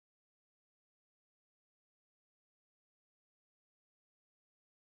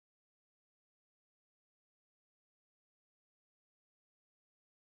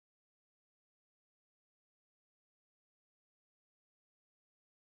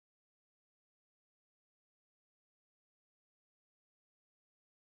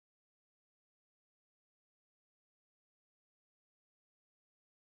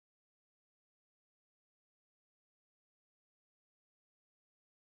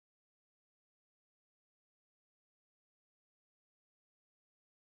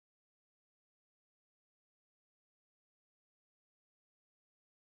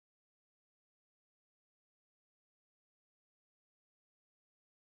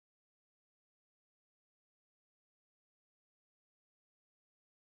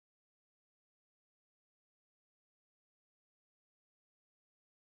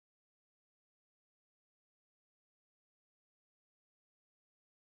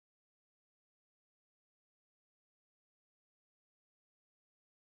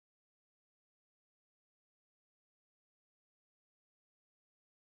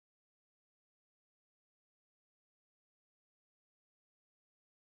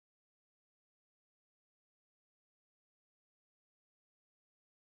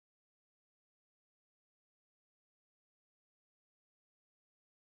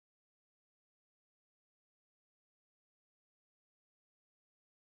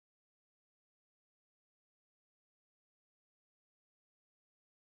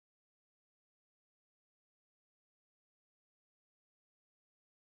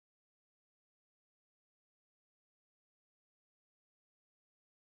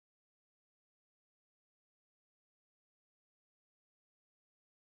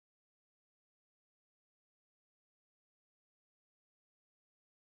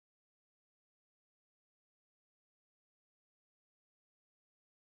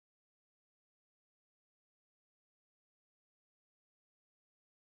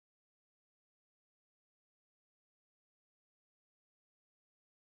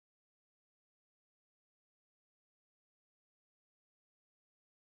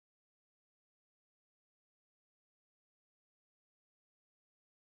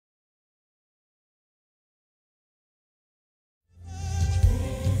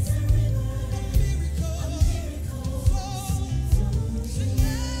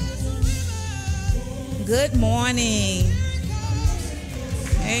Good morning.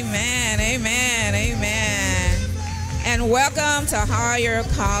 Amen, amen, amen. And welcome to Higher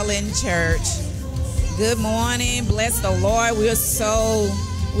Calling Church. Good morning. Bless the Lord. We're so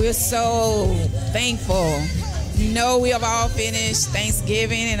thankful. You know, we have all finished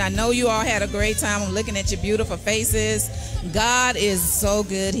Thanksgiving, and I know you all had a great time. I'm looking at your beautiful faces. God is so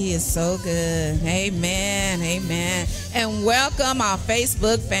good. He is so good. Amen. Amen. And welcome our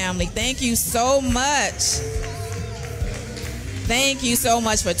Facebook family. Thank you so much. Thank you so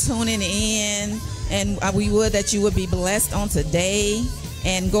much for tuning in. And we would that you would be blessed on today.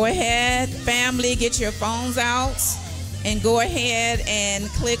 And go ahead, family, get your phones out. And go ahead and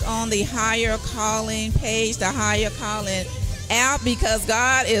click on the Higher Calling page, the Higher Calling app, because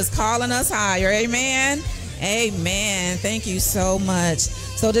God is calling us higher. Amen. Amen. Thank you so much.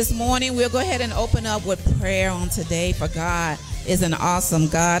 So this morning, we'll go ahead and open up with prayer on today, for God is an awesome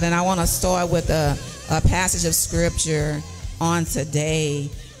God. And I want to start with a passage of scripture on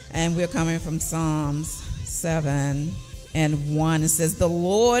today. And we're coming from Psalms 7:1. It says, "The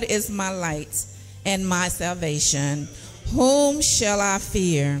Lord is my light and my salvation. Whom shall I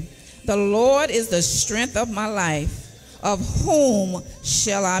fear? The Lord is the strength of my life. Of whom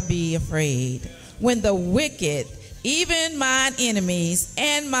shall I be afraid? When the wicked, even mine enemies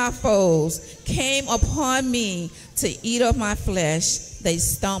and my foes, came upon me to eat of my flesh, they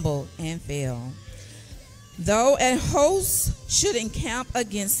stumbled and fell. Though an host should encamp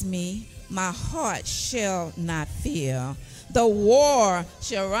against me, my heart shall not fear. The war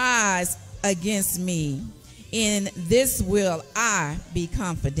shall rise against me. In this will I be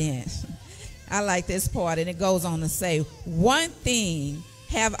confident." I like this part, and it goes on to say, "One thing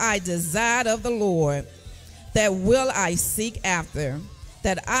have I desired of the Lord, that will I seek after,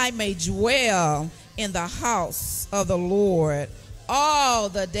 that I may dwell in the house of the Lord all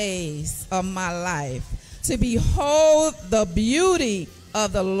the days of my life, to behold the beauty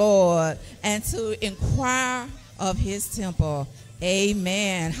of the Lord, and to inquire of his temple."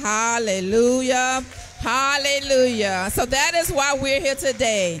 Amen. Hallelujah. Hallelujah. So that is why we're here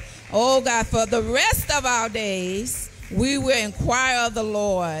today. Oh God, for the rest of our days, we will inquire of the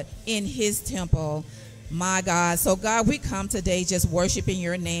Lord in his temple. My God. So God, we come today just worshiping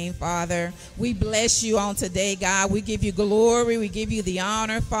your name, Father. We bless you on today, God. We give you glory. We give you the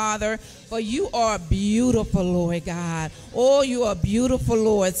honor, Father. For you are beautiful, Lord God. Oh, you are beautiful,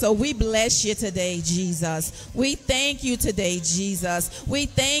 Lord. So we bless you today, Jesus. We thank you today, Jesus. We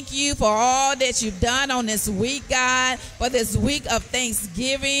thank you for all that you've done on this week, God, for this week of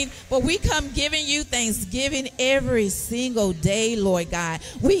Thanksgiving. But we come giving you thanksgiving every single day, Lord God.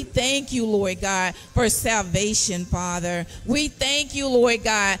 We thank you, Lord God, for salvation, Father. We thank you, Lord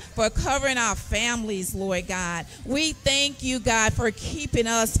God, for covering our families, Lord God. We thank you, God, for keeping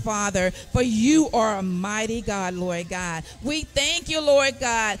us, Father, for you are a mighty God, Lord God. We thank you, Lord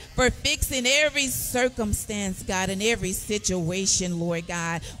God, for fixing every circumstance, God, and every situation, Lord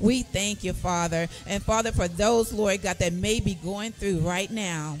God. We thank you, Father. And Father, for those, Lord God, that may be going through right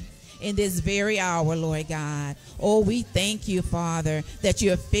now, in this very hour, Lord God. Oh, we thank you, Father, that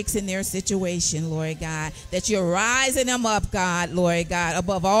you're fixing their situation, Lord God, that you're rising them up, God, Lord God,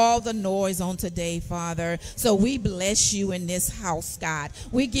 above all the noise on today, Father. So we bless you in this house, God.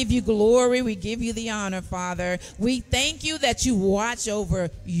 We give you glory. We give you the honor, Father. We thank you that you watch over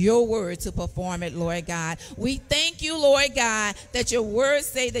your word to perform it, Lord God. We thank you, Lord God, that your words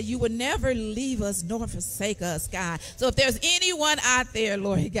say that you would never leave us nor forsake us, God. So if there's anyone out there,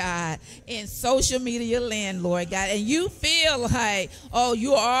 Lord God, in social media land, Lord God, and you feel like, oh,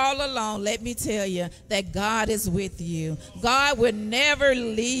 you're all alone, let me tell you that God is with you. God would never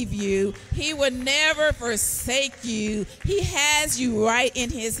leave you. He would never forsake you. He has you right in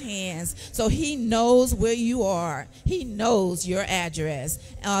his hands. So he knows where you are. He knows your address.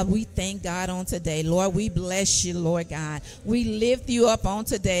 We thank God on today. Lord, we bless you, Lord God. We lift you up on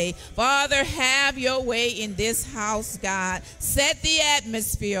today. Father, have your way in this house, God. Set the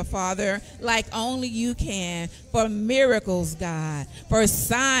atmosphere, Father, like only you can, for miracles, God, for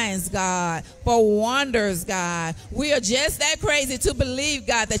signs, God, for wonders, God. We are just that crazy to believe,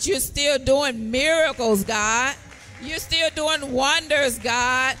 God, that you're still doing miracles, God. You're still doing wonders,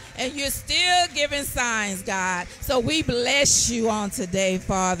 God, and you're still giving signs, God. So we bless you on today,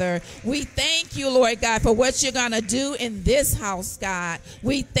 Father. We thank you, Lord God, for what you're going to do in this house, God.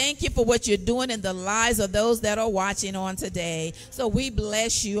 We thank you for what you're doing in the lives of those that are watching on today. So we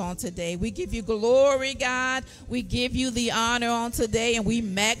bless you on today. We give you glory, God. We give you the honor on today, and we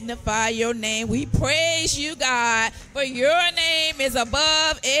magnify your name. We praise you, God, for your name is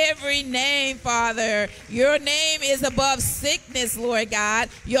above every name, Father. Your name is above sickness, Lord God.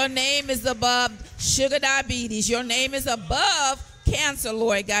 Your name is above sugar diabetes. Your name is above cancer,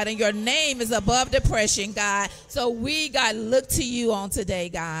 Lord God, and your name is above depression, God. So we, God, look to you on today,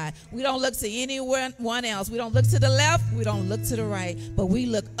 God. We don't look to anyone else. We don't look to the left. We don't look to the right, but we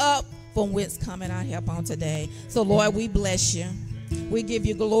look up from whence coming our help on today. So, Lord, we bless you. We give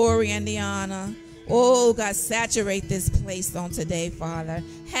you glory and the honor. Oh, God, saturate this place on today, Father.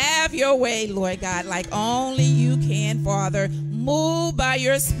 Have your way, Lord God, like only you can, Father. Move by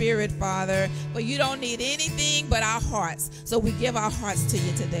your spirit, Father. But you don't need anything but our hearts. So we give our hearts to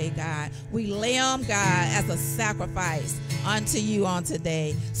you today, God. We lay them, God, as a sacrifice unto you on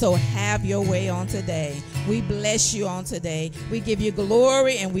today. So have your way on today. We bless you on today. We give you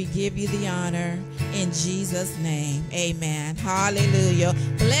glory and we give you the honor. In Jesus' name, amen. Hallelujah.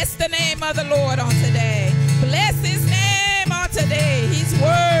 Bless the name of the Lord on today. Bless his name on today. He's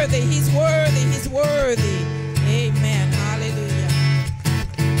worthy. He's worthy. He's worthy. Amen. Hallelujah.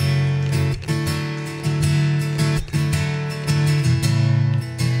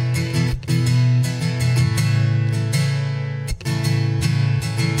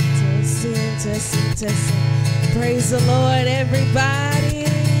 Testing. Praise the Lord, everybody.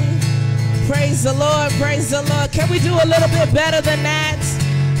 Praise the Lord, praise the Lord. Can we do a little bit better than that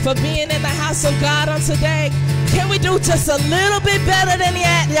for being in the house of God on today? Can we do just a little bit better than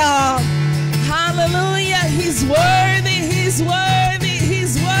that, y'all? Hallelujah. He's worthy, he's worthy,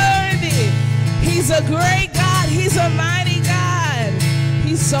 he's worthy. He's a great God, he's a mighty God.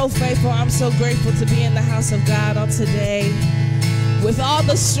 He's so faithful. I'm so grateful to be in the house of God on today. With all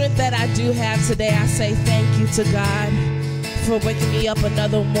the strength that I do have today, I say thank you to God for waking me up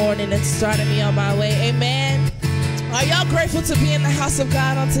another morning and starting me on my way. Amen. Are y'all grateful to be in the house of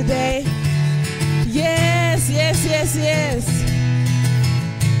God on today? Yes, yes, yes, yes.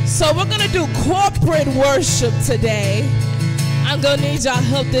 So we're going to do corporate worship today. I'm going to need y'all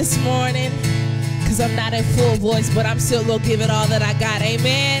help this morning because I'm not in full voice, but I'm still going to give it all that I got.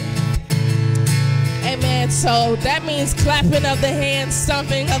 Amen. Amen. So that means clapping of the hands,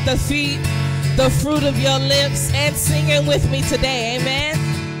 stomping of the feet, the fruit of your lips, and singing with me today. Amen.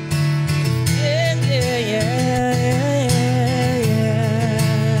 Yeah, yeah, yeah, yeah,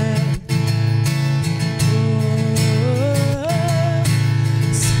 yeah. Oh,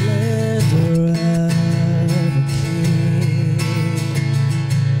 splendor of a king,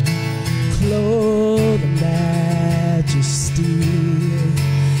 clothed in majesty.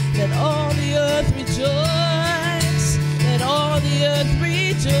 Let all the earth rejoice. Let all the earth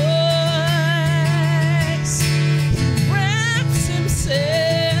rejoice. He wraps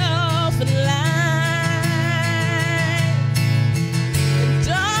himself in light, and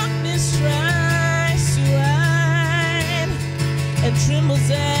darkness tries to hide, and trembles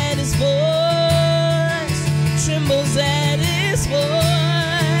at his voice. Trembles at his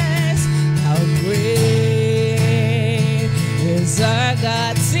voice. How great is our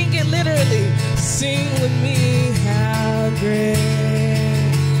God. Sing it literally. Sing with me. How great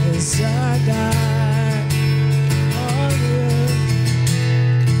is our God. Oh,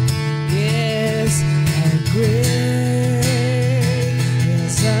 yes. How great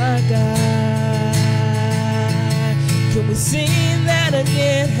is our God. Can we sing that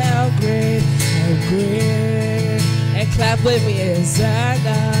again? How great, and clap with me. Is our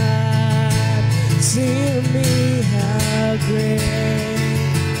God. Sing with me. How great.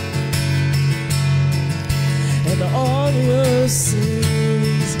 And all the earth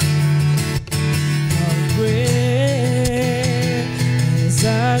sings, how great is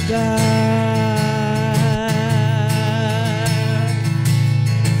our God.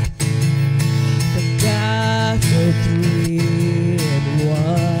 The God for three in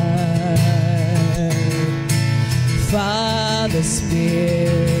one, Father,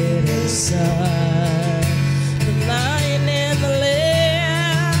 Spirit, and Son, the Lion and the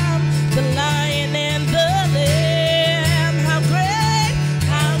Lamb, the Lion and the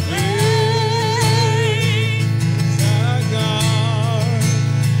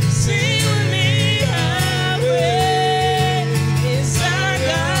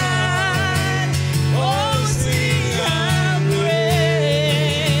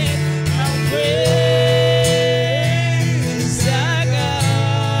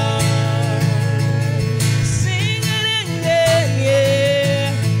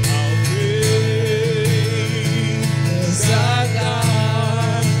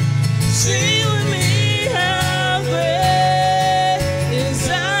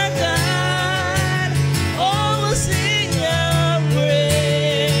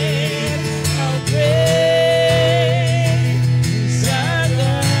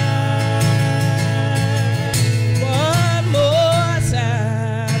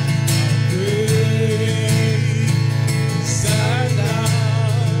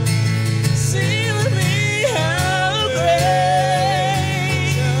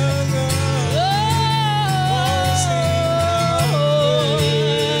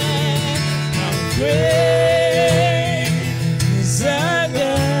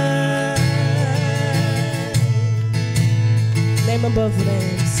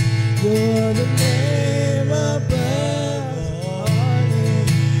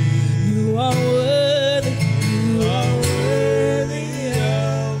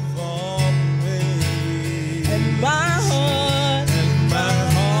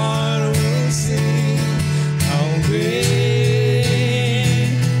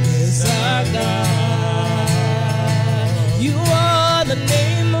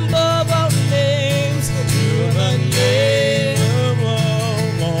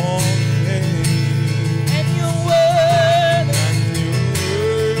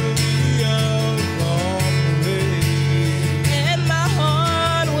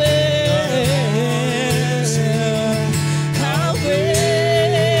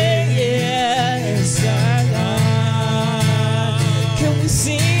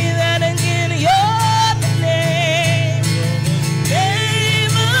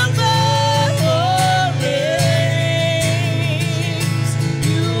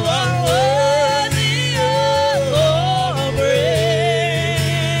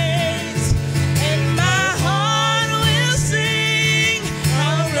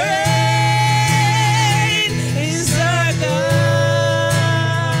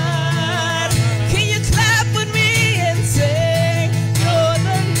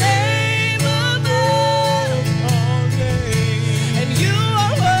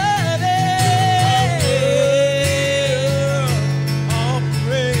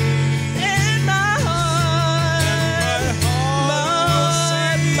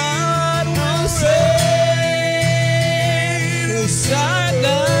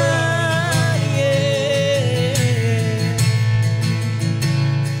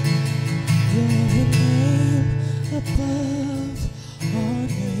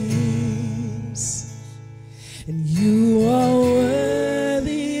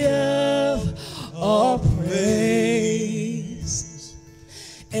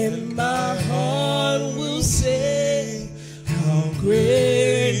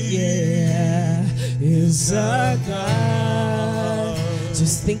yeah, is our God.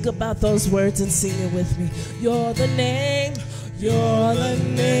 Just think about those words and sing it with me. You're the name, you're the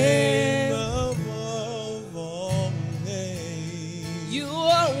name above all names. You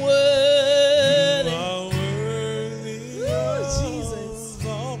are worthy. You are worthy. Ooh, Jesus.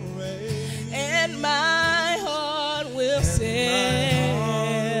 And my heart will sing.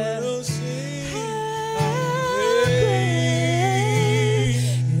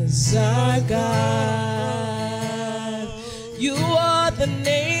 Our God, you are the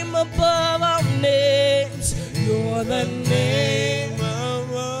name above all names. You're the name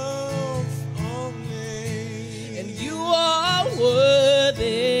above all names, and you are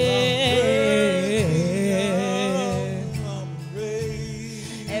worthy.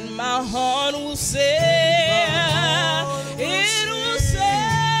 And my heart will say, it will say.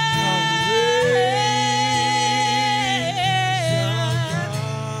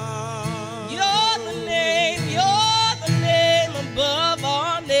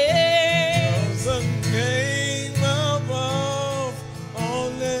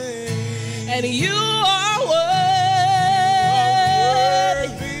 And you are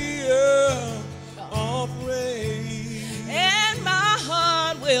worthy of praise. And my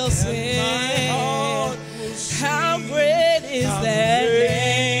heart will sing. How great is that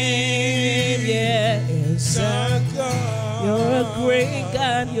name? Yeah, it's our God. You're a great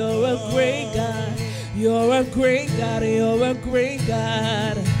God. You're a great God. You're a great God. You're a great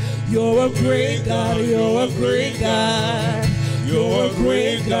God. You're a great God. You're a great God. You're a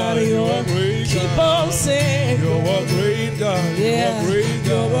great God, you're a great God. Keep on saying, you're a great God, yeah.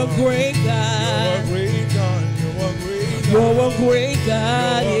 You're a great God, you're a great God, you're a great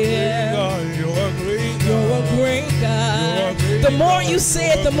God, yeah. You're a great God. The more you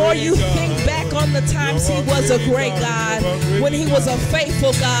say it, the more you think back on the times He was a great God, when He was a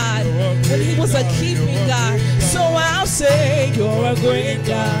faithful God, when He was a keeping God. So I'll say, you're a great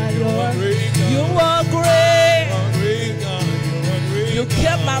God, you are great. You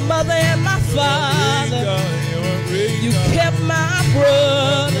kept my mother and my father. You kept my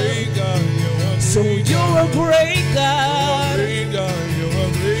brother. So you're a great God.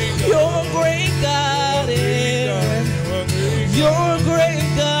 You're a great God. Yeah. You're a great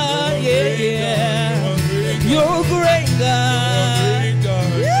God. Yeah, yeah. You're a great God.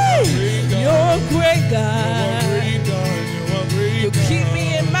 You're a great God. You keep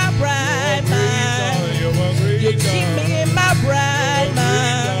me in my right mind. You keep me in my right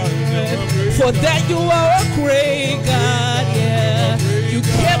mind. For that you are a great God, yeah. You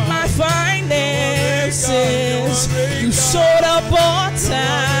kept my finances. You showed up on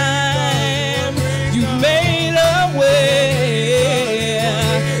time. You made a way.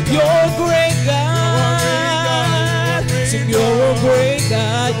 You're a great God. So you're a great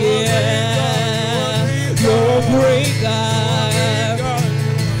God, yeah. You're a great God.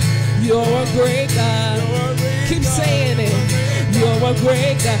 You're a great God. Keep saying it. You're a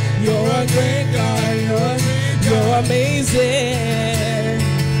great God. You're a great God. You're amazing.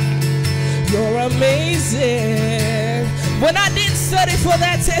 You're amazing. When I didn't study for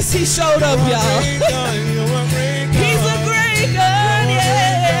that test, He showed up, y'all. He's a great God,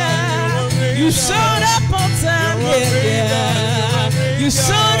 yeah. You showed up on time, yeah, yeah. You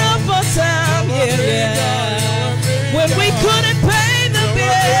showed up on time, yeah, yeah. When we couldn't pay the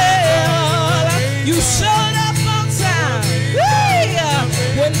bill, you showed up on time. Yeah.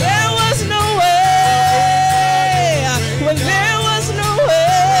 When there was no way, when there was no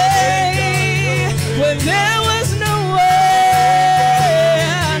way, when there was no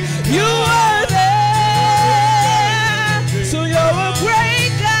way, you were there. So you're a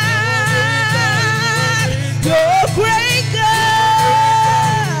great God. You're a great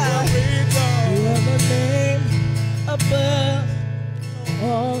God. You're the name above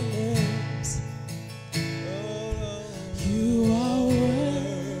all names. You are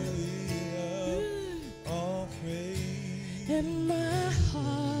worthy of praise. And my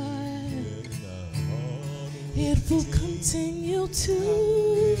heart, it will continue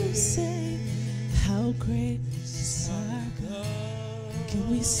to say, how great is our God. Can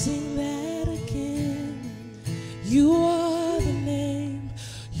we sing that again? You are the name.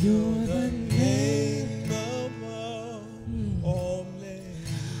 You're the name above all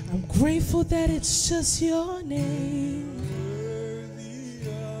names. I'm grateful that it's just your name.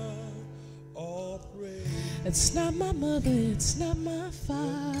 It's not my mother, it's not my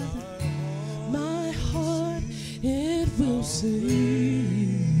father. My heart, it will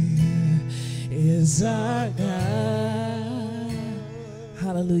sing, is our God.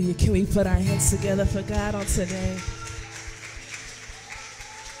 Hallelujah. Can we put our hands together for God on today?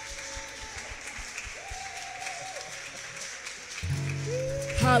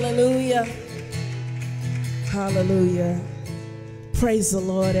 Hallelujah. Hallelujah. Praise the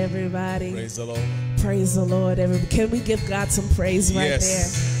Lord, everybody. Praise the Lord. Praise the Lord, everybody. Can we give God some praise right there?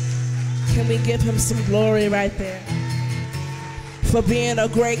 Can we give him some glory right there? For being a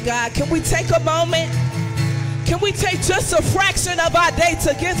great God. Can we take a moment? Can we take just a fraction of our day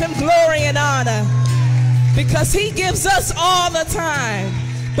to give him glory and honor? Because he gives us all the time.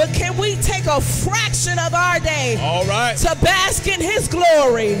 But can we take a fraction of our day all right, to bask in his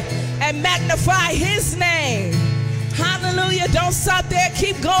glory and magnify his name? Hallelujah. Don't stop there.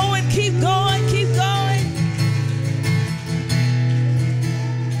 Keep going, keep going, keep going.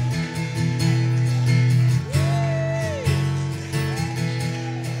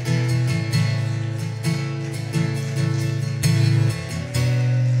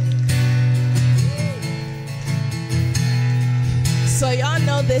 So y'all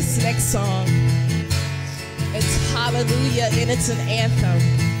know this next song. It's Hallelujah, and it's an anthem.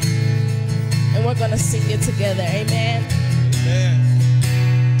 And we're going to sing it together. Amen. Amen.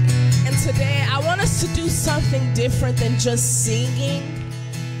 And today I want us to do something different than just singing.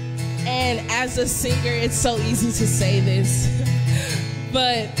 And as a singer, it's so easy to say this.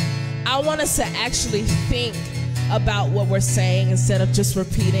 But I want us to actually think about what we're saying instead of just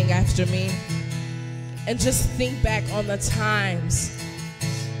repeating after me. And just think back on the times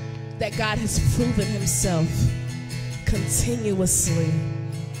that God has proven himself continuously.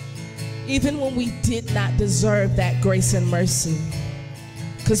 Even when we did not deserve that grace and mercy.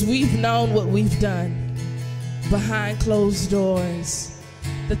 Because we've known what we've done behind closed doors.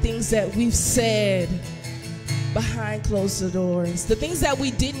 The things that we've said behind closed doors. The things that we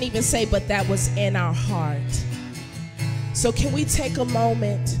didn't even say, but that was in our heart. So can we take a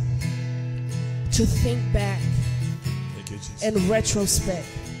moment to think back in retrospect,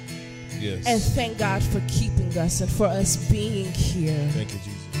 yes, and thank God for keeping us and for us being here. Thank you,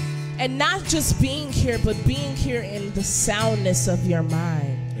 Jesus. And not just being here, but being here in the soundness of your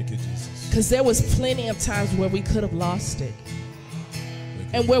mind. Thank you, Jesus. Because there was plenty of times where we could have lost it.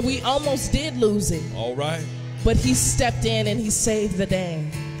 And where we almost did lose it. All right. But he stepped in and he saved the day.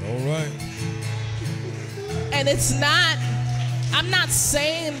 All right. And it's not, I'm not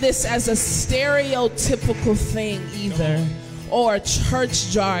saying this as a stereotypical thing either, or church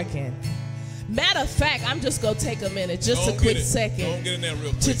jargon. Matter of fact, I'm just going to take a minute, just a quick second, Don't get in there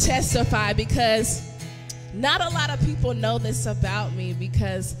real quick to testify, because not a lot of people know this about me,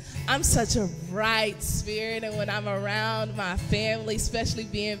 because I'm such a bright spirit, and when I'm around my family, especially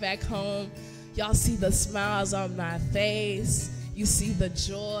being back home, y'all see the smiles on my face, you see the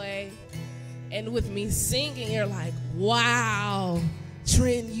joy. And with me singing, you're like, wow,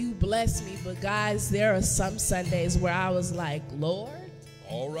 Trent, you bless me. But guys, there are some Sundays where I was like, Lord,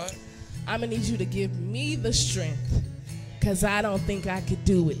 all right, I'm going to need you to give me the strength, because I don't think I could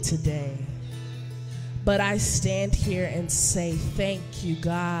do it today. But I stand here and say, thank you,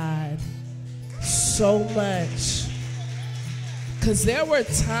 God, so much. Because there were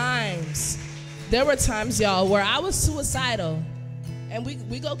times, y'all, where I was suicidal. And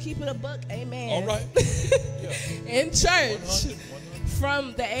we go keep it a buck, amen. all right. Yeah. In church, 100.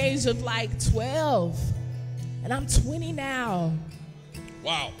 from the age of like 12. And I'm 20 now.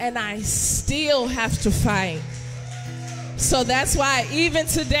 Wow. And I still have to fight. So that's why even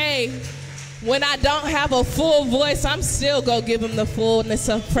today, when I don't have a full voice, I'm still going to give him the fullness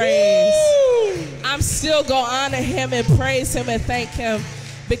of praise. Woo! I'm still going to honor him and praise him and thank him,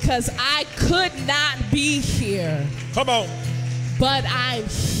 because I could not be here. Come on. But I'm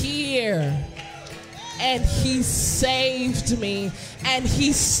here, and he saved me, and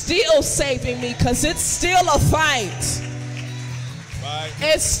he's still saving me, because it's still a fight. Right.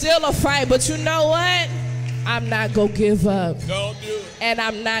 It's still a fight, but you know what? I'm not going to give up. Don't do it. And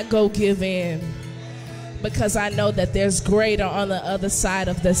I'm not going to give in, because I know that there's greater on the other side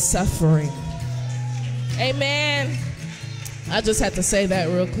of this suffering. Amen. I just had to say that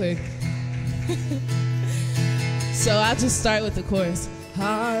real quick. So I'll just start with the chorus.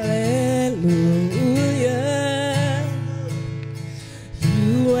 Hallelujah.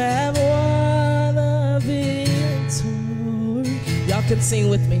 You have won the victory. Y'all can sing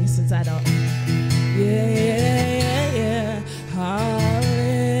with me since I don't. Yeah, yeah, yeah, yeah.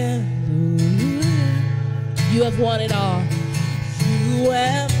 Hallelujah. You have won it all. You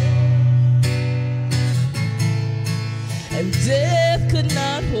have. And death could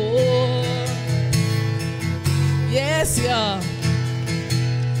not hold. Yes, y'all.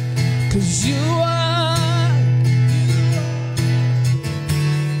 'Cause you are,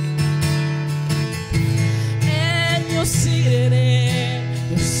 and you're seated in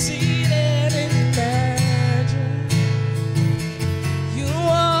majesty. You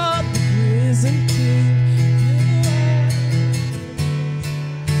are.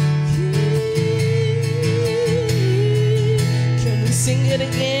 Sing it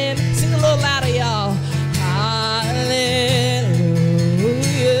again. Sing a little louder, y'all. Hallelujah.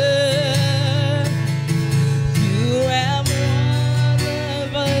 You have won the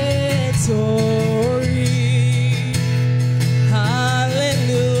victory.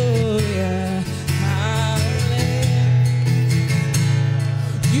 Hallelujah. Hallelujah.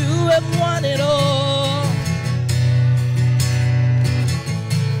 You have won it all.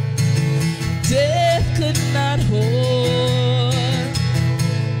 Death could not hold.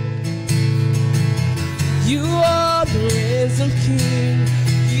 You are the risen King.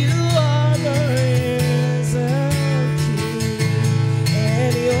 You are the risen King.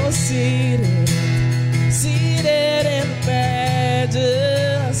 And you're seated, seated in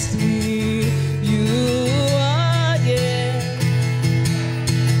majesty. You are, yeah,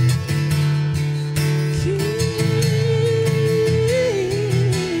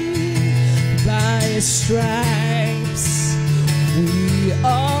 King. By His stripes we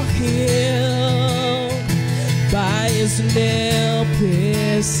are healed. By His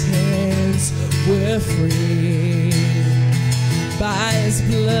nail-pierced hands we're free. By His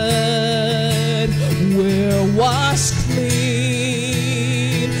blood we're washed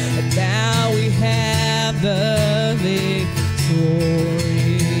clean. And now we have the victory.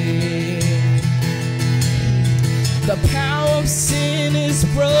 The power of sin is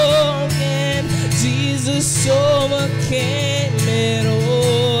broken. Jesus overcame it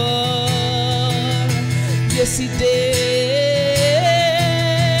all. Yes, He did.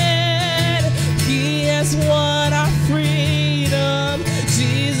 He has won our freedom.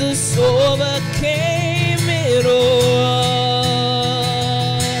 Jesus overcame it all.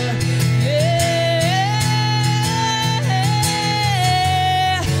 Yeah.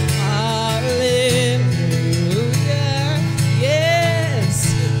 Hallelujah.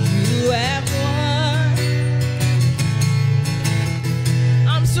 Yes, you have won.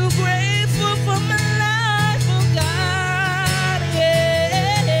 I'm so grateful for my life, oh God,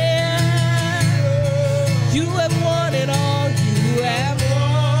 yeah. You have won it all, you have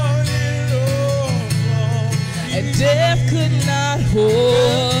won it all. And death could not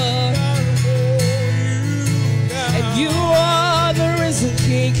hold. And you are the risen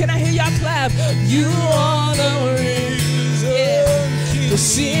King. Can I hear y'all clap? You are the risen King. The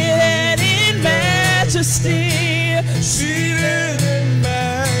seated in majesty. Seated in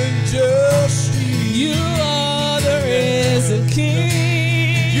majesty. You are the risen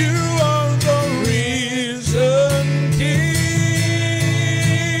King. You are the risen King.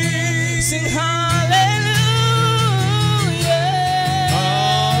 Sing hallelujah.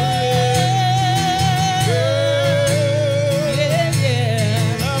 Hallelujah. Yeah,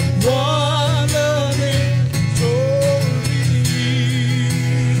 yeah. Won the victory.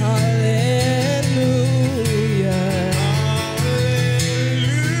 Hallelujah.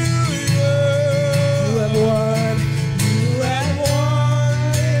 You have won. You have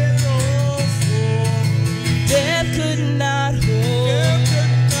won it all for me. Death could not hold.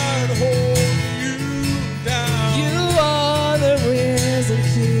 You down. You are the risen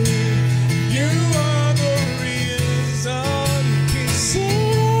King. You are the risen King.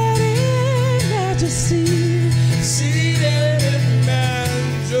 Seated in majesty. Seated in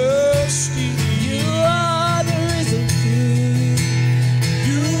majesty. You are the risen King.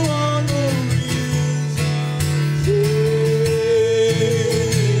 You are the risen King.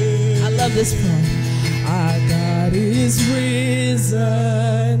 I love this part. Our God is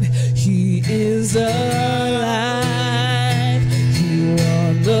risen. He is alive. He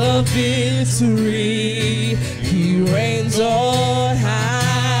won the victory. He reigns on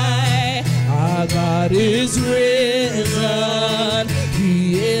high. Our God is risen.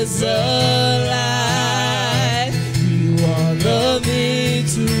 He is alive. He won the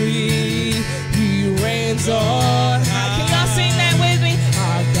victory. He reigns on high. Can y'all sing that with me?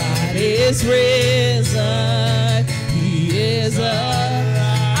 Our God is risen. He is alive.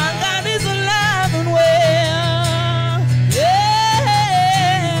 Our God is alive and well. Yeah.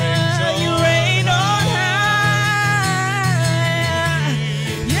 You reign on high.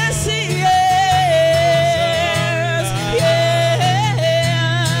 Yes, He is. Yeah.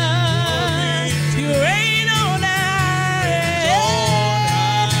 You reign on high.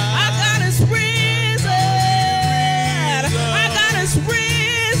 Our God is risen. Our God is risen.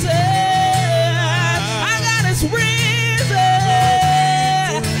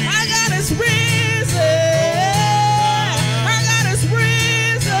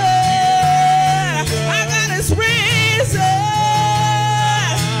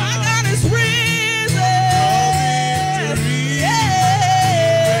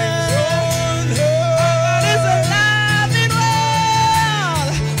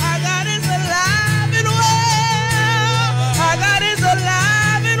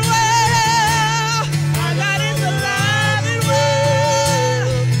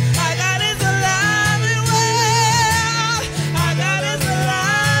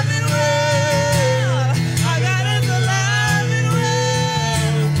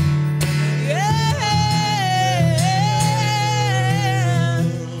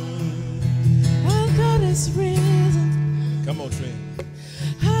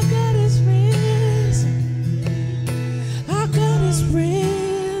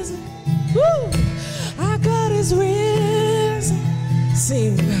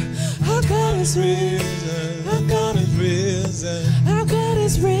 is risen. Our God is risen. Our God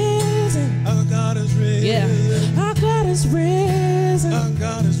is risen. Our God is risen. Yeah. Our God is risen. Our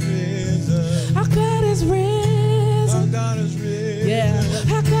God is risen. Our God is risen. Our God is risen. Yeah.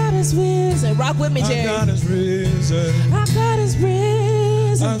 Our God is risen. Rock with me, Jerry. Our God is risen. Our God is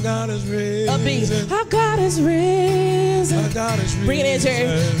risen. Our God is risen. A beat. Our God is risen. Our God is risen. Bring it in,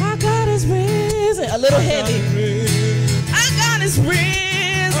 Jerry. Our God is risen. A little heavy. Our God is risen.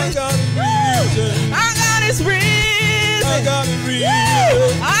 Our God is risen. Our God is risen. Our God is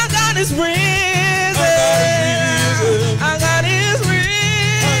risen. Our God is risen. Our God is risen.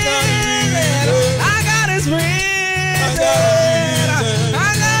 Our God is risen. Our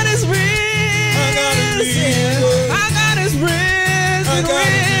God is risen. Our God is risen. Risen,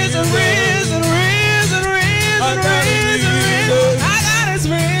 risen, risen, risen, risen, risen. Our God is risen. Our God is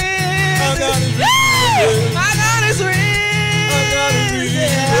risen. Our God is risen.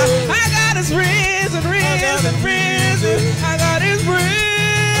 Our God is risen, risen, risen. Our God is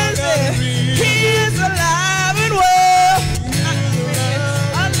risen. He is alive and well.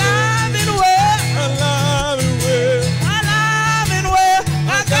 Alive and well. Alive and well. Alive and well.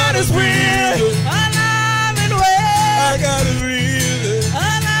 Our God is real. Alive and well. Our God is real.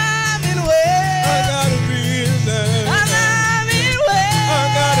 Alive and well. Our God is real. Alive and well. Our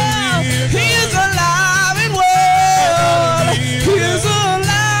God is real. He is alive and well. He is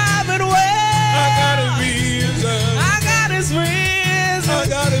alive and well. Our God is real. Our God is risen. Our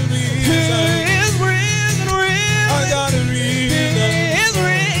God is risen. He is risen, risen. Our God is risen. He is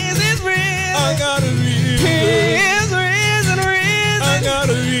risen, is risen. Our God is risen. He is risen, risen. Our God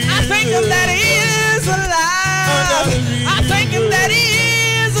is risen. I thank him that he is alive. Our God is risen. I thank him that he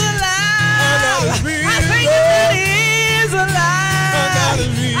is alive. Our God is risen. I thank him that he is alive. Our God is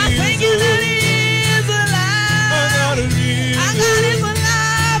risen. I thank him that he is alive. Our God is risen. Our God is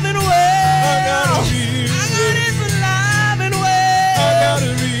alive and well. Our God is risen. Our God is alive and well. Our God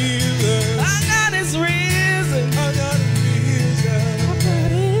is risen. Our God is risen. Our God is risen. Our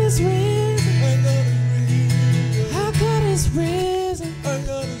God is risen. Our God is risen. Our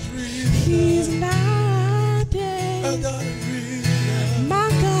God is risen. He's not dead. Our God is risen. My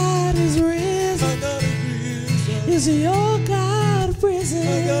God is risen. Our God is risen. Is your God risen?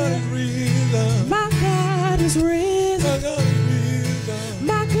 Our God is risen. My God is risen. Our God is risen.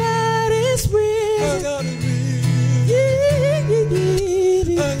 My God is risen.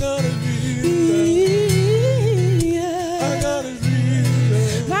 Our God is risen. Our God is risen. Our God is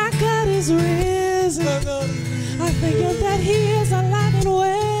risen. My God is risen. Our God is risen. I thank you that he is alive and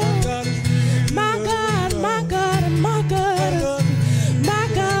well. Our God is risen. My God, my God, my God. My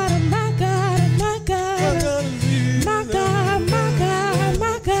God, my God, my God. My God, my God,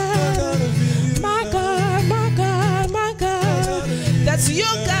 my God. My God, my God, my God. That's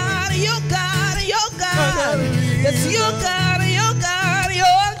your God, your God, your God. That's your God, your God,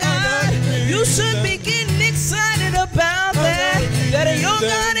 your God. You should be getting excited about that. That your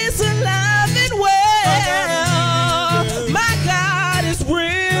God is alive and well. My God is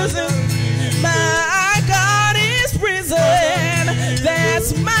risen. My God is risen.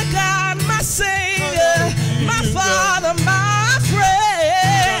 That's my God, my Savior, my Father, my friend.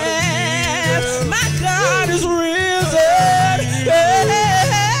 My God is risen.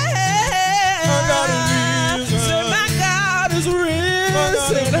 Say, my God is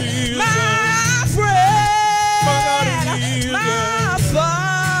risen. My friend, my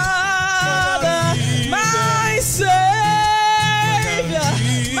Father, my Savior,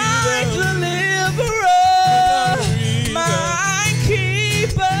 my deliverer, my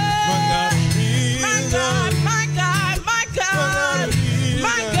keeper. My God, my God, my God,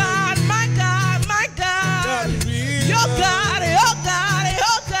 my God, my God, my God. Your God, your God,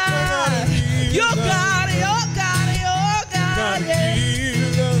 your God. Your God, your God, your God.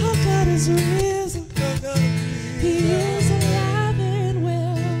 Our God is risen. He is alive and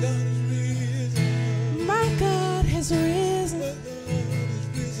well. My God has risen.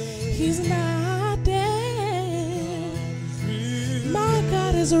 He's not dead. My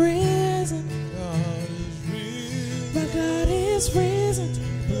God is risen. My God is risen.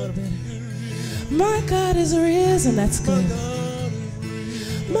 A little bit. My God is risen. That's good.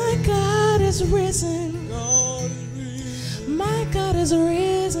 My God is risen. My God is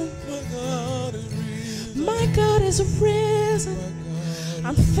risen. My God is risen.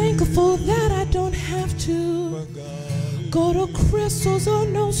 I'm thankful that I don't have to go to crystals or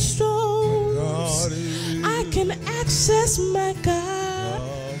no stones. I can access my God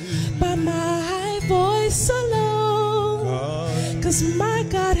by my voice alone. 'Cause my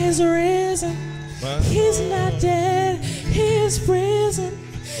God has risen. He's not dead. He is risen.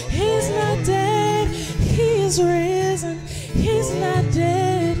 He's not dead. is risen. He's not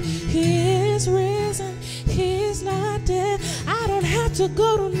dead. He is risen. He's not dead. I don't have to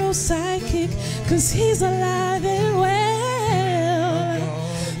go to no psychic, 'cause he's alive and well.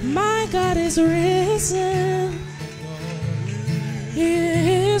 My God is risen. He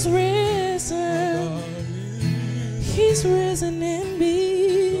is risen. He's risen in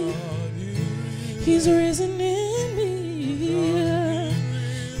me. He's risen in me.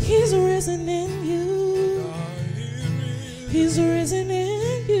 He's risen in you. He's risen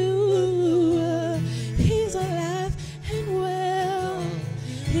in you. He's alive and well.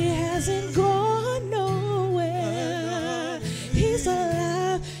 He hasn't gone nowhere. He's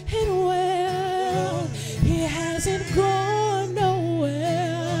alive and well. He hasn't gone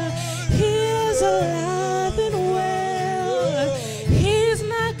nowhere. He is alive and well. He's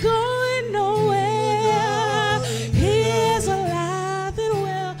not going nowhere. He is alive and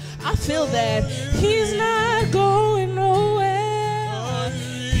well. I feel that. He's not going nowhere.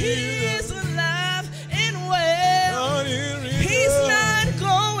 He is alive and well. He's not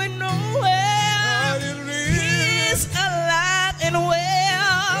going nowhere. He's alive and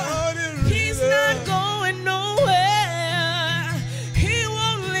well. He's not going nowhere. He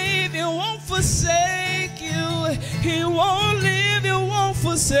won't leave you, won't forsake you. He won't leave you, won't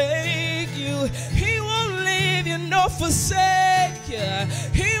forsake you. He won't leave you, nor forsake you.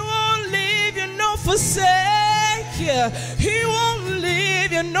 He won't leave you, nor forsake you. He won't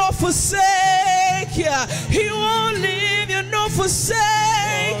leave you, nor forsake you. He won't leave you, nor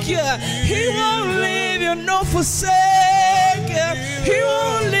forsake you. He won't leave you, nor forsake you. He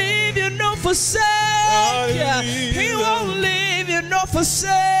won't leave you, nor forsake you. He won't leave you, nor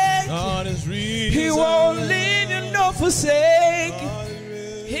forsake you. He won't leave you, nor forsake you.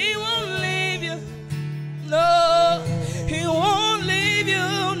 He won't leave you. No, he won't leave you.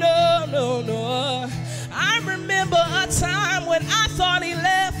 No, no, no. I remember a time when I thought he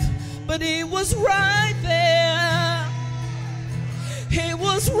left, but he was right there. He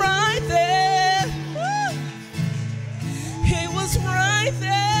was right there. He was right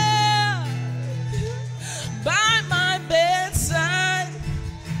there by my bedside.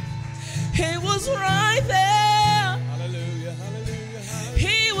 He was right there. Hallelujah, hallelujah.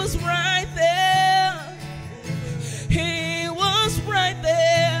 He was right there. He was right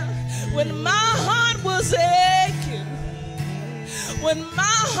there when my heart was aching, when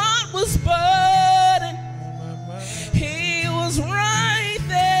my heart was burdened. He was right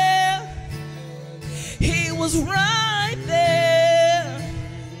there. He was right there.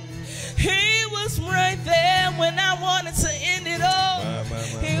 He was right there when I wanted to end it all.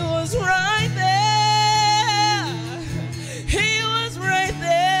 He was right there. He was right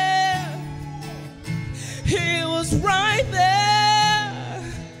there. He was right there.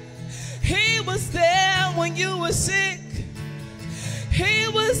 He was there when you were sick. He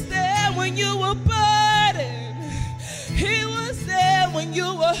was there when you were burdened. He was there when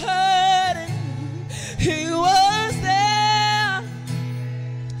you were hurting. He was there.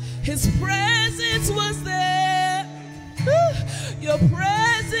 His presence was there. Your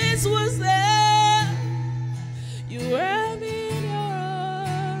presence was there. You wrapped me in your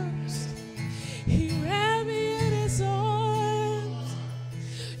arms. He wrapped me in his arms.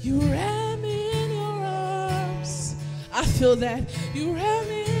 You wrapped me in your arms. I feel that. You wrapped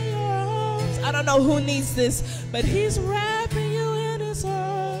me in your arms. I don't know who needs this, but he's wrapping you in his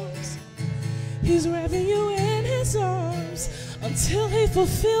arms. He's wrapping you in his arms until he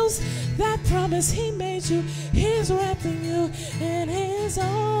fulfills that promise he made you. He's wrapping you in his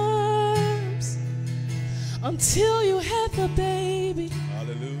arms until you have the baby.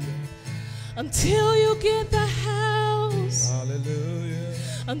 Hallelujah. Until you get the house. Hallelujah.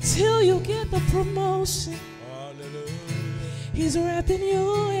 Until you get the promotion. Hallelujah. He's wrapping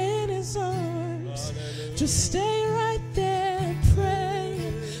you in his arms. Hallelujah. Just stay right there and pray,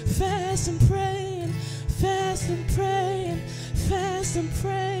 fast and praying, fast and praying, fast and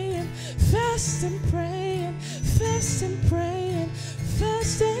praying, fast and praying, fast and praying,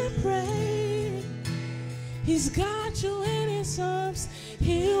 fast and praying. He's got you in his arms.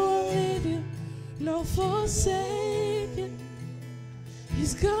 He won't leave you, no forsaken.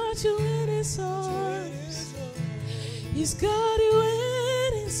 He's got you in his arms. He's got you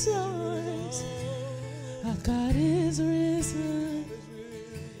in his arms. Our God is risen.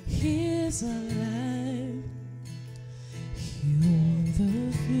 He is alive. He won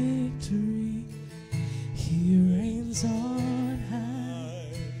the victory. He reigns on high.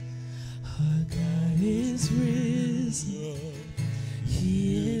 Our God is risen.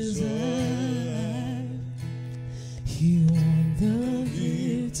 He is alive. He won the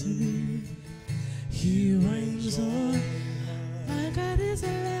victory. He reigns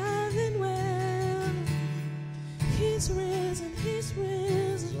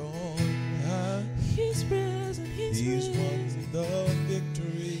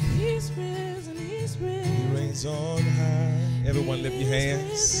your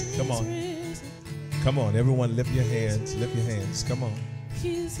hands. Come on. Come on, everyone, lift your hands. Lift your hands. Come on.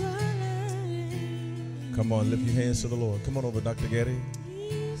 Come on, lift your hands to the Lord. Come on over, Dr. Getty.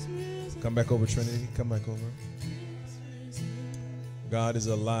 Come back over, Trinity. Come back over. God is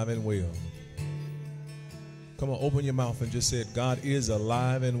alive and well. Come on, open your mouth and just say it. God is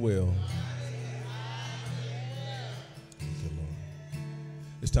alive and well. Thank you, Lord.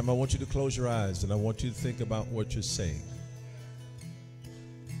 This time I want you to close your eyes and I want you to think about what you're saying.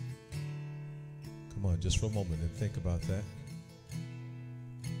 Come on, just for a moment and think about that.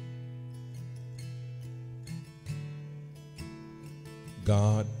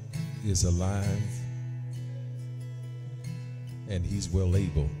 God is alive and he's well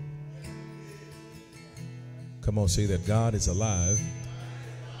able. Come on, say that. God is alive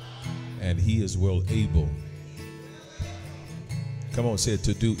and he is well able. Come on, say it.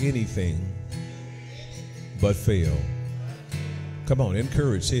 To do anything but fail. Come on,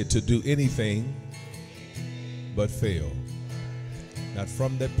 encourage. Say it. To do anything but fail. Now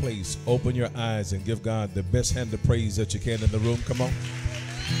from that place, open your eyes and give God the best hand of praise that you can in the room. Come on.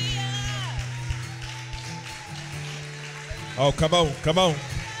 Oh, come on, come on.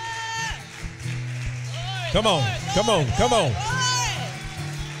 Come on, come on, come on.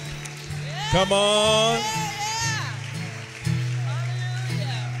 Come on.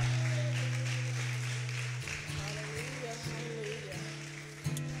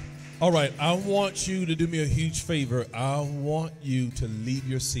 All right, I want you to do me a huge favor. I want you to leave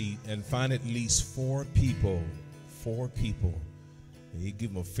your seat and find at least 4 people. 4 people. And you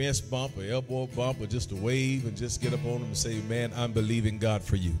give them a fist bump, an elbow bump, or just a wave, and just get up on them and say, man, I'm believing God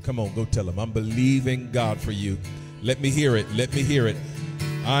for you. Come on, go tell them, I'm believing God for you. Let me hear it. Let me hear it.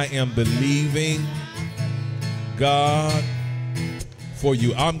 I am believing God for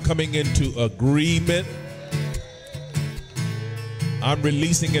you. I'm coming into agreement. I'm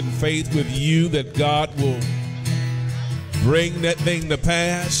releasing in faith with you that God will bring that thing to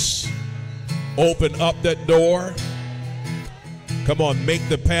pass. Open up that door. Come on, make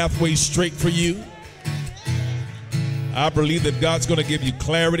the pathway straight for you. I believe that God's going to give you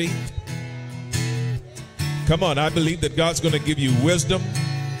clarity. Come on, I believe that God's going to give you wisdom.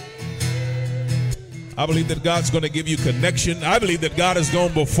 I believe that God's going to give you connection. I believe that God has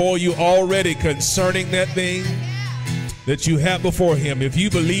gone before you already concerning that thing that you have before him. If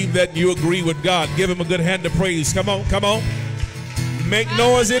you believe that, you agree with God, give him a good hand of praise. Come on, come on. Make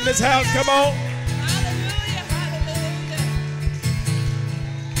noise in this house. Come on.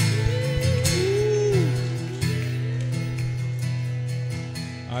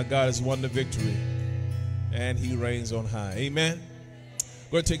 Our God has won the victory, and he reigns on high. Amen.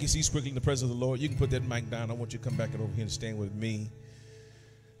 Go ahead and take your seats quickly in the presence of the Lord. You can put that mic down. I want you to come back and over here and stand with me.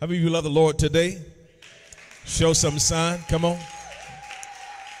 How many of you love the Lord today? Show some sign. Come on.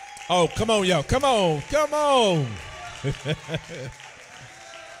 Oh, come on, y'all. Come on. Come on.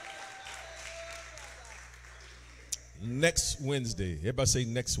 Next Wednesday. Everybody say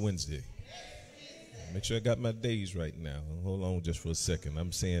next Wednesday. Make sure I got my days right now. Hold on just for a second.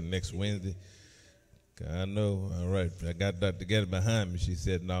 I'm saying next Wednesday. I know. All right. I got Dr. Getty behind me. She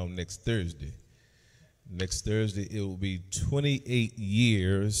said no, next Thursday. Next Thursday, it will be 28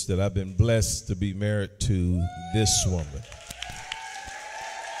 years that I've been blessed to be married to this woman.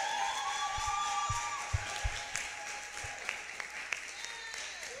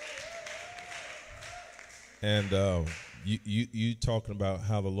 And you talking about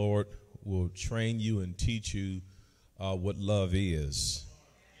how the Lord will train you and teach you what love is.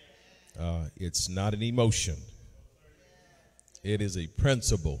 It's not an emotion. It is a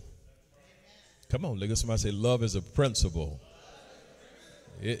principle. Come on, look at somebody say, love is a principle.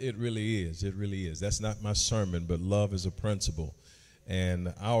 It really is. It really is. That's not my sermon, but love is a principle.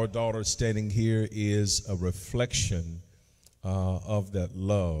 And our daughter standing here is a reflection of that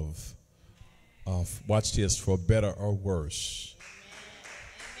love. Watch this, for better or worse.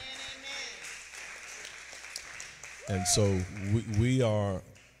 And so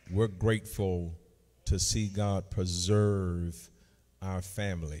we're grateful to see God preserve our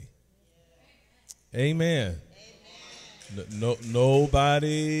family. Amen.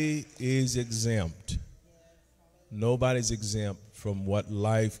 Nobody is exempt. Nobody's exempt from what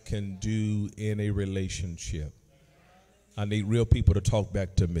life can do in a relationship. I need real people to talk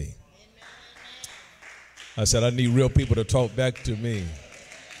back to me. I said I need real people to talk back to me.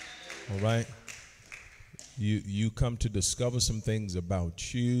 All right? You come to discover some things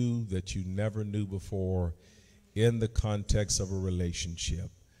about you that you never knew before in the context of a relationship.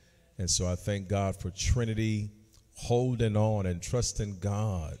 And so I thank God for Trinity holding on and trusting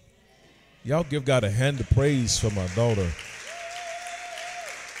God. Y'all give God a hand of praise for my daughter.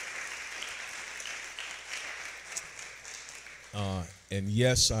 And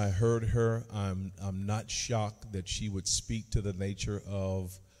yes, I heard her. I'm not shocked that she would speak to the nature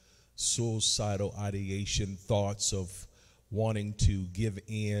of suicidal ideation, thoughts of wanting to give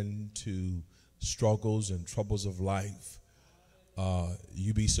in to struggles and troubles of life.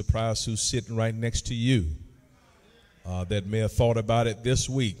 You'd be surprised who's sitting right next to you that may have thought about it this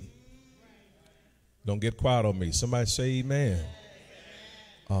week. Don't get quiet on me. Somebody say amen.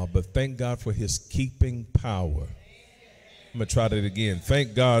 But thank God for his keeping power. I'm going to try that again.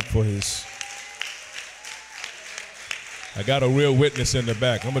 Thank God for his... I got a real witness in the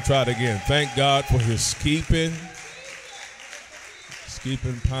back. I'm going to try it again. Thank God for his keeping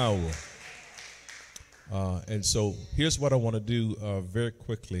power. And so here's what I want to do very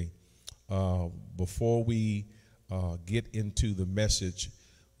quickly before we get into the message.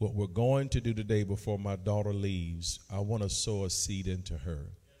 What we're going to do today before my daughter leaves, I want to sow a seed into her.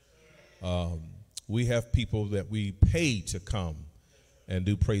 We have people that we pay to come and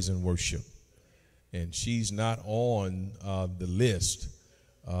do praise and worship. And she's not on the list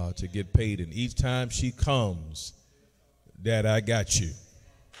to get paid. And each time she comes, Dad, I got you.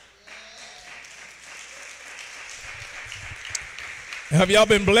 Have y'all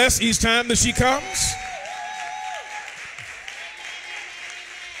been blessed each time that she comes?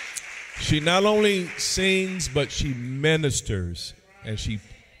 She not only sings, but she ministers, and she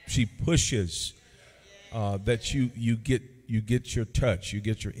pushes that you get your touch, you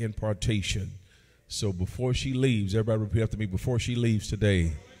get your impartation. So before she leaves, everybody repeat after me, before she leaves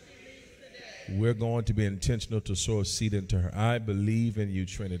today, we're going to be intentional to sow a seed into her. I believe in you,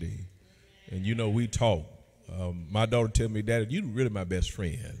 Trinity. And you know, we talk. My daughter tell me, Daddy, you really my best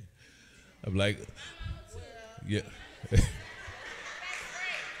friend. I'm like, yeah.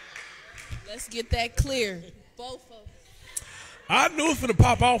 Let's get that clear. Both of them. I knew it was going to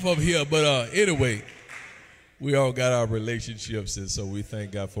pop off of here, but anyway, we all got our relationships, and so we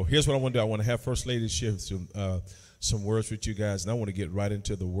thank God for. Here's what I want to do. I want to have First Lady share some words with you guys, and I want to get right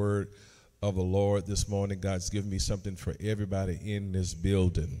into the word of the Lord this morning. God's given me something for everybody in this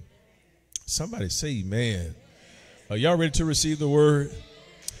building. Somebody say amen. Are y'all ready to receive the word?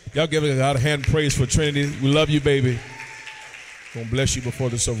 Y'all give a God a hand praise for Trinity. We love you, baby. Gonna bless you before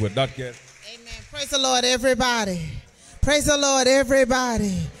this over with. Dr. Gat. Amen. Praise the Lord, everybody. Praise the Lord,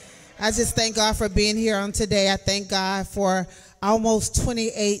 everybody. I just thank God for being here on today. I thank God for almost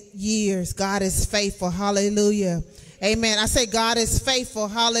 28 years. God is faithful. Hallelujah. Amen. I say God is faithful.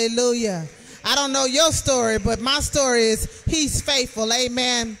 Hallelujah. I don't know your story, but my story is he's faithful.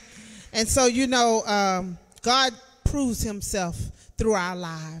 Amen. And so, you know, God proves himself through our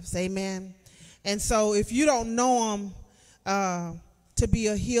lives. Amen. And so if you don't know him to be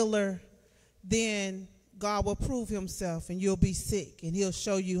a healer, then God will prove himself and you'll be sick and he'll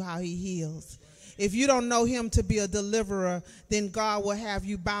show you how he heals. If you don't know him to be a deliverer, then God will have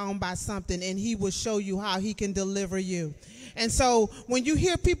you bound by something and he will show you how he can deliver you. And so when you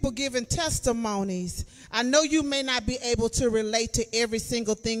hear people giving testimonies, I know you may not be able to relate to every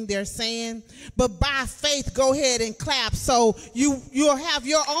single thing they're saying, but by faith, go ahead and clap so you'll have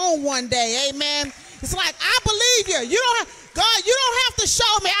your own one day. Amen. It's like, I believe you. God, you don't have to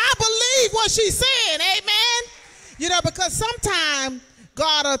show me. I believe what she's saying. Amen. You know, because sometimes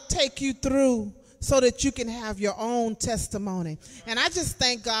God will take you through so that you can have your own testimony. And I just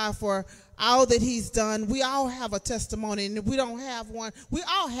thank God for all that he's done. We all have a testimony, and if we don't have one, we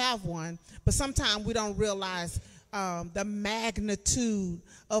all have one, but sometimes we don't realize the magnitude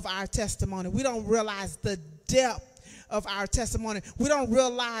of our testimony. We don't realize the depth of our testimony. We don't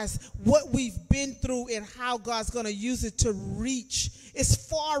realize what we've been through and how God's going to use it to reach. It's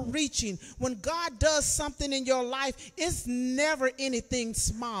far reaching. When God does something in your life, it's never anything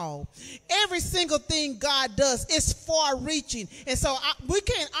small. Every single thing God does is far reaching. And so we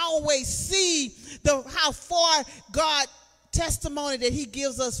can't always see how far God testimony that he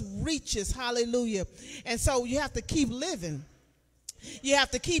gives us reaches. Hallelujah. And so you have to keep living. You have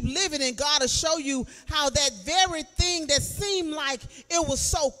to keep living, and God will show you how that very thing that seemed like it was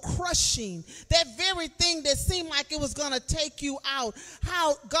so crushing, that very thing that seemed like it was going to take you out,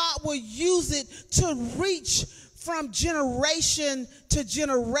 how God will use it to reach from generation to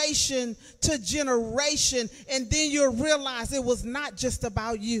generation to generation, and then you'll realize it was not just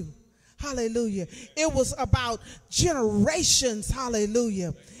about you. Hallelujah. It was about generations.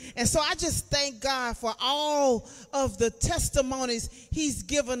 Hallelujah. And so I just thank God for all of the testimonies he's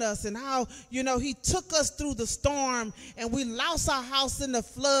given us and how, he took us through the storm and we lost our house in the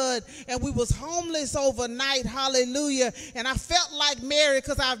flood and we was homeless overnight. Hallelujah. And I felt like Mary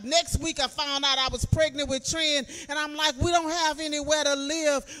because next week I found out I was pregnant with Trent, and I'm like, we don't have anywhere to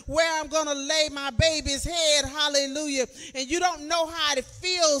live, where I'm going to lay my baby's head. Hallelujah. And you don't know how it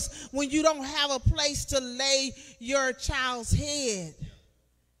feels when you don't have a place to lay your child's head.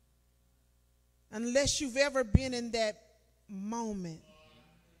 Unless you've ever been in that moment.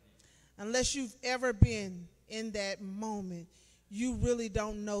 Unless you've ever been in that moment, you really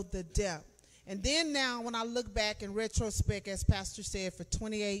don't know the depth. And then now when I look back in retrospect, as Pastor said, for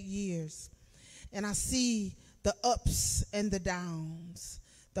 28 years, and I see the ups and the downs,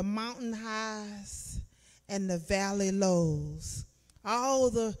 the mountain highs and the valley lows, all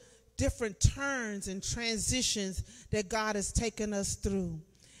the different turns and transitions that God has taken us through.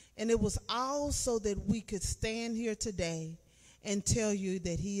 And it was all so that we could stand here today and tell you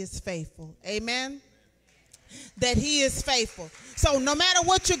that he is faithful. Amen? That he is faithful. So no matter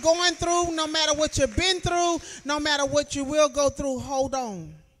what you're going through, no matter what you've been through, no matter what you will go through, hold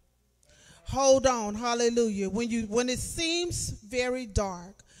on. Hold on. Hallelujah. When it seems very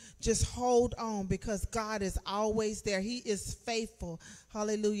dark, just hold on, because God is always there. He is faithful.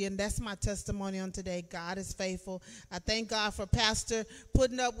 Hallelujah. And that's my testimony on today. God is faithful. I thank God for Pastor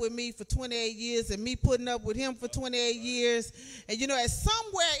putting up with me for 28 years and me putting up with him for 28 years. And as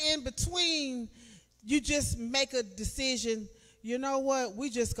somewhere in between, you just make a decision, you know what,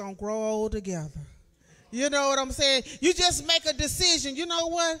 we just gonna grow old together. You know what I'm saying? You just make a decision, you know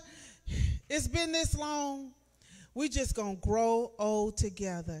what, it's been this long, we just gonna grow old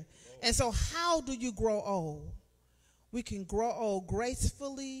together. And so how do you grow old? We can grow old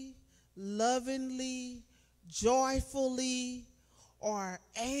gracefully, lovingly, joyfully, or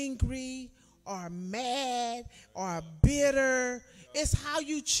angry, or mad, or bitter. It's how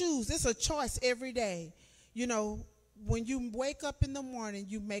you choose. It's a choice every day. When you wake up in the morning,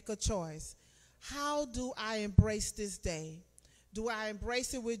 you make a choice. How do I embrace this day? Do I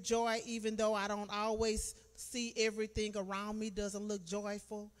embrace it with joy even though I don't always see everything around me doesn't look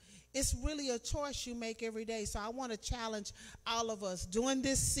joyful? It's really a choice you make every day. So I want to challenge all of us during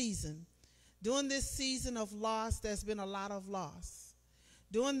this season of loss. There's been a lot of loss.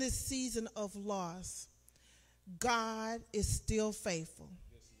 During this season of loss, God is still faithful.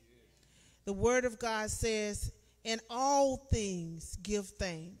 Yes, he is. The word of God says, in all things give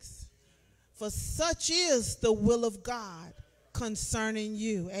thanks, for such is the will of God concerning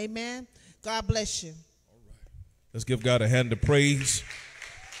you. Amen. God bless you. All right. Let's give God a hand of praise.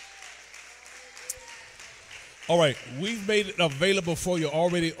 All right, we've made it available for you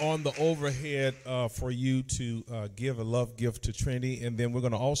already on the overhead for you to give a love gift to Trinity. And then we're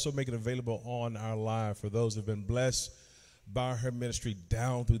going to also make it available on our live for those who have been blessed by her ministry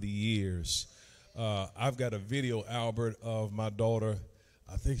down through the years. I've got a video, Albert, of my daughter.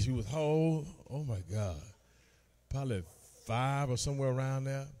 I think she was, how old? Oh, my God. Probably 5 or somewhere around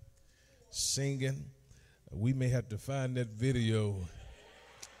there, singing. We may have to find that video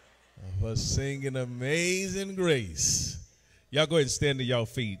of us singing Amazing Grace. Y'all go ahead and stand to y'all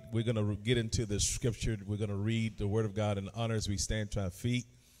feet. We're going to get into the scripture. We're going to read the word of God in honor as we stand to our feet.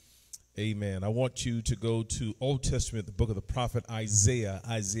 Amen. I want you to go to Old Testament, the book of the prophet Isaiah,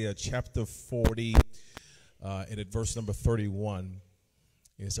 Isaiah chapter 40, and at verse number 31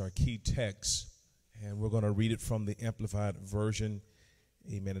 is our key text. And we're going to read it from the Amplified Version.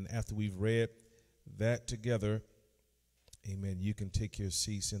 Amen. And after we've read that together, amen, you can take your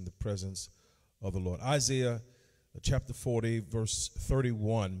seats in the presence of the Lord. Isaiah chapter 40, verse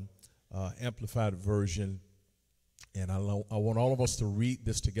 31, Amplified Version. And I want all of us to read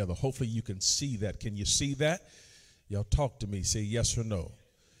this together. Hopefully you can see that. Can you see that? Y'all talk to me. Say yes or no.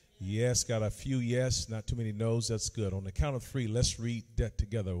 Yes, got a few yes, not too many no's. That's good. On the count of 3, let's read that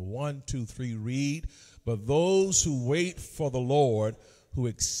together. 1, 2, 3, read. But those who wait for the Lord, who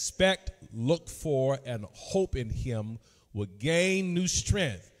expect, look for, and hope in him, will gain new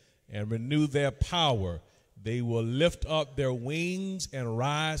strength and renew their power. They will lift up their wings and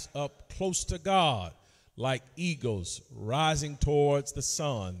rise up close to God like eagles rising towards the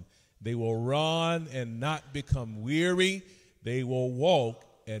sun. They will run and not become weary. They will walk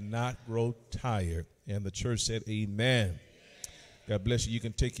and not grow tired. And the church said, amen. God bless you. You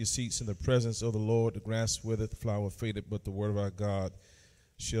can take your seats in the presence of the Lord. The grass withereth, the flower fadeth, but the word of our God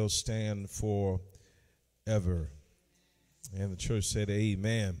shall stand forever. And the church said,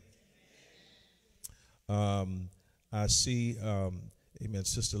 amen. I see, amen,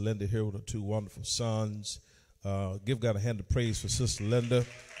 Sister Linda here with her 2 wonderful sons. Give God a hand of praise for Sister Linda.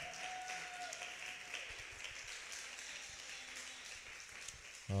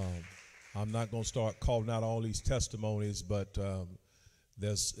 I'm not going to start calling out all these testimonies, but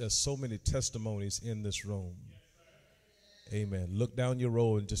there's so many testimonies in this room. Amen. Look down your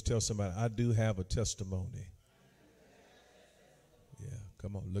row and just tell somebody, I do have a testimony. Yeah,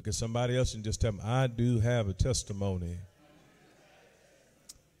 come on. Look at somebody else and just tell them, I do have a testimony.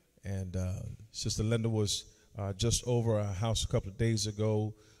 And Sister Linda was just over our house a couple of days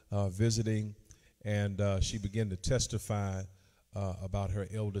ago visiting, and she began to testify about her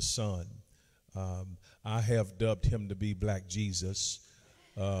eldest son. I have dubbed him to be Black Jesus.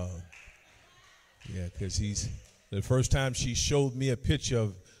 Yeah, because he's... The first time she showed me a picture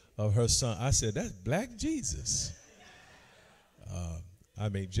of her son, I said, that's Black Jesus. I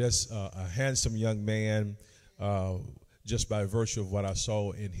mean, just a handsome young man, just by virtue of what I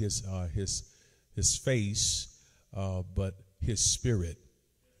saw in his face, but his spirit.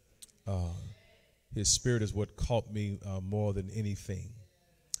 His spirit is what caught me more than anything.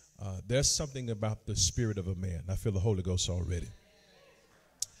 There's something about the spirit of a man. I feel the Holy Ghost already.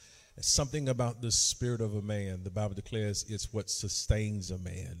 Something about the spirit of a man, the Bible declares, it's what sustains a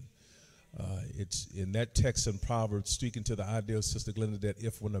man. It's in that text in Proverbs, speaking to the idea of Sister Glenda, that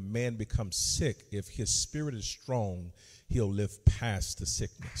if when a man becomes sick, if his spirit is strong, he'll live past the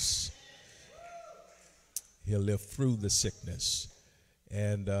sickness. He'll live through the sickness.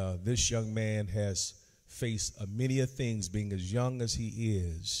 And this young man has faced many a things. Being as young as he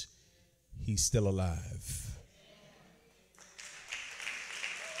is, he's still alive.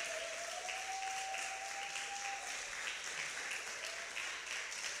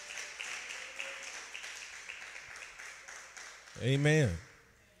 Amen.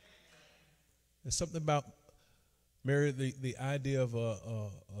 There's something about, Mary, the idea of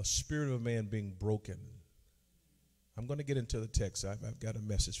a spirit of a man being broken. I'm going to get into the text. I've got a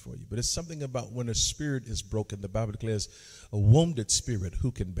message for you. But it's something about when a spirit is broken. The Bible declares a wounded spirit,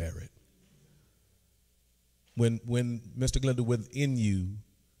 who can bear it? When Mr. Glenda, within you,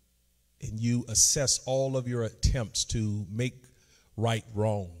 and you assess all of your attempts to make right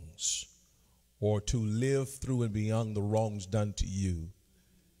wrongs, or to live through and beyond the wrongs done to you,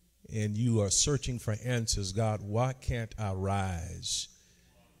 and you are searching for answers, God, why can't I rise?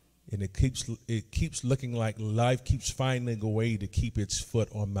 And it keeps looking like life keeps finding a way to keep its foot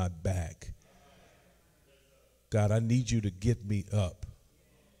on my back. God, I need you to get me up.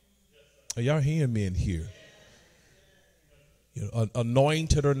 Are y'all hearing me in here? You know,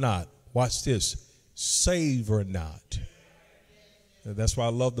 anointed or not, watch this, save or not. And that's why I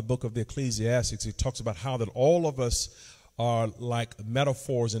love the book of the Ecclesiastes. It talks about how that all of us are like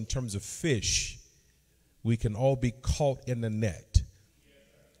metaphors in terms of fish. We can all be caught in the net.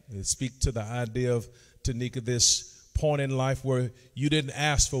 It speaks to the idea of, Tanika, this point in life where you didn't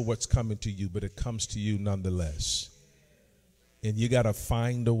ask for what's coming to you, but it comes to you nonetheless. And you got to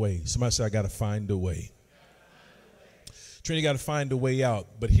find a way. Somebody say, I got to find a way. Trini, you got to find a way out.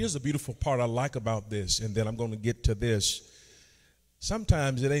 But here's the beautiful part I like about this, and then I'm going to get to this.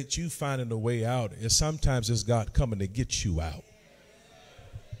 Sometimes it ain't you finding a way out. Sometimes it's God coming to get you out.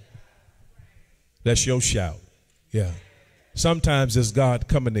 That's your shout. Yeah. Sometimes it's God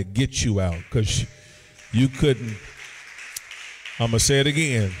coming to get you out because you couldn't. I'm going to say it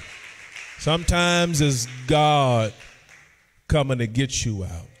again. Sometimes it's God coming to get you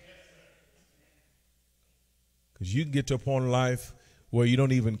out. Because you can get to a point in life where you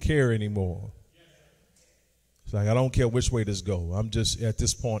don't even care anymore. It's like, I don't care which way this go. I'm just, at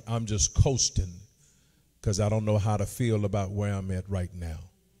this point, I'm just coasting because I don't know how to feel about where I'm at right now.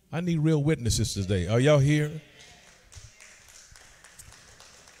 I need real witnesses today. Are y'all here?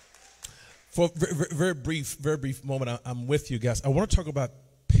 For a very brief moment, I'm with you guys. I want to talk about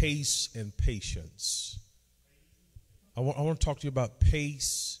pace and patience. I want to talk to you about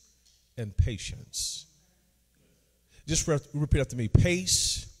pace and patience. Just repeat after me.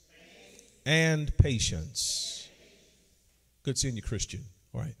 Pace and patience. Good seeing you, Christian.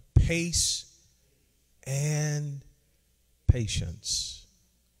 All right. Pace and patience.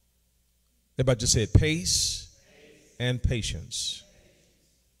 Everybody just said pace and patience.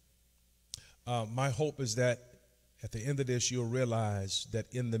 My hope is that at the end of this, you'll realize that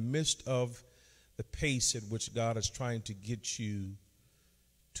in the midst of the pace in which God is trying to get you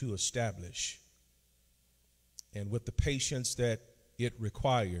to establish, and with the patience that it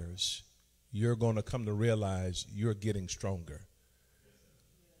requires, you're going to come to realize you're getting stronger.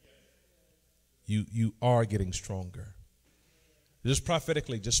 You are getting stronger. Just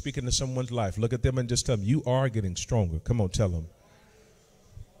prophetically, just speaking to someone's life, look at them and just tell them, you are getting stronger. Come on, tell them.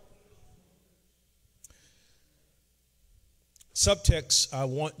 Subtext I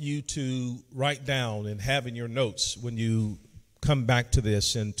want you to write down and have in your notes when you come back to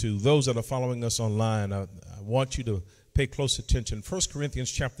this. And to those that are following us online, I want you to pay close attention. 1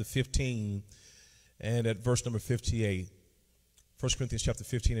 Corinthians chapter 15 and at verse number 58. 1 Corinthians chapter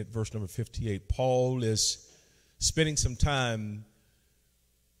 15 at verse number 58. Paul is spending some time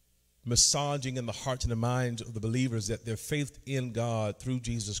massaging in the hearts and the minds of the believers that their faith in God through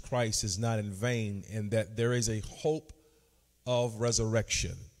Jesus Christ is not in vain, and that there is a hope of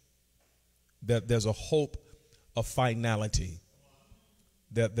resurrection, that there's a hope of finality,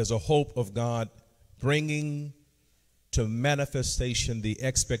 that there's a hope of God bringing to manifestation the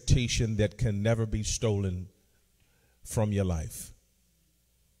expectation that can never be stolen from your life.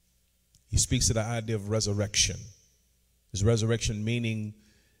 He speaks to the idea of resurrection. Is resurrection meaning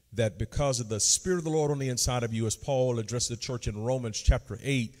that because of the Spirit of the Lord on the inside of you, as Paul addressed the church in Romans chapter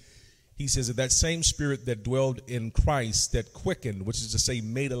 8, he says that that same Spirit that dwelled in Christ, that quickened, which is to say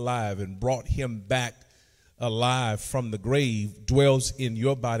made alive and brought him back alive from the grave, dwells in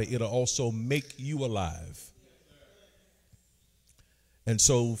your body. It'll also make you alive. And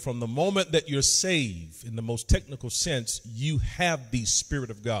so from the moment that you're saved, in the most technical sense, you have the Spirit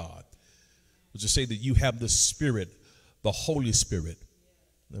of God, which is to say that you have the Spirit, the Holy Spirit.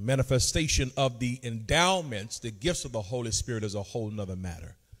 The manifestation of the endowments, the gifts of the Holy Spirit is a whole nother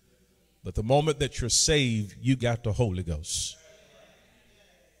matter. But the moment that you're saved, you got the Holy Ghost.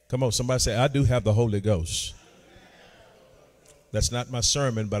 Come on, somebody say, I do have the Holy Ghost. That's not my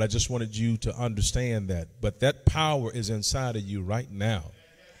sermon, but I just wanted you to understand that. But that power is inside of you right now.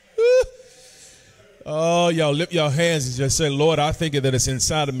 Oh, y'all lift your hands and just say, Lord, I think that it's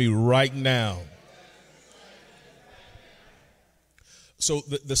inside of me right now. So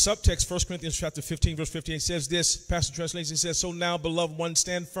the subtext, 1 Corinthians chapter 15, verse 15 says this, Pastor Translation says, so now, beloved one,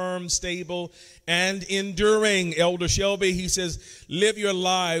 stand firm, stable, and enduring. Elder Shelby, he says, live your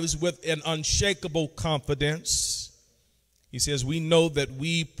lives with an unshakable confidence. He says, we know that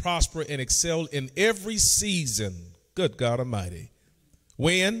we prosper and excel in every season. Good God Almighty.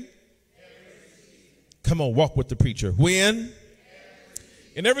 When? Come on, walk with the preacher. When?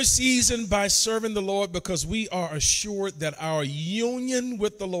 In every season by serving the Lord, because we are assured that our union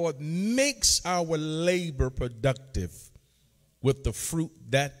with the Lord makes our labor productive with the fruit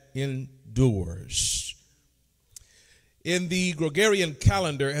that endures. In the Gregorian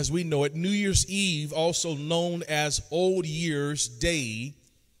calendar, as we know it, New Year's Eve, also known as Old Year's Day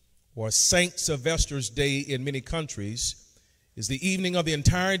or Saint Sylvester's Day in many countries, is the evening of the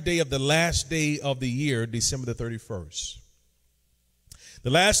entire day of the last day of the year, December the 31st. The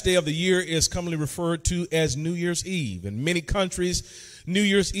last day of the year is commonly referred to as New Year's Eve. In many countries, New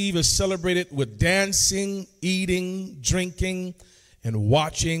Year's Eve is celebrated with dancing, eating, drinking, and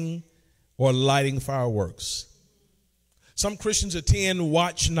watching or lighting fireworks. Some Christians attend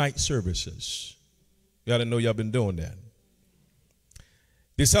watch night services. Y'all didn't know y'all been doing that.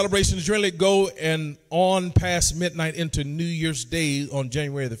 The celebrations generally go and on past midnight into New Year's Day on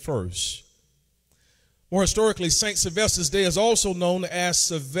January the 1st. More historically, St. Sylvester's Day is also known as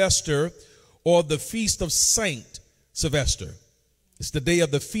Sylvester or the Feast of Saint Sylvester. It's the day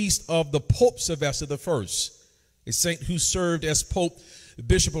of the feast of the Pope Sylvester I, a saint who served as Pope,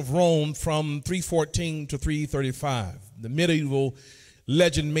 Bishop of Rome from 314 to 335. The medieval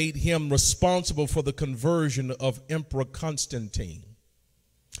legend made him responsible for the conversion of Emperor Constantine.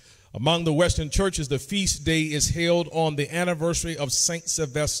 Among the Western churches, the feast day is held on the anniversary of St.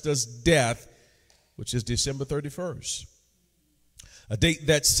 Sylvester's death, which is December 31st, a date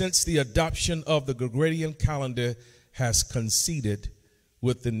that since the adoption of the Gregorian calendar has coincided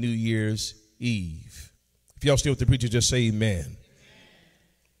with the New Year's Eve. If y'all still with the preacher, just say amen.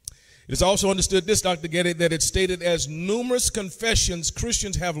 It is also understood, this, Dr. Getty, that it's stated as numerous confessions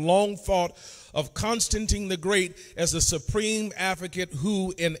Christians have long thought of Constantine the Great as the supreme advocate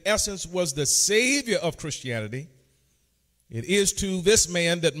who, in essence, was the savior of Christianity. It is to this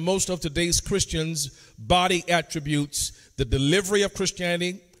man that most of today's Christians' body attributes the delivery of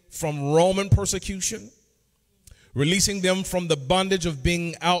Christianity from Roman persecution, releasing them from the bondage of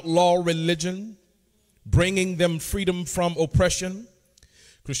being outlaw religion, bringing them freedom from oppression.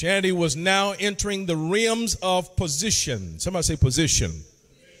 Christianity was now entering the realms of position. Somebody say position.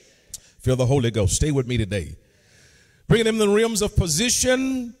 Feel the Holy Ghost. Stay with me today. Bringing them the realms of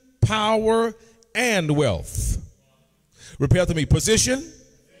position, power, and wealth. Repeat after me. Position,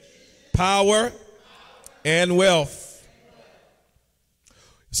 power, and wealth.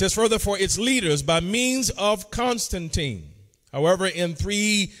 It says further, for its leaders by means of Constantine. However, in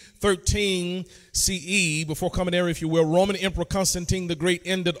 313 CE, before Common Era, if you will, Roman Emperor Constantine the Great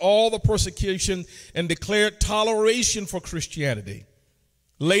ended all the persecution and declared toleration for Christianity.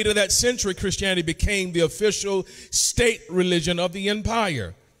 Later that century, Christianity became the official state religion of the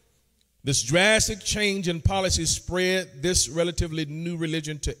empire. This drastic change in policy spread this relatively new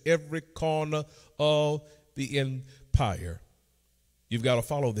religion to every corner of the empire. You've got to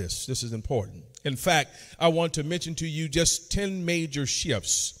follow this. This is important. In fact, I want to mention to you just 10 major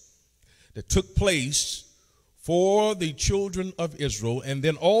shifts that took place for the children of Israel, and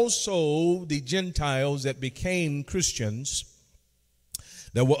then also the Gentiles that became Christians,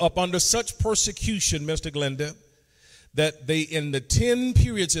 that were up under such persecution, Mr. Glenda, that they, in the 10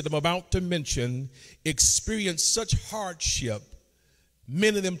 periods that I'm about to mention, experienced such hardship,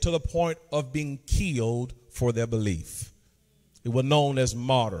 many of them to the point of being killed for their belief. They were known as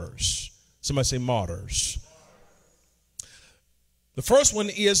martyrs. Somebody say martyrs. The first one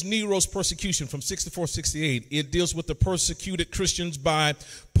is Nero's persecution from 64-68. It deals with the persecuted Christians by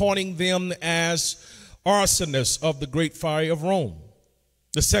pointing them as arsonists of the great fire of Rome.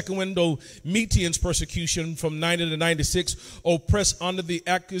 The second one, Domitian's persecution from 90 to 96, oppressed under the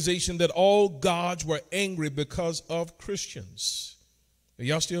accusation that all gods were angry because of Christians. Are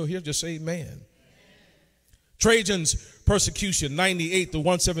y'all still here? Just say amen. Trajan's persecution, 98 to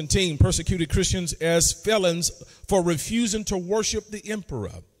 117, persecuted Christians as felons for refusing to worship the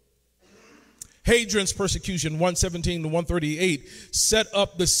emperor. Hadrian's persecution, 117 to 138, set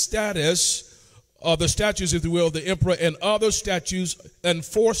up the status of the statues, if you will, of the emperor and other statues, and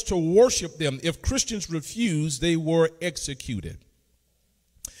forced to worship them. If Christians refused, they were executed.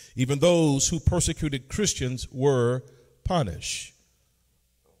 Even those who persecuted Christians were punished.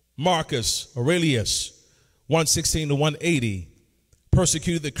 Marcus Aurelius, 116 to 180,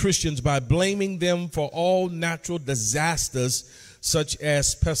 persecuted the Christians by blaming them for all natural disasters such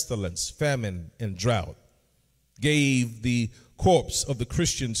as pestilence, famine, and drought. Gave the corpse of the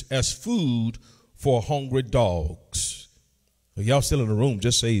Christians as food for hungry dogs. Y'all still in the room,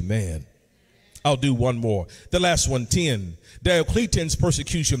 just say amen. I'll do one more. The last one, 10. Diocletian's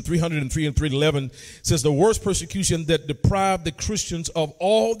persecution, 303 and 311, says the worst persecution that deprived the Christians of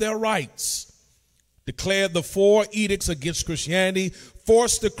all their rights. Declared the 4 edicts against Christianity,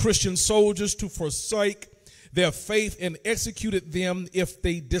 forced the Christian soldiers to forsake their faith, and executed them if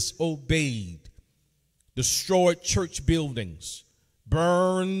they disobeyed. Destroyed church buildings,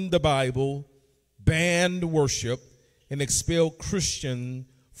 burned the Bible, banned worship, and expelled Christians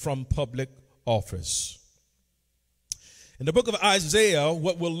from public office. In the book of Isaiah,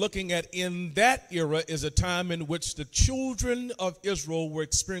 what we're looking at in that era is a time in which the children of Israel were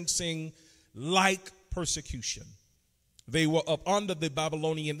experiencing like persecution. They were up under the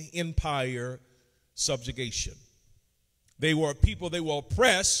Babylonian Empire subjugation. They were people, they were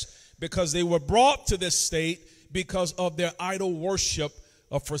oppressed because they were brought to this state because of their idol worship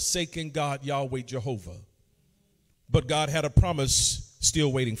of forsaking God, Yahweh, Jehovah. But God had a promise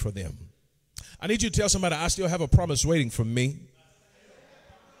still waiting for them. I need you to tell somebody, I still have a promise waiting for me.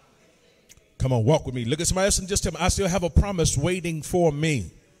 Come on, walk with me. Look at somebody else and just tell them, I still have a promise waiting for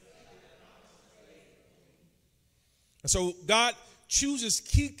me. And so God chooses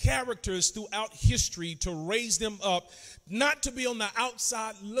key characters throughout history to raise them up, not to be on the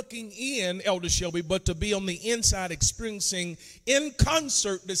outside looking in, Elder Shelby, but to be on the inside experiencing in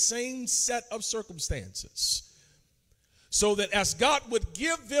concert the same set of circumstances. So that as God would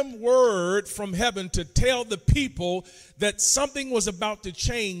give them word from heaven to tell the people that something was about to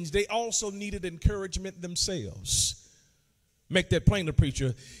change, they also needed encouragement themselves. Make that plain to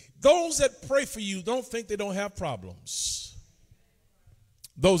preacher. Those that pray for you don't think they don't have problems.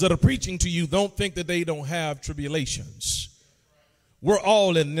 Those that are preaching to you don't think that they don't have tribulations. We're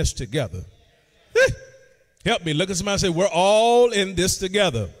all in this together. Help me. Look at somebody and say, we're all in this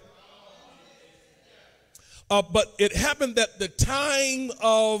together. But it happened that the time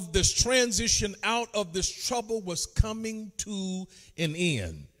of this transition out of this trouble was coming to an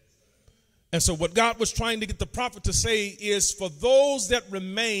end. And so what God was trying to get the prophet to say is, for those that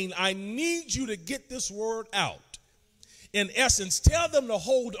remain, I need you to get this word out. In essence, tell them to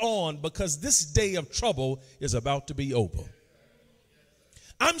hold on because this day of trouble is about to be over.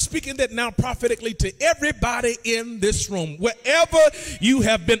 I'm speaking that now prophetically to everybody in this room. Wherever you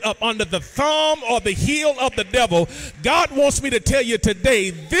have been up under the thumb or the heel of the devil, God wants me to tell you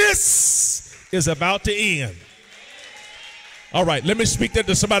today, this is about to end. All right, let me speak that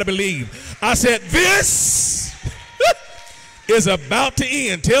to somebody believe. I said, this is about to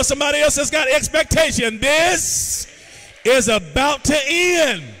end. Tell somebody else that's got expectation. This is about to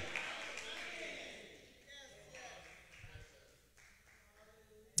end.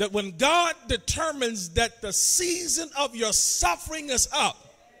 That when God determines that the season of your suffering is up,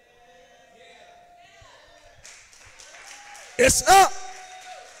 it's up.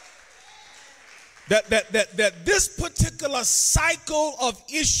 that this particular cycle of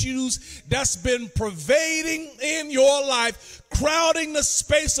issues that's been pervading in your life, crowding the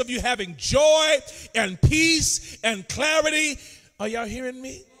space of you having joy and peace and clarity. Are y'all hearing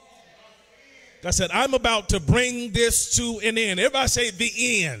me? I said, I'm about to bring this to an end. Everybody say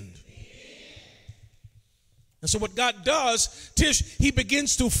the end. And so what God does, Tish, he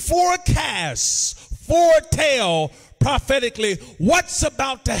begins to foretell prophetically what's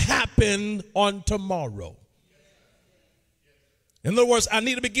about to happen on tomorrow. In other words, I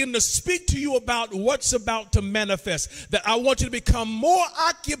need to begin to speak to you about what's about to manifest. That I want you to become more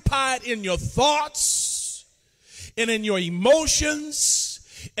occupied in your thoughts and in your emotions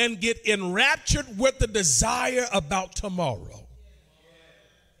and get enraptured with the desire about tomorrow.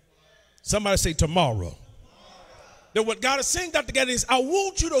 Somebody say tomorrow. That what God is saying, Dr. Gaddy, is I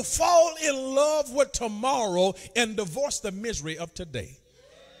want you to fall in love with tomorrow and divorce the misery of today.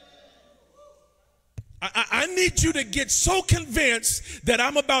 I need you to get so convinced that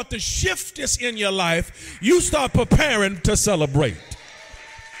I'm about to shift this in your life, you start preparing to celebrate.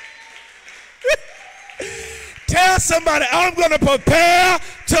 Tell somebody, I'm going to prepare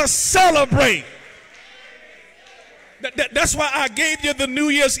to celebrate. That's why I gave you the New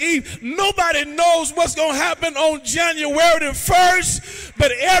Year's Eve. Nobody knows what's going to happen on January the 1st,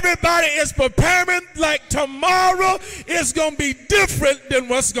 but everybody is preparing like tomorrow is going to be different than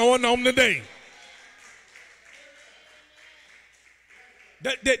what's going on today.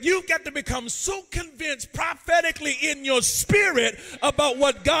 That you've got to become so convinced prophetically in your spirit about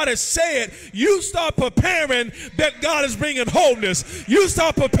what God has said. You start preparing that God is bringing wholeness. You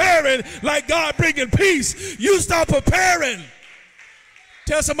start preparing like God bringing peace. You start preparing.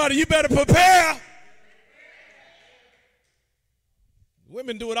 Tell somebody, you better prepare.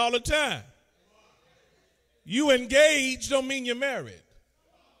 Women do it all the time. You engaged don't mean you're married.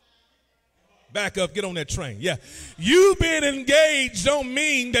 Back up, get on that train. Yeah. You being engaged don't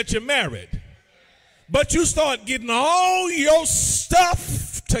mean that you're married. But you start getting all your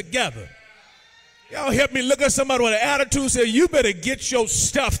stuff together. Y'all help me look at somebody with an attitude and say, you better get your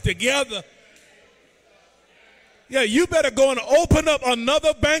stuff together. Yeah, you better go and open up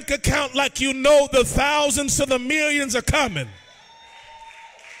another bank account like you know the thousands to the millions are coming.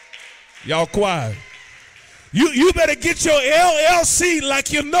 Y'all quiet. You better get your LLC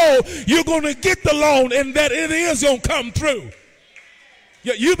like you know you're going to get the loan and that it is going to come through.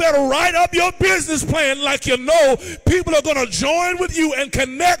 You better write up your business plan like you know people are going to join with you and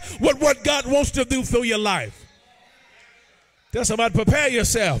connect with what God wants to do through your life. Tell somebody, prepare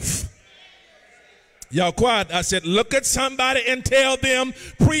yourself. Y'all quiet. I said, look at somebody and tell them,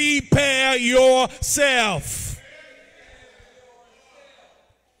 prepare yourself.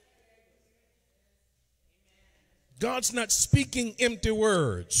 God's not speaking empty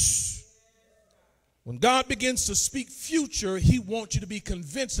words. When God begins to speak future, he wants you to be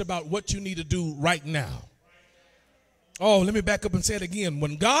convinced about what you need to do right now. Oh, let me back up and say it again.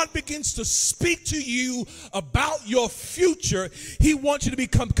 When God begins to speak to you about your future, he wants you to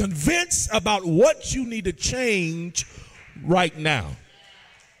become convinced about what you need to change right now.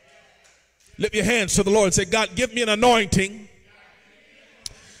 Lift your hands to the Lord and say, God, give me an anointing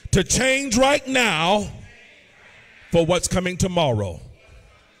to change right now for what's coming tomorrow.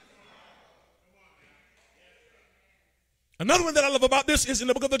 Another one that I love about this is in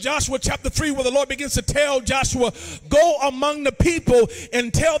the book of Joshua chapter 3, where the Lord begins to tell Joshua, go among the people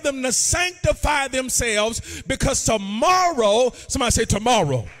and tell them to sanctify themselves because tomorrow, somebody say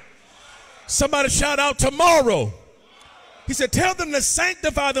tomorrow. Somebody shout out tomorrow. He said, tell them to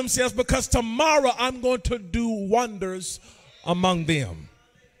sanctify themselves because tomorrow I'm going to do wonders among them.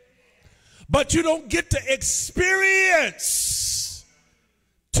 But you don't get to experience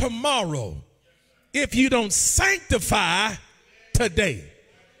tomorrow if you don't sanctify today.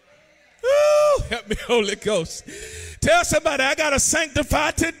 Ooh, help me, Holy Ghost. Tell somebody, I got to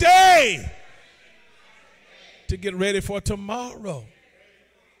sanctify today to get ready for tomorrow.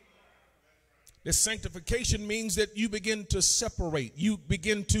 This sanctification means that you begin to separate. You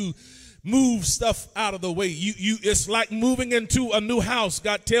begin to move stuff out of the way. It's like moving into a new house.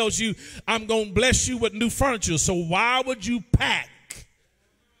 God tells you, I'm going to bless you with new furniture. So why would you pack?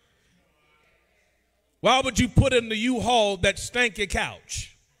 Why would you put in the U-Haul that stanky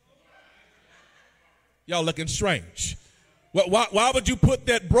couch? Y'all looking strange. Why would you put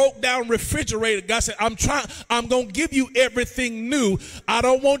that broke down refrigerator? God said, I'm going to give you everything new. I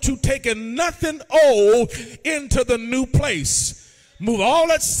don't want you taking nothing old into the new place. Move all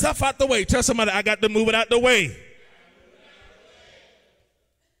that stuff out the way. Tell somebody, I got to move it out the way.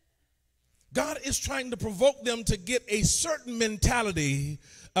 God is trying to provoke them to get a certain mentality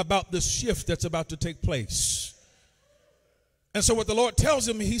about the shift that's about to take place. And so what the Lord tells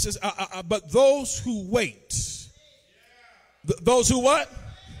him, he says, but those who wait, those who what?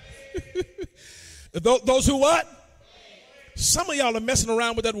 Those who what? Some of y'all are messing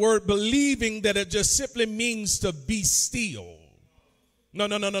around with that word, believing that it just simply means to be still. No.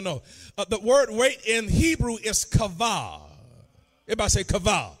 The word wait in Hebrew is kavah. Everybody say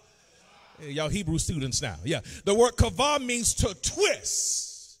kavah. Hey, y'all Hebrew students now. Yeah. The word kavah means to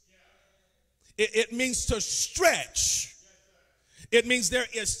twist. It means to stretch. It means there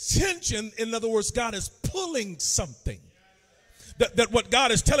is tension. In other words, God is pulling something. That what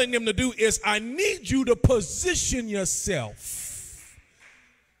God is telling them to do is, I need you to position yourself.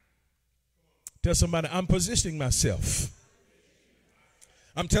 Tell somebody, I'm positioning myself.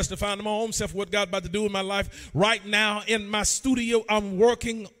 I'm testifying to my own self what God's about to do in my life. Right now in my studio, I'm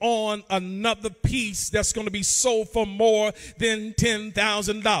working on another piece that's going to be sold for more than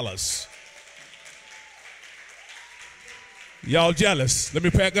 $10,000. Y'all jealous? Let me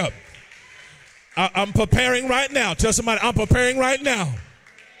pack up. I'm preparing right now. Tell somebody, I'm preparing right now.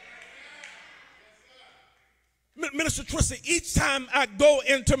 Minister Tristan, each time I go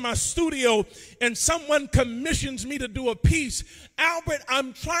into my studio and someone commissions me to do a piece, Albert,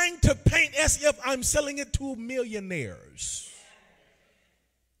 I'm trying to paint as if I'm selling it to millionaires.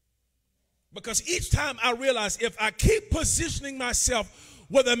 Because each time I realize if I keep positioning myself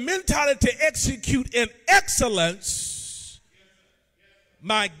with a mentality to execute in excellence,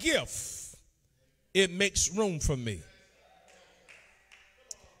 my gift, it makes room for me.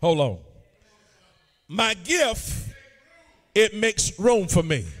 Hold on. My gift, it makes room for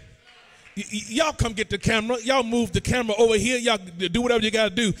me. Y'all come get the camera. Y'all move the camera over here. Y'all do whatever you got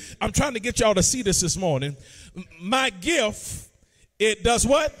to do. I'm trying to get y'all to see this morning. My gift, it does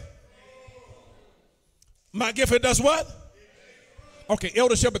what? My gift, it does what? Okay,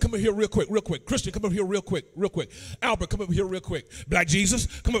 Elder Shelby, come over here real quick. Christian, come over here real quick. Albert, come over here real quick. Black Jesus,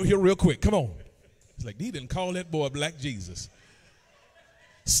 come over here real quick. Come on. It's like, he didn't call that boy Black Jesus.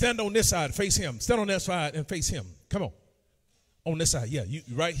 Stand on this side, face him. Stand on that side and face him. Come on. On this side. Yeah, you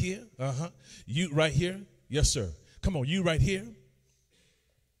right here. You right here. Yes, sir. Come on, you right here.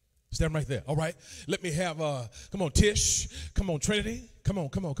 Stand right there. All right. Let me have, come on, Tish. Come on, Trinity. Come on.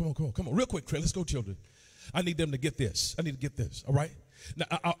 Real quick, Trey. Let's go, children. I need them to get this. I need to get this. All right. Now,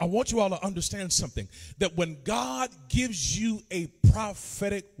 I want you all to understand something. That when God gives you a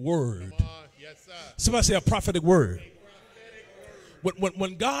prophetic word. Yes, sir. Somebody say a prophetic word.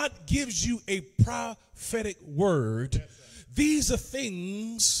 When God gives you a prophetic word, yes, these are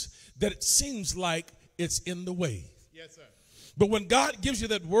things that it seems like it's in the way. Yes, sir. But when God gives you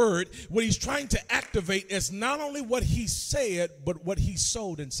that word, what he's trying to activate is not only what he said, but what he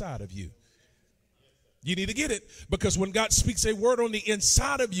sowed inside of you. You need to get it, because when God speaks a word on the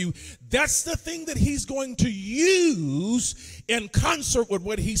inside of you, that's the thing that he's going to use in concert with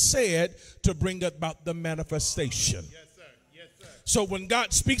what he said to bring about the manifestation. Yes, sir. Yes, sir. So when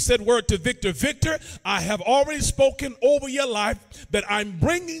God speaks that word to Victor, I have already spoken over your life that I'm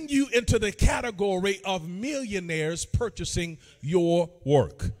bringing you into the category of millionaires purchasing your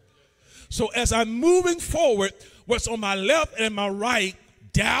work. So as I'm moving forward, what's on my left and my right,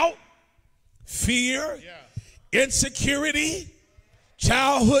 doubt, fear, insecurity,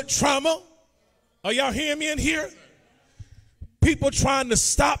 childhood trauma. Are y'all hearing me in here? People trying to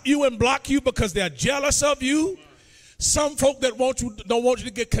stop you and block you because they're jealous of you. Some folk that don't want you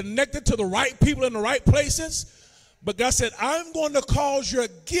to get connected to the right people in the right places. But God said, I'm going to cause your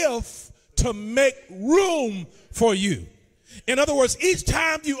gift to make room for you. In other words, each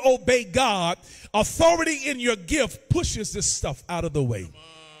time you obey God, authority in your gift pushes this stuff out of the way.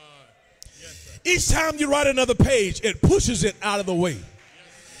 Each time you write another page, it pushes it out of the way.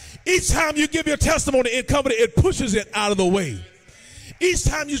 Each time you give your testimony in company, it pushes it out of the way. Each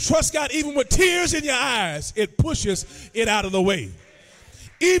time you trust God, even with tears in your eyes, it pushes it out of the way.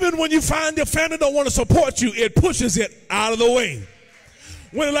 Even when you find your family don't want to support you, it pushes it out of the way.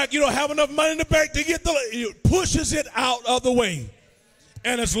 When like you don't have enough money in the bank to get it pushes it out of the way.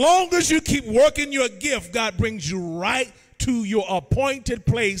 And as long as you keep working your gift, God brings you right to your appointed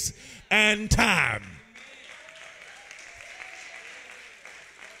place and time.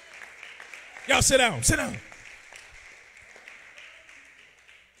 Y'all sit down.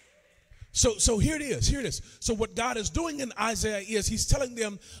 So here it is. So what God is doing in Isaiah is he's telling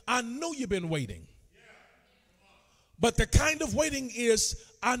them, I know you've been waiting. But the kind of waiting is,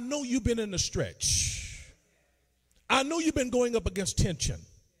 I know you've been in a stretch. I know you've been going up against tension.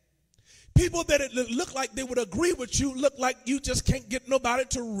 People that it look like they would agree with you look like you just can't get nobody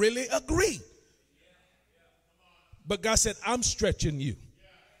to really agree. But God said, I'm stretching you.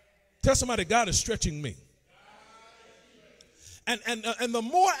 Tell somebody, God is stretching me. And the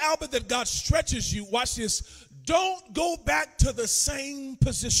more, Albert, that God stretches you, watch this, don't go back to the same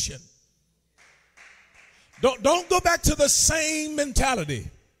position. Don't go back to the same mentality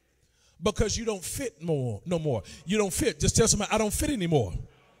because you don't fit no more. You don't fit. Just tell somebody, I don't fit anymore.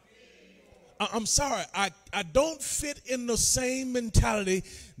 I'm sorry. I don't fit in the same mentality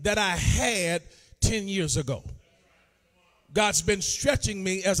that I had 10 years ago. God's been stretching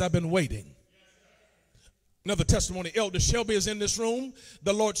me as I've been waiting. Another testimony, Elder Shelby is in this room.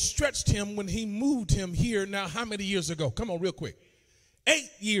 The Lord stretched him when he moved him here. Now, how many years ago? Come on, real quick. 8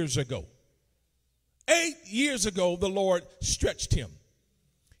 years ago. 8 years ago, the Lord stretched him.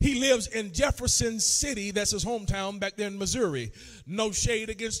 He lives in Jefferson City. That's his hometown back there in Missouri. No shade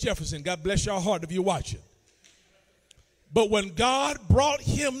against Jefferson. God bless your heart if you watch it. But when God brought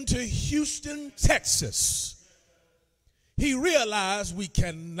him to Houston, Texas, he realized we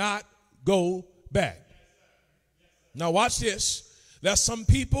cannot go back. Now watch this. There's some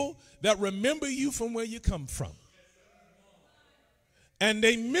people that remember you from where you come from. And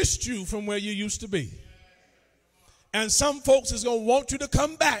they missed you from where you used to be. And some folks is going to want you to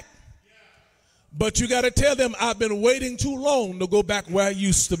come back. But you got to tell them, I've been waiting too long to go back where I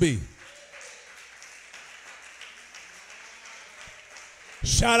used to be.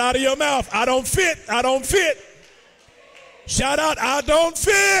 Shout out of your mouth, I don't fit, I don't fit. Shout out, I don't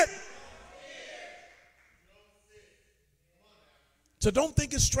fit. So don't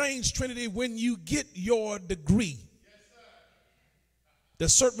think it's strange, Trinity, when you get your degree, that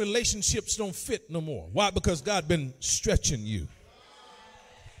certain relationships don't fit no more. Why? Because God been stretching you.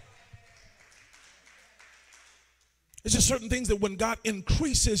 It's just certain things that when God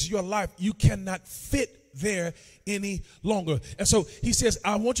increases your life, you cannot fit there any longer. And so he says,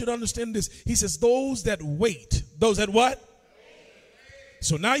 I want you to understand this. He says, those that wait, those that what?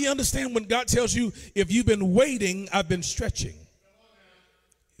 So now you understand when God tells you, if you've been waiting, I've been stretching.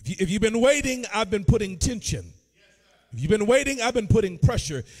 If you've been waiting, I've been putting tension. If you've been waiting, I've been putting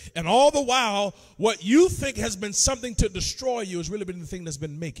pressure. And all the while, what you think has been something to destroy you has really been the thing that's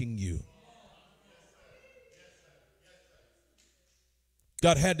been making you.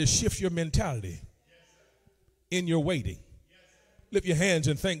 God had to shift your mentality in your waiting. Lift your hands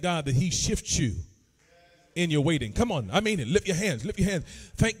and thank God that he shifts you in your waiting. Come on, I mean it. Lift your hands. Lift your hands.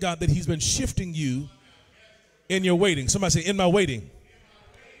 Thank God that he's been shifting you in your waiting. Somebody say, in my waiting.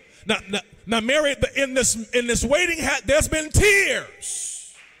 Now, Mary, in this waiting, there's been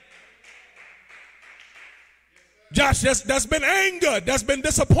tears. Josh, that's been anger. That's been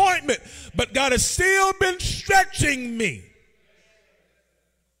disappointment. But God has still been stretching me.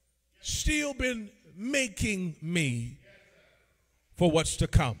 Still been making me for what's to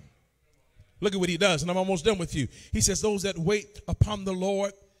come. Look at what he does, and I'm almost done with you. He says, those that wait upon the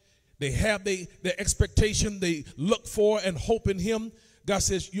Lord, they have their expectation, they look for and hope in him. God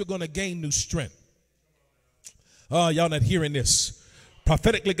says, you're going to gain new strength. Y'all not hearing this.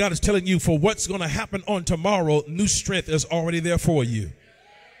 Prophetically, God is telling you for what's going to happen on tomorrow, new strength is already there for you.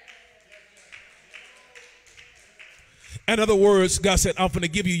 In other words, God said, I'm going to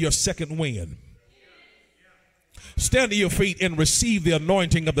give you your second wind. Stand to your feet and receive the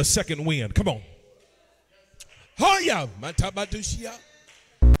anointing of the second wind. Come on.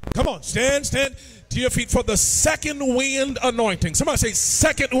 Come on, stand to your feet for the second wind anointing. Somebody say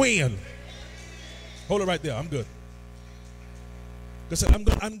second wind. Hold it right there. I'm good. God said,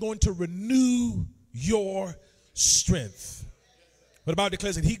 I'm going to renew your strength. But the Bible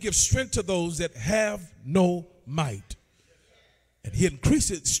declares that he gives strength to those that have no might. And he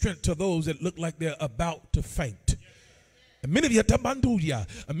increases strength to those that look like they're about to faint. And many of you have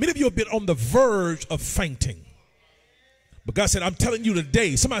been on the verge of fainting. But God said, I'm telling you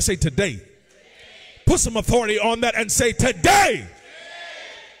today. Somebody say today. Put some authority on that and say today.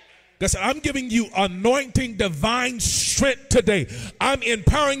 God said, I'm giving you anointing divine strength today. I'm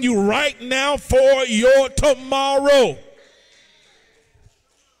empowering you right now for your tomorrow.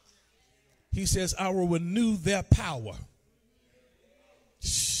 He says, I will renew their power.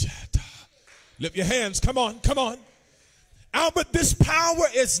 Lift your hands. Come on, come on. Albert, this power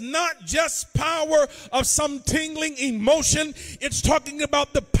is not just power of some tingling emotion. It's talking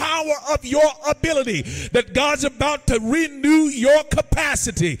about the power of your ability, that God's about to renew your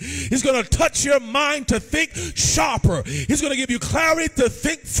capacity. He's going to touch your mind to think sharper. He's going to give you clarity to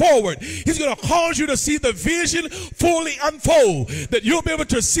think forward. He's going to cause you to see the vision fully unfold, that you'll be able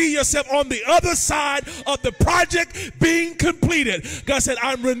to see yourself on the other side of the project being completed. God said,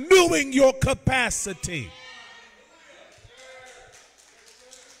 I'm renewing your capacity.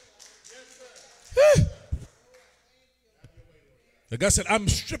 God said, I'm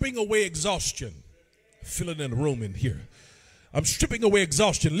stripping away exhaustion. Feel it in the room in here. I'm stripping away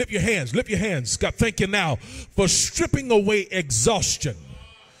exhaustion. Lift your hands. Lift your hands. God, thank you now for stripping away exhaustion.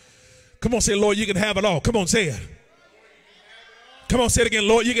 Come on, say, Lord, you can have it all. Come on, say it. Come on, say it again.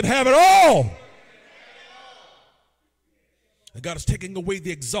 Lord, you can have it all. And God is taking away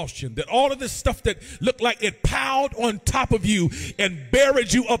the exhaustion, that all of this stuff that looked like it piled on top of you and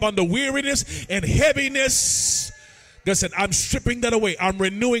buried you up under weariness and heaviness. God said, I'm stripping that away. I'm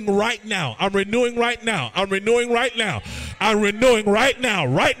renewing right now. I'm renewing right now. I'm renewing right now. I'm renewing right now.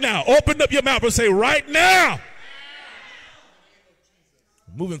 Right now. Open up your mouth and say, right now.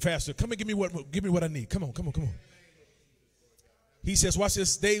 Moving faster. Come and give me what I need. Come on, come on, come on. He says, watch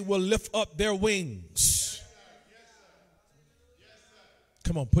this. They will lift up their wings.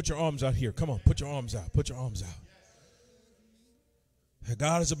 Come on, put your arms out here. Come on, put your arms out. Put your arms out. And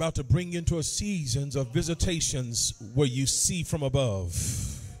God is about to bring you into a season of visitations where you see from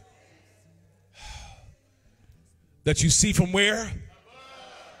above. That you see from where?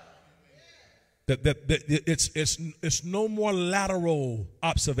 That it's no more lateral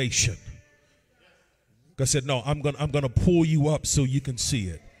observation. God said, no, I'm gonna pull you up so you can see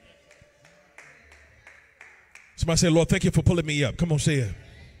it. Somebody say, Lord, thank you for pulling me up. Come on, say it.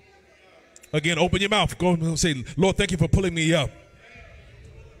 Again, open your mouth. Go and say, Lord, thank you for pulling me up.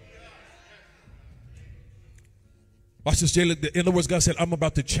 Watch this, Jalen. In other words, God said, I'm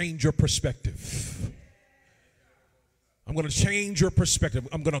about to change your perspective. I'm going to change your perspective.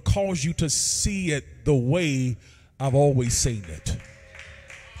 I'm going to cause you to see it the way I've always seen it.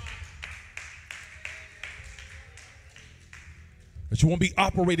 That you won't be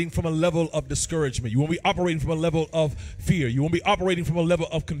operating from a level of discouragement. You won't be operating from a level of fear. You won't be operating from a level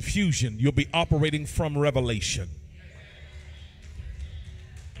of confusion. You'll be operating from revelation.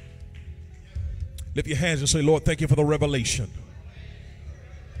 Lift your hands and say, Lord, thank you for the revelation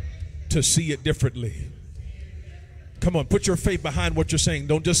to see it differently. Come on, put your faith behind what you're saying.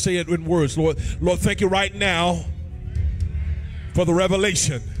 Don't just say it in words. Lord, thank you right now for the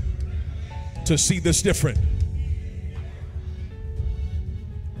revelation to see this different.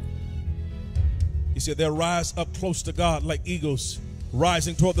 He said they'll rise up close to God like eagles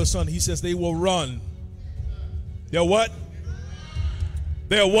rising toward the sun. He says they will run. They'll what?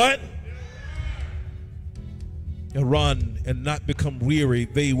 They'll what? They'll run and not become weary.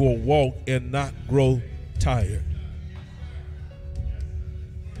 They will walk and not grow tired.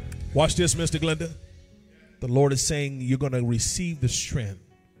 Watch this, Mr. Glenda. The Lord is saying you're going to receive the strength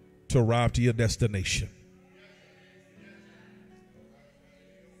to arrive to your destination.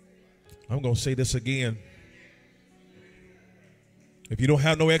 I'm going to say this again. If you don't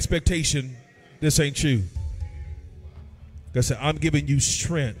have no expectation, this ain't you. God said, I'm giving you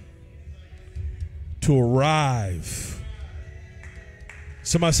strength to arrive.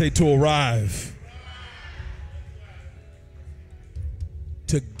 Somebody say to arrive.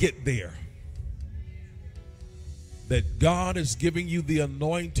 To get there. That God is giving you the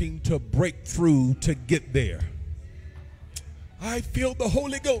anointing to break through to get there. I feel the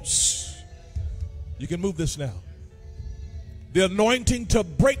Holy Ghost. You can move this now. The anointing to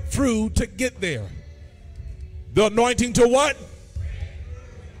break through to get there. The anointing to what?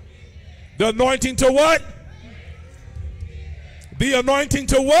 The anointing to what? The anointing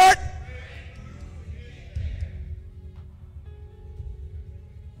to what?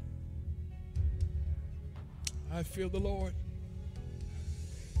 I feel the Lord.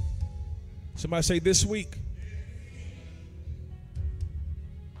 Somebody say this week.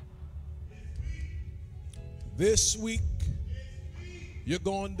 This week, you're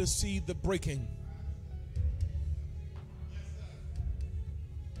going to see the breaking.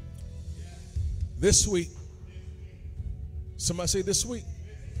 This week. Somebody say this week.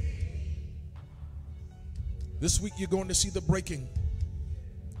 This week, you're going to see the breaking.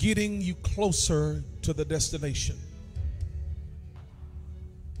 Getting you closer to the destination.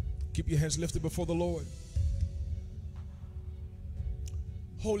 Keep your hands lifted before the Lord.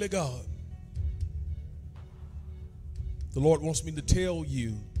 Holy God. The Lord wants me to tell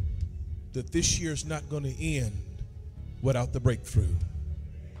you that this year is not going to end without the breakthrough.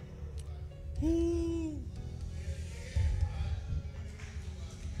 Ooh.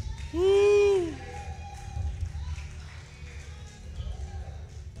 Ooh.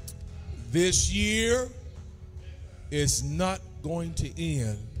 This year is not going to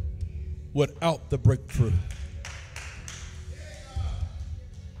end without the breakthrough.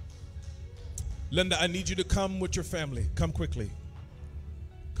 Linda, I need you to come with your family. Come quickly.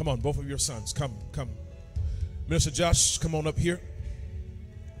 Come on, both of your sons. Come. Minister Josh, come on up here.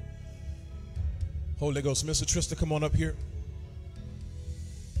 Holy Ghost. Mr. Trista, come on up here.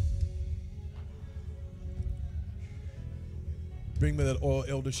 Bring me that oil,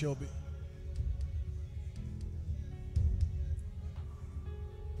 Elder Shelby.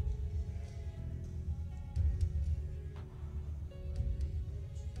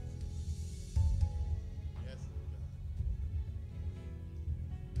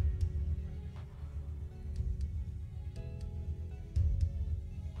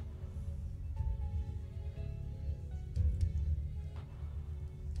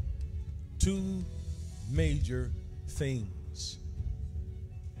 Two major things.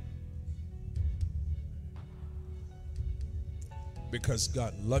 Because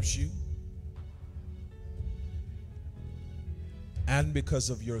God loves you and because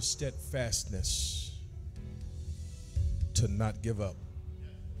of your steadfastness to not give up.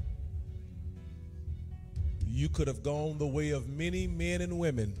 You could have gone the way of many men and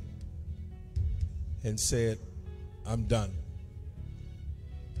women and said, I'm done,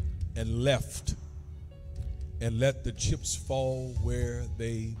 and left and let the chips fall where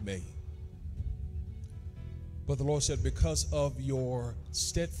they may. But the Lord said, because of your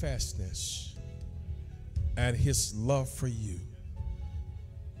steadfastness and his love for you,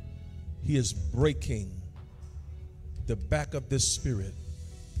 he is breaking the back of this spirit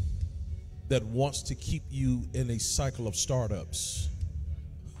that wants to keep you in a cycle of startups.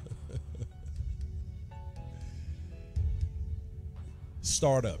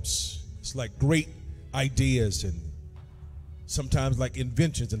 Startups. It's like great ideas and sometimes like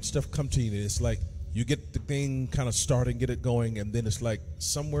inventions and stuff come to you, and it's like you get the thing kind of started, get it going, and then it's like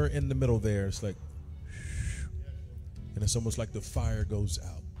somewhere in the middle there, it's like, and it's almost like the fire goes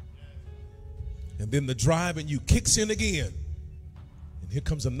out. And then the drive in you kicks in again. And here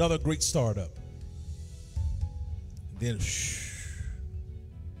comes another great startup. And then,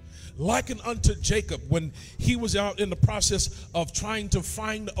 likened unto Jacob when he was out in the process of trying to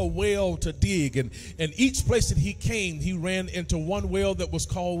find a well to dig, and each place that he came, he ran into one well that was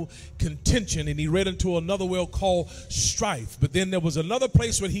called contention, and he ran into another well called strife. But then there was another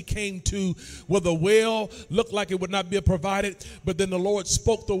place where he came to where the well looked like it would not be provided, but then the Lord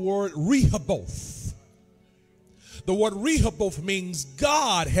spoke the word Rehoboth. The word Rehoboth means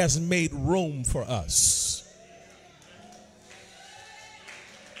God has made room for us.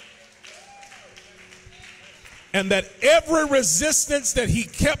 And that every resistance that he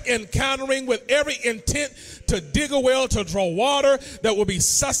kept encountering with every intent to dig a well, to draw water that will be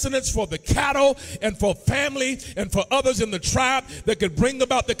sustenance for the cattle and for family and for others in the tribe, that could bring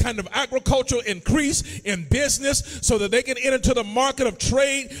about the kind of agricultural increase in business so that they can enter into the market of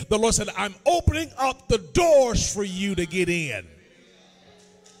trade. The Lord said, I'm opening up the doors for you to get in.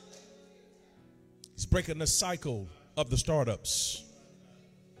 He's breaking the cycle of the startups.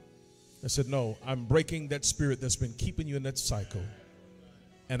 I said, no, I'm breaking that spirit that's been keeping you in that cycle,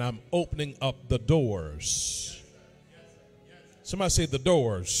 and I'm opening up the doors. Somebody say the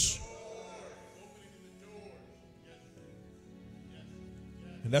doors.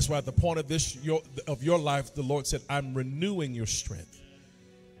 And that's why at the point of your life, the Lord said, I'm renewing your strength,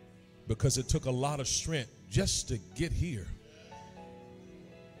 because it took a lot of strength just to get here.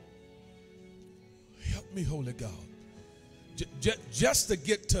 Help me, Holy God. Just to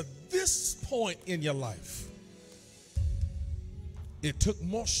get to this point in your life, it took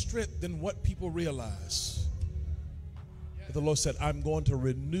more strength than what people realize. But the Lord said, I'm going to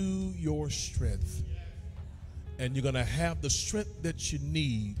renew your strength, and you're going to have the strength that you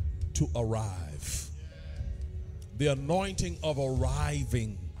need to arrive. The anointing of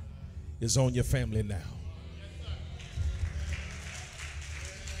arriving is on your family now.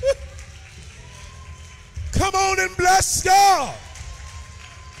 Come on and bless God.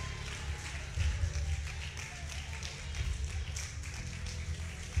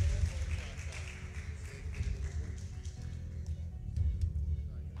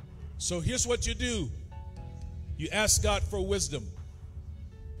 So here's what you do. You ask God for wisdom.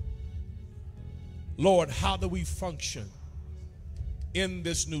 Lord, how do we function in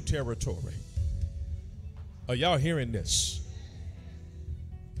this new territory? Are y'all hearing this?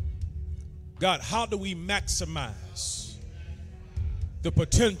 God, how do we maximize the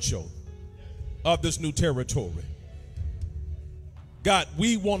potential of this new territory? God,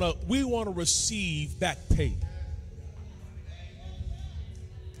 we want to receive back pay.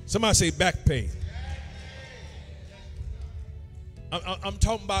 Somebody say back pay. I'm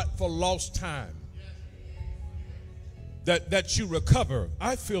talking about for lost time. That you recover.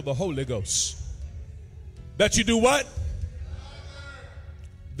 I feel the Holy Ghost. That you do what?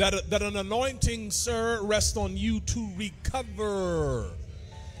 That an anointing, sir, rests on you to recover.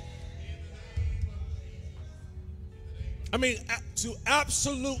 I mean, to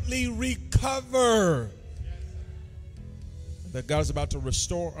absolutely recover. that God is about to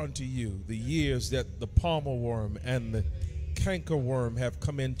restore unto you the years that the palmer worm and the canker worm have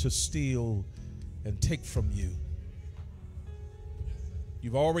come in to steal and take from you.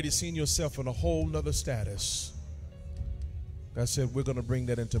 You've already seen yourself in a whole nother status. God said, we're going to bring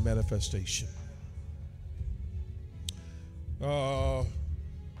that into manifestation.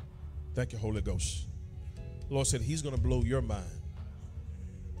 Thank you, Holy Ghost. The Lord said he's going to blow your mind.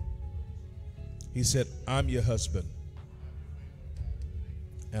 He said, I'm your husband,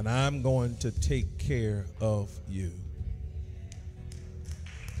 and I'm going to take care of you.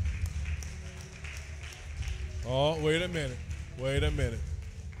 Oh, wait a minute. Wait a minute.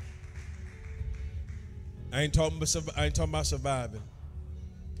 I ain't talking about surviving.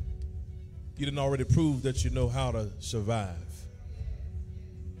 You didn't already prove that you know how to survive.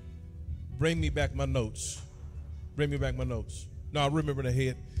 Bring me back my notes. Bring me back my notes. Now I remember in the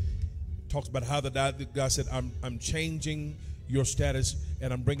head. Talks about how God said, I'm changing your status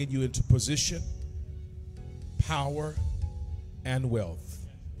and I'm bringing you into position, power, and wealth.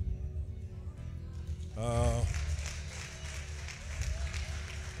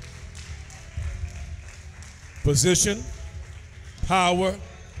 Position, power.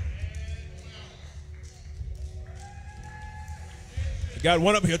 You got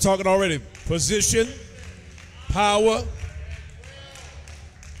one up here talking already. Position, power.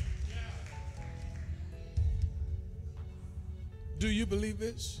 Do you believe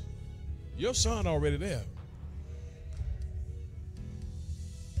this? Your son already there.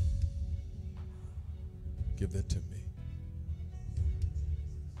 Give that to me.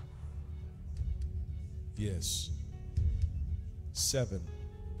 Yes. 7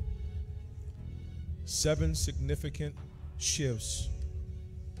 significant shifts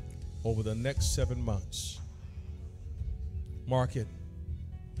over the next 7 months. Mark it.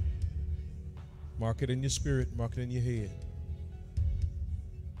 Mark it in your spirit. Mark it in your head.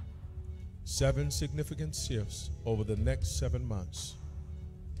 7 significant shifts over the next 7 months.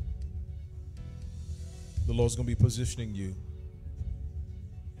 The Lord's going to be positioning you.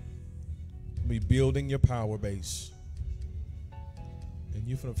 Be building your power base. And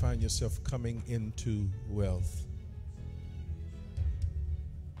you're going to find yourself coming into wealth.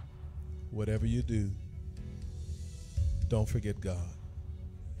 Whatever you do, don't forget God.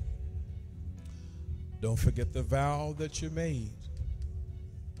 Don't forget the vow that you made.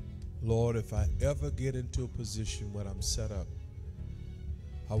 Lord, if I ever get into a position where I'm set up,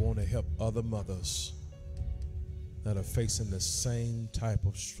 I want to help other mothers that are facing the same type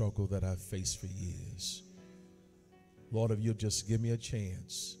of struggle that I've faced for years. Lord, if you'll just give me a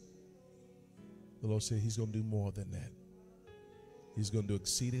chance. The Lord said he's going to do more than that. He's going to do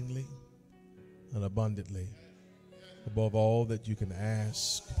exceedingly and abundantly above all that you can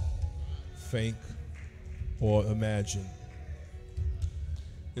ask, think, or imagine.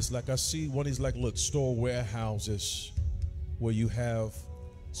 It's like I see one of these like little store warehouses where you have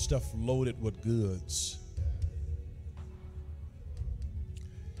stuff loaded with goods.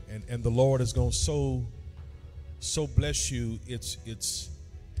 And the Lord is going to so bless you. It's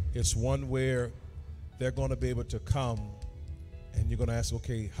one where they're going to be able to come and you're going to ask,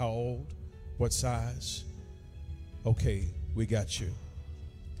 okay, how old? What size? Okay, we got you.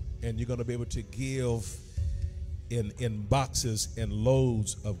 And you're going to be able to give in boxes and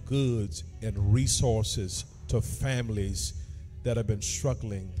loads of goods and resources to families that have been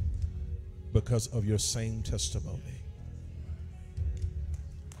struggling because of your same testimony.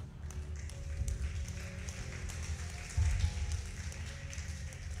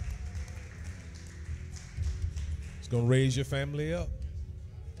 It's going to raise your family up.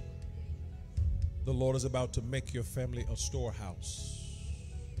 The Lord is about to make your family a storehouse.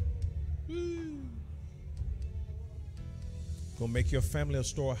 Gonna make your family a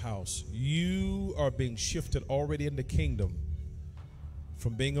storehouse. You are being shifted already in the kingdom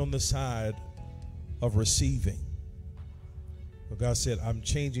from being on the side of receiving. But God said, I'm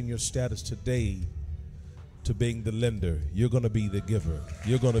changing your status today to being the lender. You're gonna be the giver.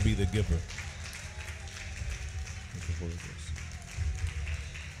 You're gonna be the giver.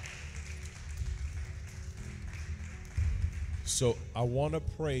 So I want to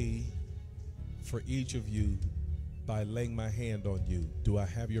pray for each of you by laying my hand on you. Do I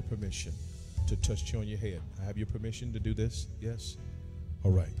have your permission to touch you on your head? I have your permission to do this? Yes?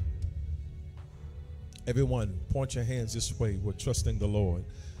 All right. Everyone, point your hands this way. We're trusting the Lord.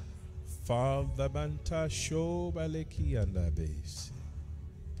 Father Banta Sho Baleki Andabes.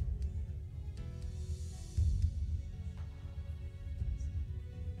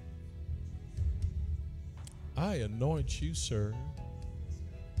 I anoint you, sir,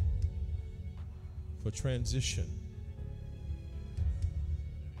 for transition.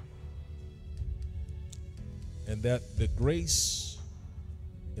 And that the grace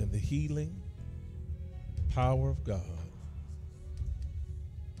and the healing power of God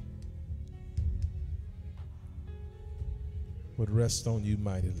would rest on you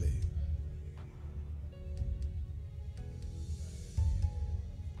mightily.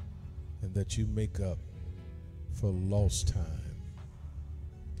 And that you make up for lost time.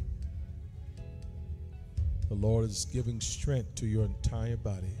 The Lord is giving strength to your entire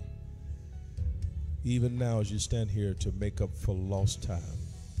body, even now as you stand here, to make up for lost time.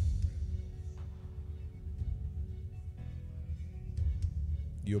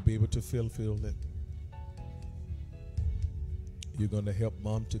 You'll be able to fulfill it. You're going to help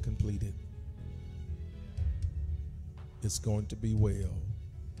Mom to complete it. It's going to be well.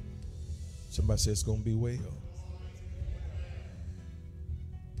 Somebody says it's going to be well.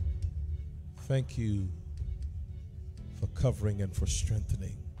 Thank you for covering and for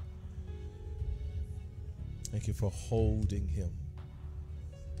strengthening. Thank you for holding him.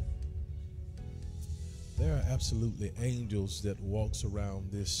 There are absolutely angels that walks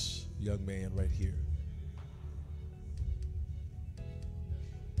around this young man right here.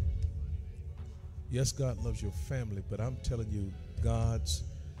 Yes, God loves your family, but I'm telling you, God's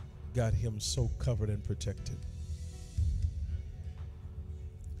got him so covered and protected.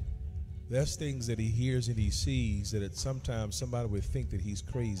 There's things that he hears and he sees that sometimes somebody would think that he's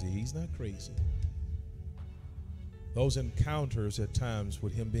crazy. He's not crazy. Those encounters at times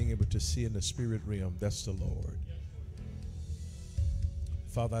with him being able to see in the spirit realm, that's the Lord.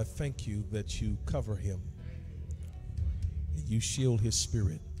 Father, I thank you that you cover him and you shield his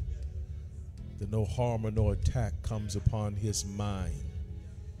spirit, that no harm or no attack comes upon his mind.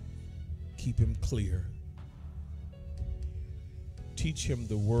 Keep him clear. Teach him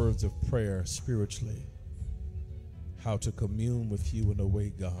the words of prayer spiritually, how to commune with you in a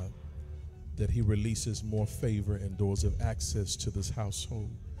way, God, that he releases more favor and doors of access to this household.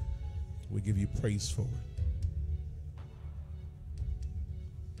 We give you praise for it.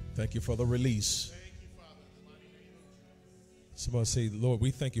 Thank you for the release. Somebody say, Lord, we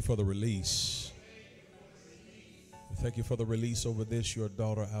thank you for the release. Thank you for the release over this, your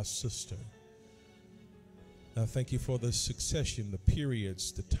daughter, our sister. I thank you for the succession, the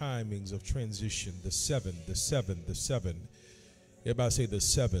periods, the timings of transition, the seven. Everybody say the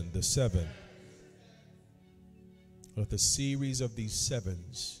seven. Let the series of these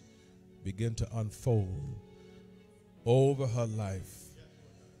sevens begin to unfold over her life.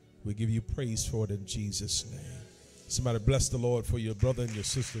 We give you praise for it in Jesus' name. Somebody bless the Lord for your brother and your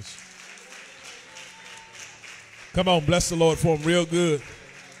sisters. Come on, bless the Lord for them real good.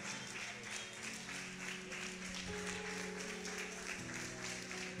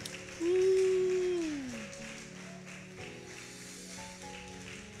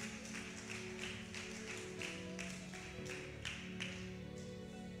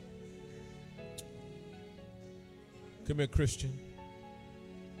 Come here, Christian.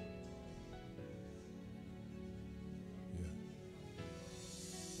 Yeah.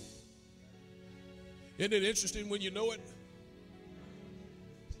 Isn't it interesting when you know it?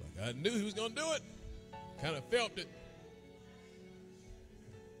 It's like, I knew he was going to do it. Kind of felt it.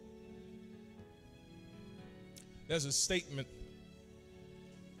 There's a statement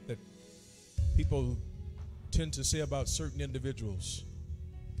that people tend to say about certain individuals.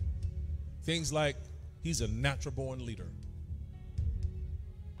 Things like, he's a natural born leader.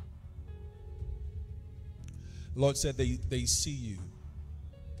 The Lord said they see you.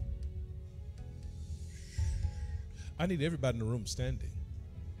 I need everybody in the room standing.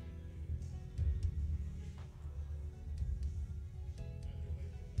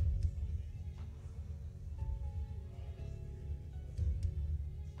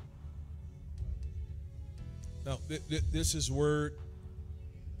 Now, this is word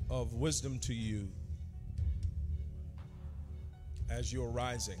of wisdom to you as you're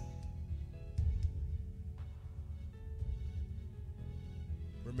rising.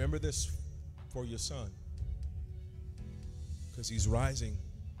 Remember this for your son, because he's rising.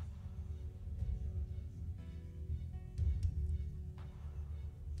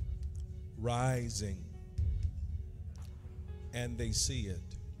 Rising, and they see it.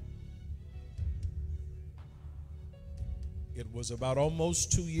 It was about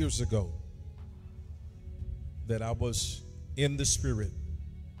almost 2 years ago that I was in the spirit,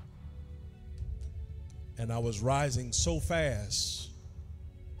 and I was rising so fast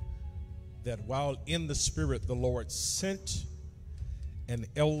that while in the spirit, the Lord sent an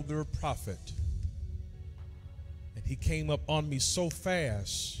elder prophet, and he came up on me so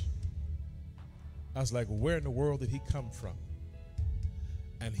fast, I was like, where in the world did he come from?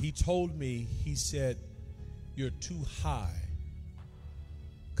 And he told me, he said, you're too high,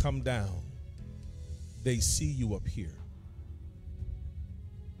 come down. They see you up here.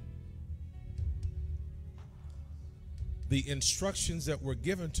 The instructions that were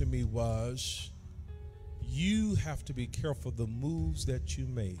given to me was, you have to be careful the moves that you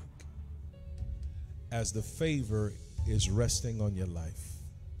make as the favor is resting on your life.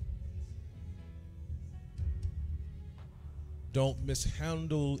 Don't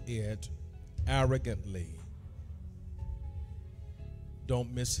mishandle it arrogantly.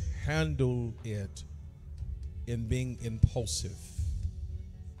 Don't mishandle it in being impulsive.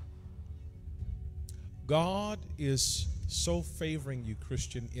 God is so favoring you,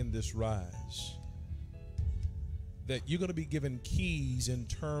 Christian, in this rise that you're going to be given keys in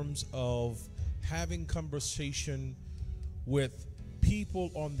terms of having conversation with people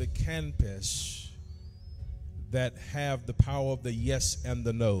on the campus that have the power of the yes and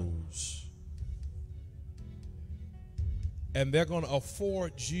the no's. And they're going to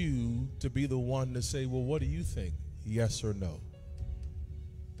afford you to be the one to say, well, what do you think? Yes or no?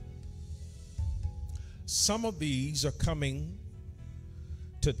 Some of these are coming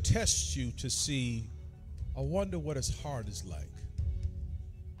to test you to see, I wonder what his heart is like.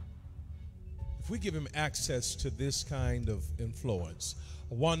 If we give him access to this kind of influence,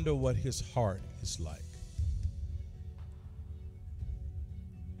 I wonder what his heart is like.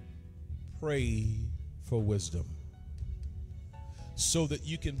 Pray for wisdom so that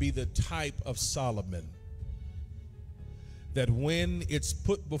you can be the type of Solomon that when it's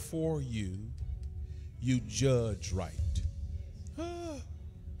put before you, you judge right.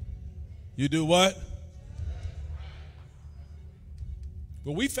 You do what?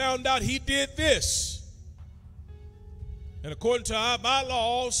 Well, we found out he did this. And according to our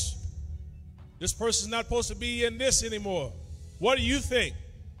bylaws, this person's not supposed to be in this anymore. What do you think?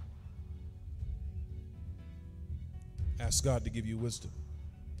 Ask God to give you wisdom.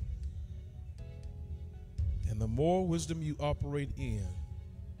 And the more wisdom you operate in,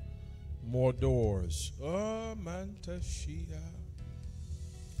 more doors. Oh, Mantashia.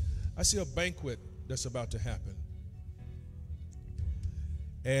 I see a banquet that's about to happen.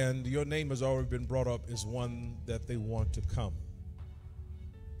 And your name has already been brought up as one that they want to come.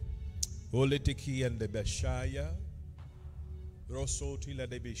 Olitiki and the Beshaya, Rosotila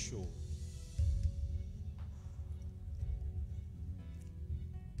de Bisho.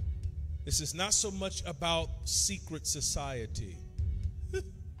 This is not so much about secret society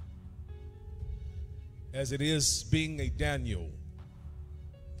as it is being a Daniel.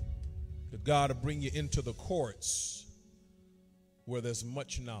 That God will bring you into the courts where there's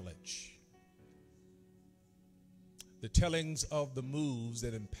much knowledge. The tellings of the moves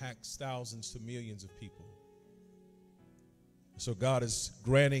that impacts thousands to millions of people. So God is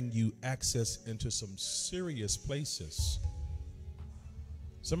granting you access into some serious places.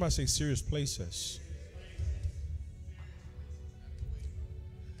 Somebody say serious places.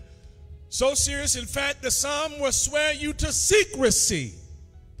 So serious, in fact, that some will swear you to secrecy.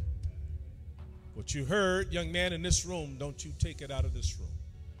 What you heard, young man, in this room, don't you take it out of this room.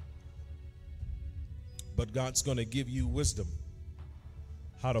 But God's going to give you wisdom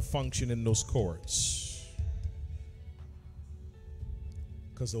how to function in those courts.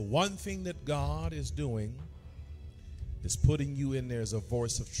 Because the one thing that God is doing is putting you in there as a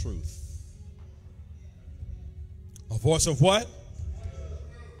voice of truth. A voice of what?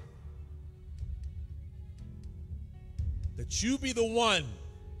 That you be the one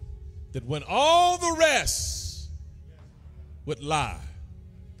that when all the rest would lie,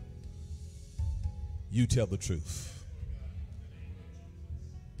 you tell the truth.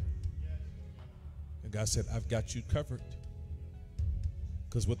 And God said, I've got you covered.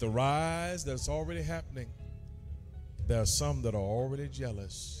 Because with the rise that's already happening, there are some that are already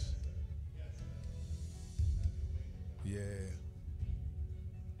jealous. Yeah.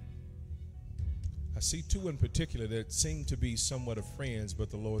 I see two in particular that seem to be somewhat of friends,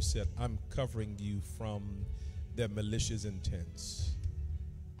 but the Lord said, I'm covering you from their malicious intents.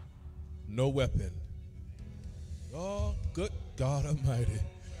 No weapon. Oh, good God Almighty.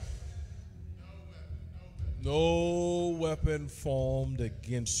 No weapon formed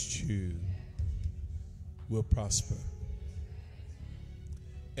against you will prosper.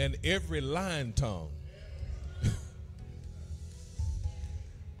 And every lying tongue,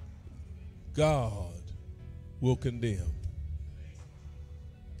 God will condemn.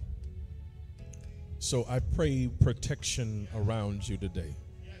 So I pray protection around you today.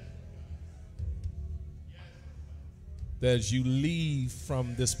 That as you leave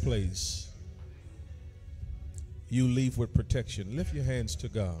from this place, you leave with protection. Lift your hands to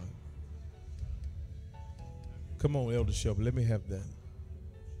God. Come on, Elder Shelby, let me have that.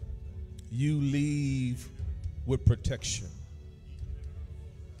 You leave with protection.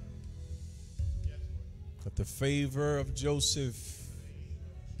 That the favor of Joseph,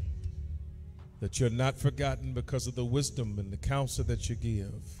 that you're not forgotten because of the wisdom and the counsel that you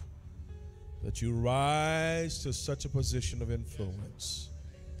give, that you rise to such a position of influence,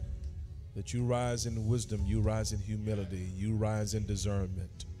 that you rise in wisdom, you rise in humility, you rise in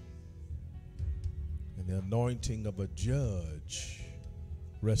discernment, and the anointing of a judge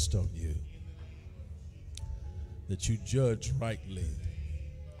rest on you, that you judge rightly,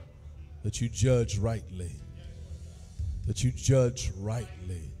 that you judge rightly, that you judge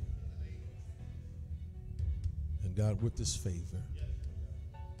rightly. And God, with this favor,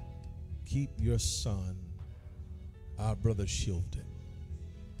 keep your son, our brother, shielded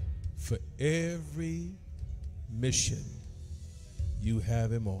for every mission you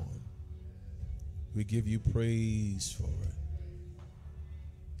have him on. We give you praise for it.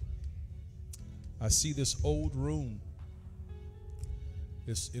 I see this old room.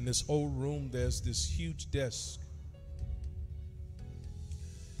 In this old room, there's this huge desk.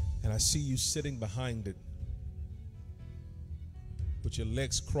 And I see you sitting behind it with your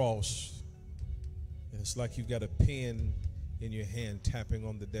legs crossed. And it's like you've got a pen in your hand tapping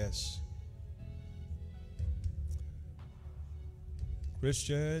on the desk.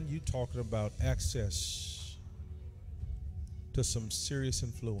 Christian, you talking about access to some serious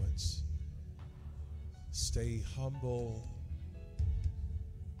influence. Stay humble.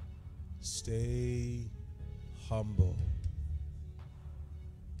 Stay humble.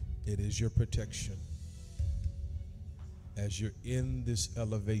 It is your protection. As you're in this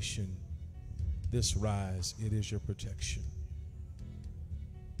elevation, this rise, it is your protection.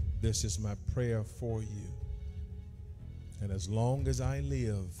 This is my prayer for you. And as long as I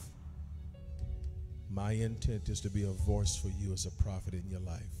live, my intent is to be a voice for you as a prophet in your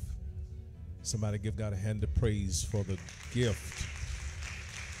life. Somebody give God a hand of praise for the gift.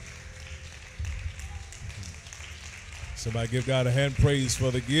 Somebody give God a hand praise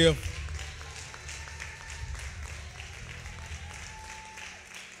for the gift.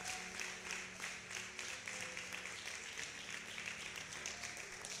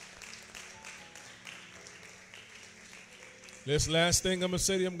 This last thing I'm going to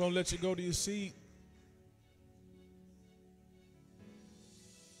say to you, I'm going to let you go to your seat.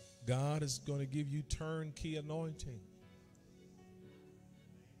 God is going to give you turnkey anointing.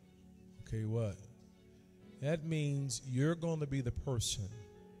 Okay, what? That means you're going to be the person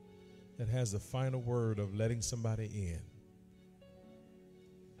that has the final word of letting somebody in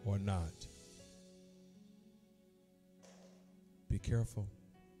or not. Be careful.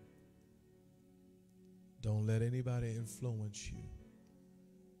 Don't let anybody influence you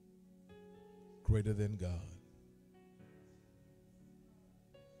greater than God.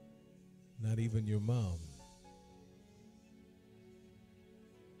 Not even your mom.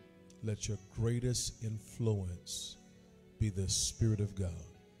 Let your greatest influence be the Spirit of God.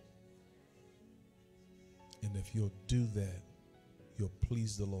 And if you'll do that, you'll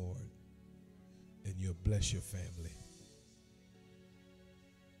please the Lord and you'll bless your family.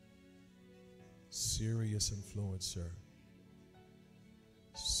 Serious influence, sir.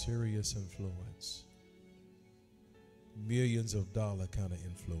 Serious influence. Millions of dollar kind of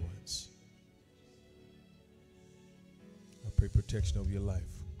influence. I pray protection over your life.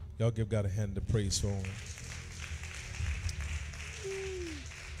 Y'all give God a hand of praise for him.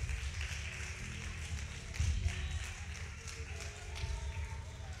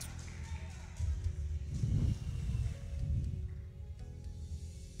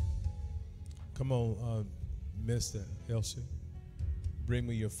 Come on, Mr. Elsie. Bring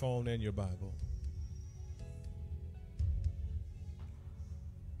me your phone and your Bible.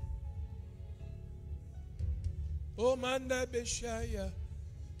 Oh, Manda Beshaya.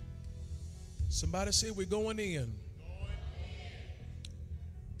 Somebody say we're going in.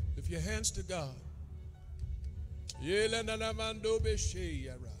 Lift your hands to God.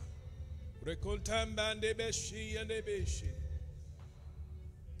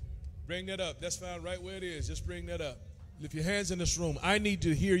 Bring that up. That's fine right where it is. Just bring that up. Lift your hands in this room. I need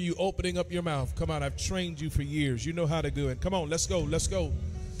to hear you opening up your mouth. Come on, I've trained you for years. You know how to do it. Come on, let's go. Let's go.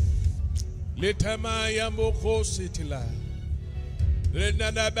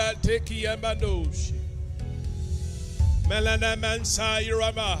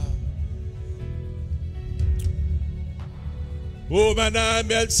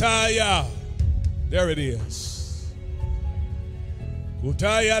 There it is.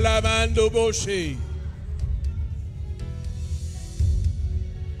 Kutaya lamando boshi.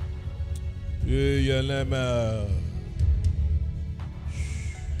 Hey,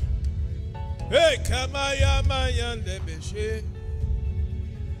 kamaya mayande beshe.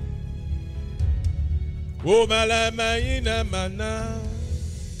 O malamayina mana.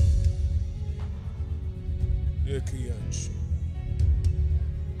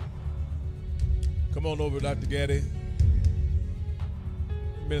 Come on over, Dr. Gaddy.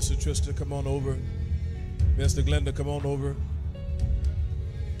 Minister Trista, come on over. Minister Glenda, come on over.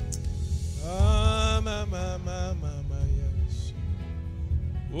 Yes.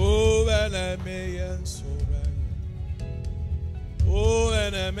 Oh, and I may and so oh,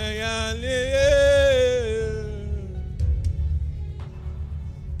 and I may and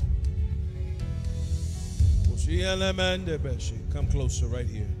come closer right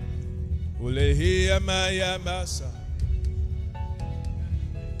here. Ulehia maya masa.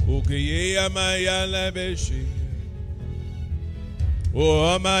 Ukiya maya labeshi.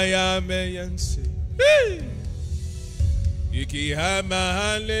 O maya meyansi. Iki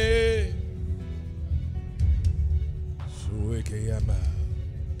hamale. Sueke yama.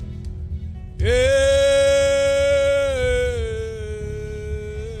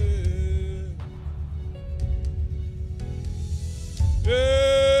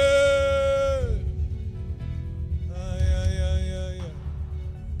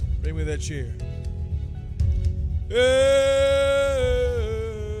 Bring me that chair.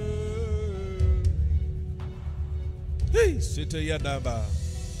 Hey, sit yadaba.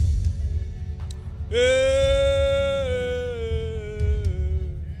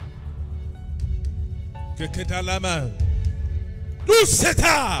 Keketalama.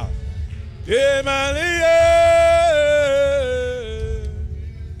 Luseta. Emalia.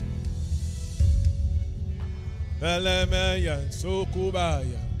 Alamaya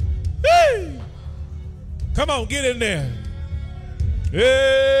Sokubaya. Hey! Come on, get in there.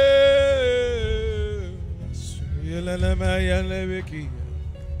 Hey! Alamaya Leviki.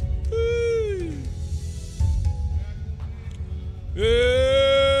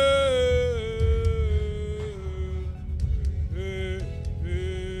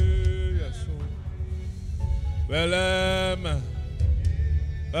 Balama.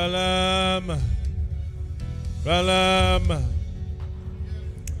 Balama. Balama,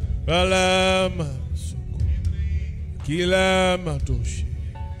 Balama, Kilama Toshi,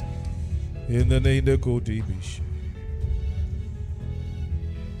 in the name of Kodibish.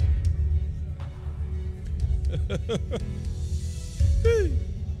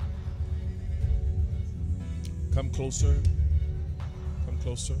 Come closer, come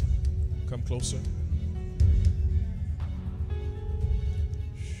closer, come closer.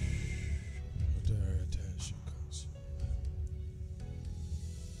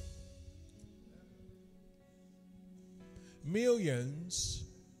 Millions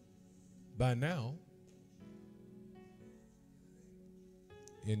by now,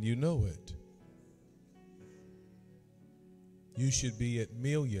 and you know it. You should be at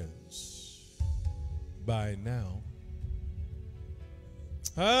millions by now.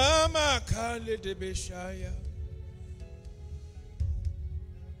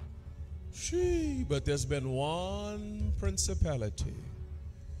 But there's been one principality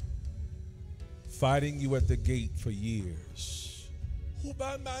fighting you at the gate for years.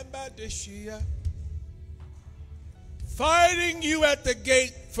 Fighting you at the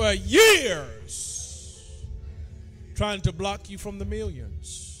gate for years. Trying to block you from the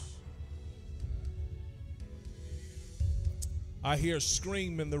millions. I hear a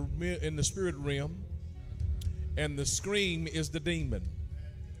scream in the spirit realm, and the scream is the demon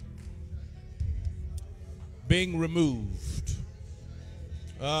being removed.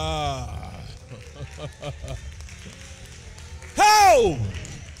 How?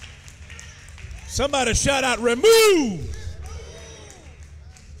 Somebody shout out, remove.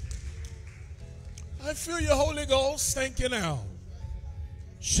 I feel your Holy Ghost. Thank you now.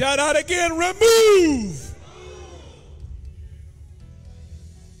 Shout out again, remove.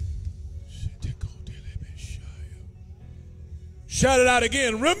 Shout it out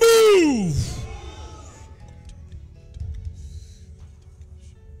again, remove.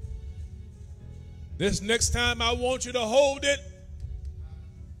 This next time I want you to hold it.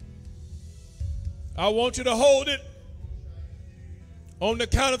 I want you to hold it. On the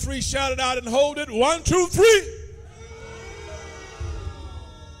count of 3, shout it out and hold it. 1, 2, 3.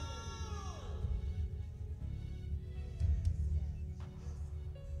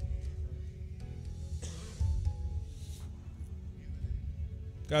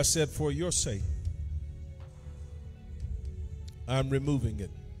 God said, for your sake, I'm removing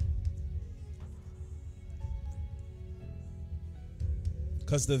it.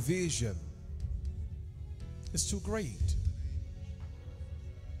 Because the vision It's too great.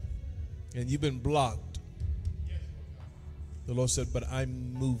 And you've been blocked. The Lord said, but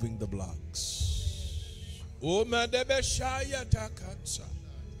I'm moving the blocks. Oh, my debeshaya takansa.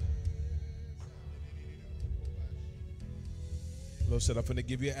 The Lord said, I'm going to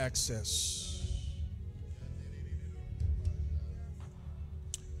give you access.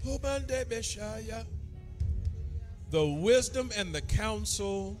 Oh, my debeshaya. The wisdom and the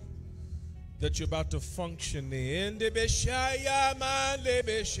counsel that you're about to function in,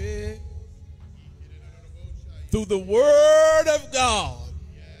 through the word of God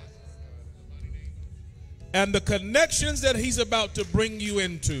and the connections that he's about to bring you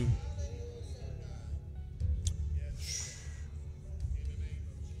into.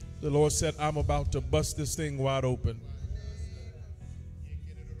 The Lord said, I'm about to bust this thing wide open.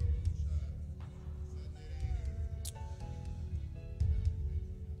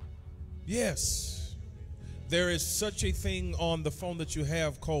 Yes, there is such a thing on the phone that you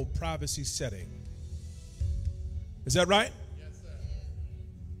have called privacy setting. Is that right? Yes, sir.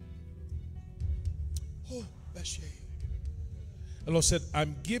 Oh, Bashay. The Lord said,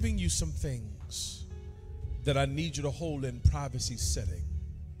 I'm giving you some things that I need you to hold in privacy setting.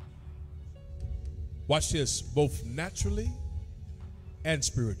 Watch this, both naturally and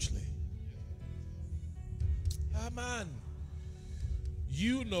spiritually. Amen.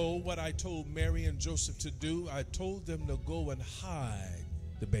 You know what I told Mary and Joseph to do. I told them to go and hide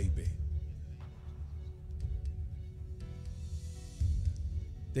the baby.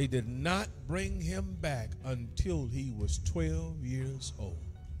 They did not bring him back until he was 12 years old.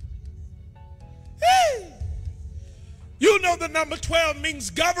 Hey! You know the number 12 means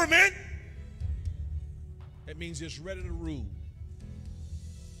government. It means it's ready to rule.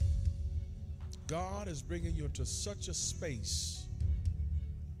 God is bringing you into such a space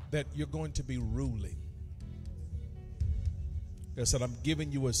that you're going to be ruling. God said, I'm giving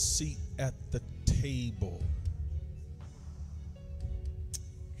you a seat at the table.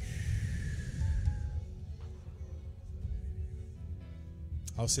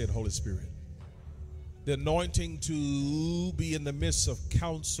 I'll say it, Holy Spirit. The anointing to be in the midst of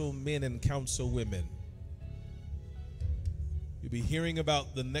council men and council women. You'll be hearing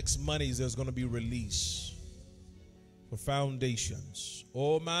about the next monies that's going to be released for foundations.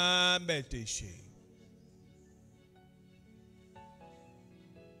 Oh, my Betishe.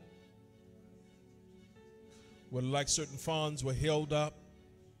 Well, like certain funds were held up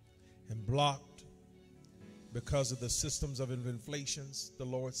and blocked because of the systems of inflations, the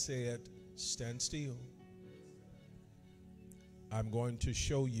Lord said, stand still. I'm going to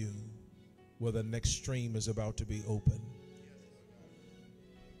show you where the next stream is about to be opened.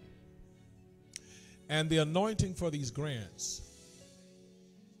 And the anointing for these grants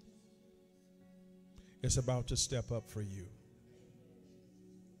is about to step up for you.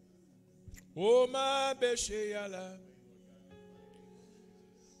 Oh, my Beshayala.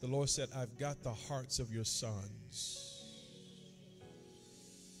 The Lord said, I've got the hearts of your sons.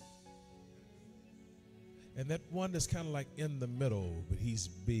 And that one is kind of like in the middle, but he's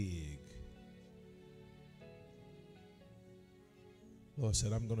big. The Lord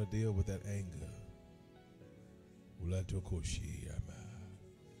said, I'm going to deal with that anger. I'm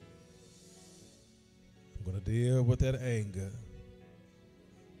going to deal with that anger,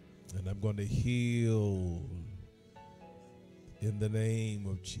 and I'm going to heal in the name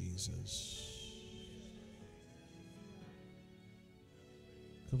of Jesus.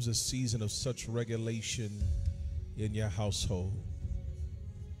 Comes a season of such regulation in your household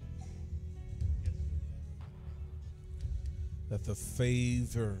that the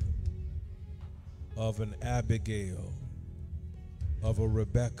favor of an Abigail, of a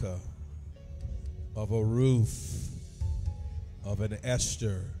Rebecca, of a Ruth, of an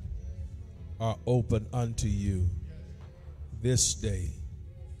Esther are open unto you this day.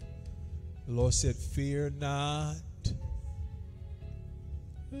 The Lord said, fear not.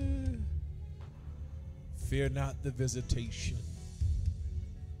 Fear not the visitation.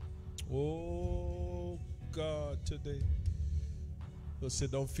 Oh, God, today. The Lord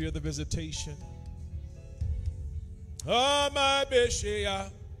said, don't fear the visitation. Oh, my Beshia.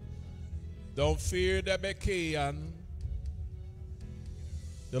 Don't fear the Bekian.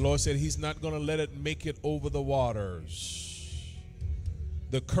 The Lord said he's not going to let it make it over the waters.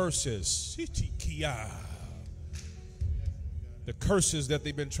 The curses. The curses that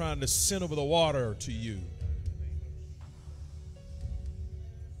they've been trying to send over the water to you.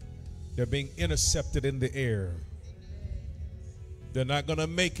 They're being intercepted in the air. They're not going to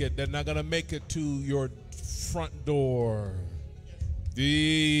make it. They're not going to make it to your front door.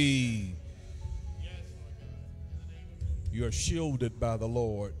 You're shielded by the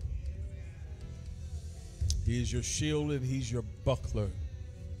Lord. He is your shield and he's your buckler.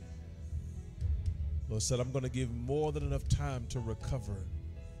 Lord said, I'm going to give more than enough time to recover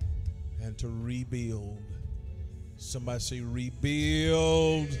and to rebuild. Somebody say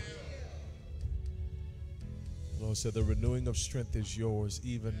rebuild. Lord said, the renewing of strength is yours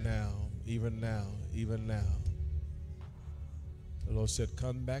even now, even now, even now. The Lord said,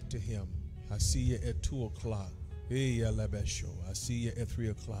 come back to him. I see you at 2 o'clock. I see you at 3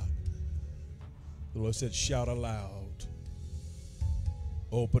 o'clock. The Lord said, shout aloud.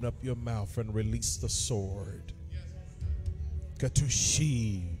 Open up your mouth and release the sword.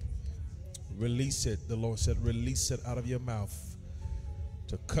 Katushi. Release it. The Lord said, release it out of your mouth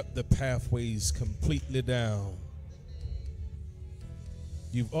to cut the pathways completely down.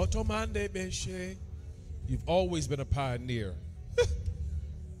 You've always been a pioneer.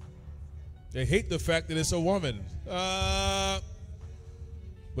 They hate the fact that it's a woman.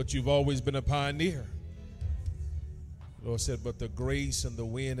 But you've always been a pioneer. The Lord said, but the grace and the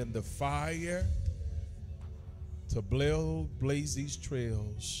wind and the fire to blaze these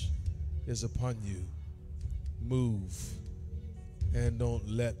trails is upon you. Move and don't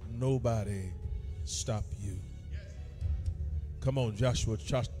let nobody stop you. Come on, Joshua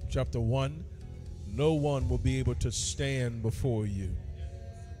chapter 1. No one will be able to stand before you.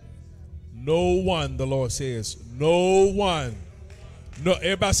 No one, the Lord says, no one. No,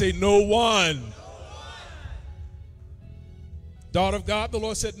 everybody say no one. Daughter of God, the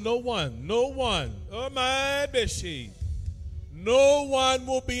Lord said, no one, no one. Oh my Beshi. No one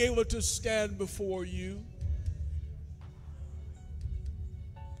will be able to stand before you.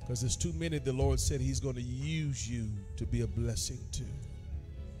 Because there's too many, the Lord said he's going to use you to be a blessing to.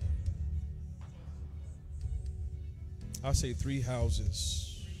 I'll say 3 houses.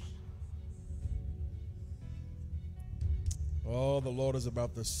 Oh, the Lord is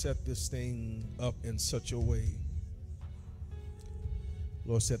about to set this thing up in such a way.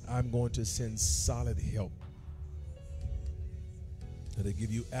 Lord said, I'm going to send solid help that'll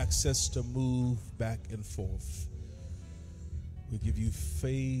give you access to move back and forth. We give you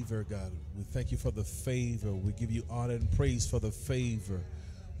favor, God. We thank you for the favor. We give you honor and praise for the favor.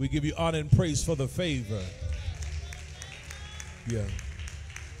 We give you honor and praise for the favor. Yeah.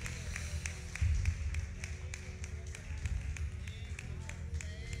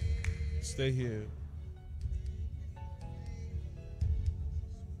 Stay here.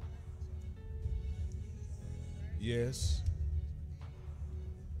 Yes.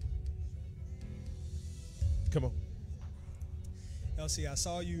 Come on. Elsie, I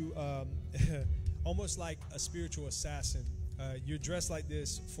saw you almost like a spiritual assassin. You're dressed like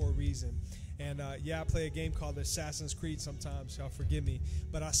this for a reason. And yeah, I play a game called Assassin's Creed sometimes. Y'all forgive me.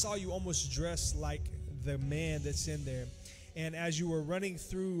 But I saw you almost dressed like the man that's in there. And as you were running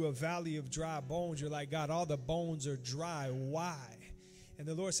through a valley of dry bones, you're like, God, all the bones are dry. Why? And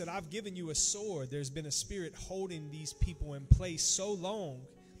the Lord said, I've given you a sword. There's been a spirit holding these people in place so long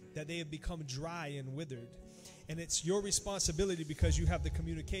that they have become dry and withered. And it's your responsibility because you have the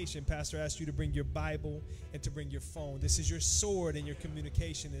communication. Pastor asked you to bring your Bible and to bring your phone. This is your sword, and your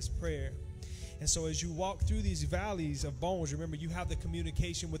communication is prayer. And so as you walk through these valleys of bones, remember you have the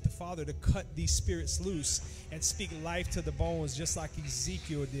communication with the Father to cut these spirits loose and speak life to the bones just like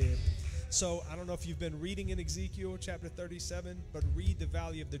Ezekiel did. So I don't know if you've been reading in Ezekiel chapter 37, but read the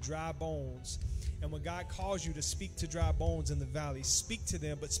valley of the dry bones. And when God calls you to speak to dry bones in the valley, speak to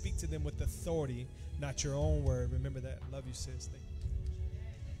them, but speak to them with authority, not your own word. Remember that. Love you, sis. Thank you.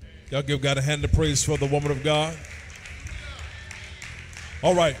 Y'all give God a hand of praise for the woman of God.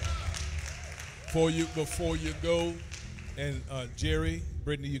 All right. Before you go, and Jerry,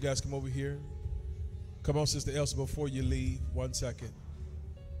 Brittany, you guys come over here. Come on, Sister Elsa, before you leave. 1 second.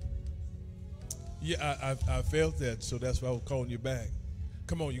 Yeah, I felt that, so that's why I was calling you back.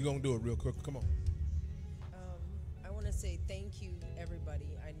 Come on, you're going to do it real quick. Come on. I want to say thank you,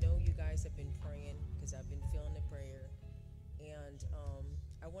 everybody. I know you guys have been praying because I've been feeling the prayer. And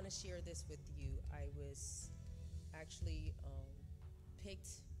I want to share this with you. I was actually picked.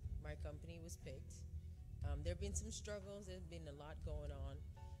 My company was picked. There have been some struggles. There's been a lot going on.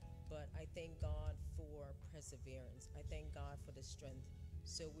 But I thank God for perseverance. I thank God for the strength.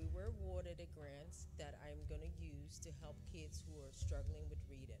 So we were awarded a grant that I'm going to use to help kids who are struggling with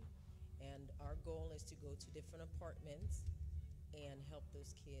reading. And our goal is to go to different apartments and help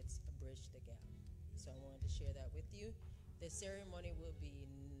those kids bridge the gap. So I wanted to share that with you. The ceremony will be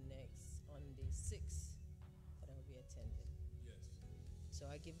next on the 6th that I'll be attending. Yes. So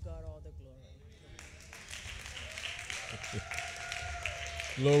I give God all the glory.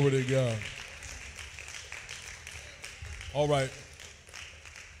 Glory to God. All right.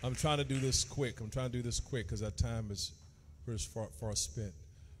 I'm trying to do this quick. Because our time is very far spent.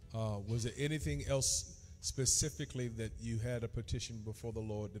 Was there anything else specifically that you had a petition before the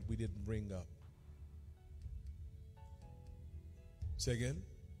Lord that we didn't bring up? Say again?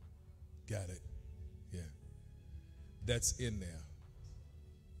 Got it. Yeah. That's in there.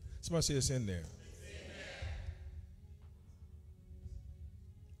 Somebody say it's in there.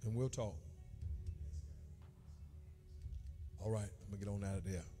 And we'll talk. All right, I'm going to get on out of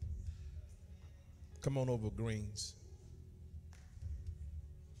there. Come on over, Greens.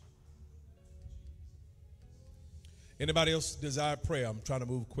 Anybody else desire prayer? I'm trying to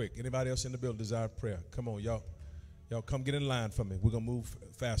move quick. Anybody else in the building desire prayer? Come on, y'all. Y'all come get in line for me. We're going to move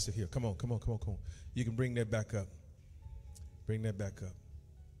faster here. Come on. You can bring that back up. Bring that back up.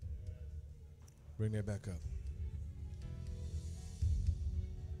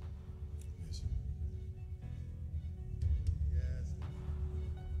 Yes.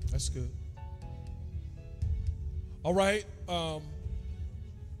 That's good. All right.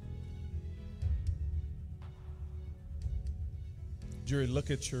 Jerry,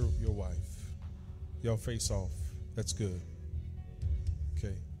 look at your wife. Y'all face off. That's good.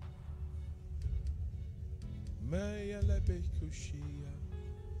 Okay.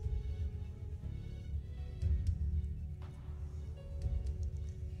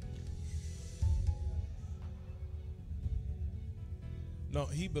 No,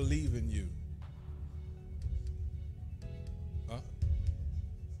 he believe in you.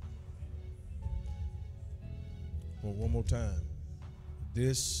 Well, one more time.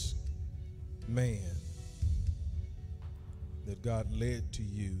 This man that God led to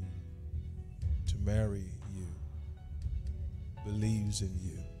you to marry you believes in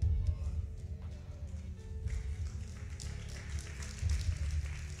you.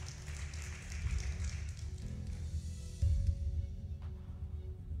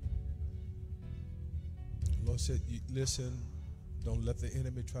 The Lord said, listen, don't let the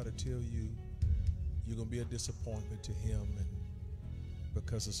enemy try to tell you you're going to be a disappointment to him, and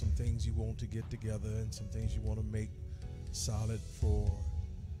because of some things you want to get together and some things you want to make solid for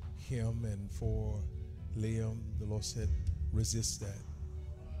him and for Liam. The Lord said, resist that.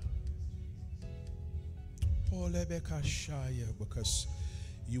 Because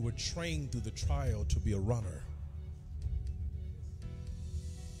you were trained through the trial to be a runner.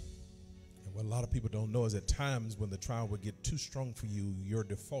 And what a lot of people don't know is at times when the trial would get too strong for you, your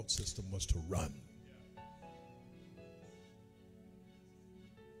default system was to run.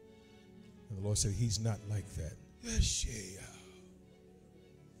 And the Lord said, he's not like that. Yes, yeah.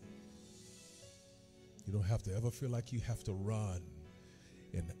 You don't have to ever feel like you have to run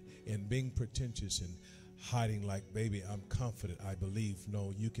and being pretentious and hiding like, baby, I'm confident, I believe.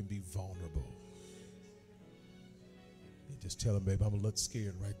 No, you can be vulnerable. You just tell him, baby, I'm a little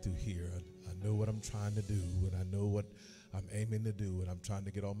scared right through here. I know what I'm trying to do, and I know what I'm aiming to do, and I'm trying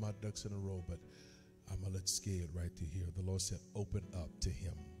to get all my ducks in a row, but I'm a little scared right through here. The Lord said, open up to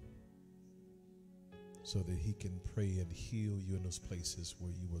him so that he can pray and heal you in those places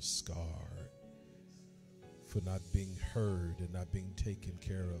where you were scarred for not being heard and not being taken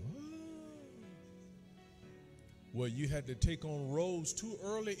care of. Well, you had to take on roles too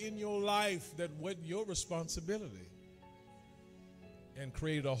early in your life that wasn't your responsibility, and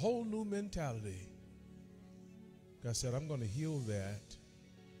created a whole new mentality. God said, I'm going to heal that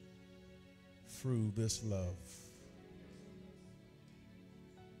through this love.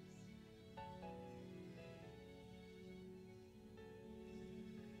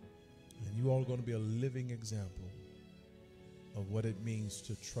 And you all are going to be a living example of what it means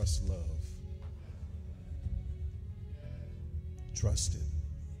to trust love. Trust it.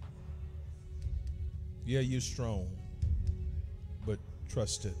 Yeah, you're strong, but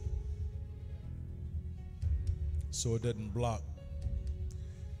trust it. So it doesn't block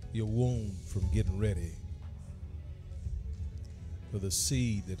your womb from getting ready for the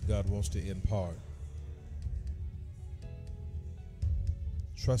seed that God wants to impart.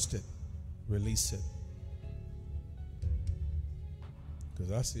 Trust it. Release it.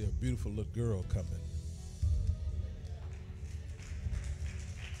 Because I see a beautiful little girl coming.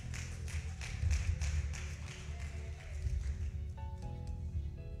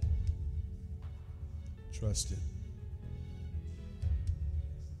 Trust it.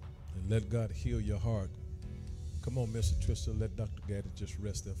 And let God heal your heart. Come on, Mr. Trista, let Dr. Gaddy just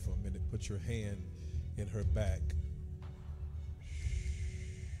rest there for a minute. Put your hand in her back.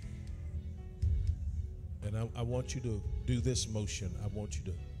 And I want you to do this motion. I want you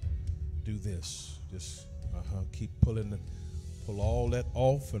to do this. Just keep pulling Pull all that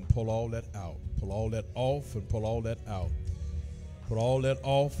off and pull all that out. Pull all that off and pull all that out. Put all that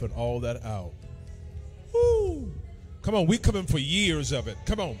off and all that out. Woo! Come on, we coming for years of it.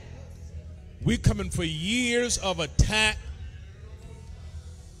 Come on. We coming for years of attack,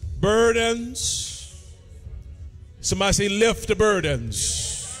 burdens. Somebody say, lift the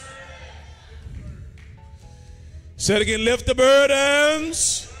burdens. Say it again, lift the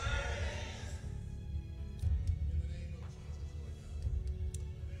burdens.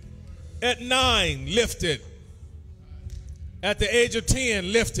 At 9, lift it. At the age of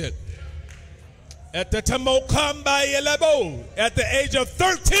 10, lift it. At the Tamokamba Yelebo, at the age of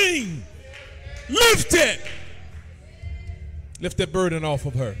 13, lift it. Lift that burden off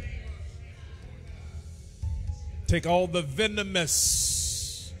of her. Take all the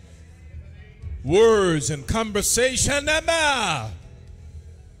venomous words and conversation, the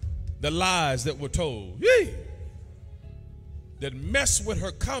lies that were told, that mess with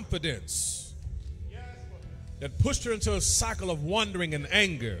her confidence, that pushed her into a cycle of wandering and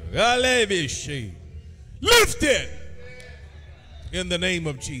anger. Lift it in the name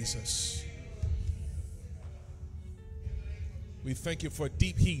of Jesus. We thank you for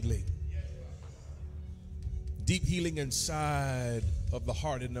deep healing. Deep healing inside of the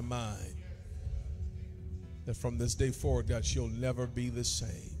heart and the mind. That from this day forward, God, she'll never be the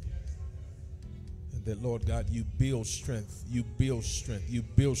same. And that, Lord God, you build strength. You build strength. You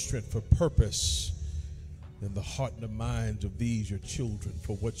build strength for purpose in the heart and the minds of these, your children,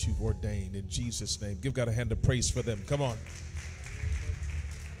 for what you've ordained. In Jesus' name. Give God a hand of praise for them. Come on.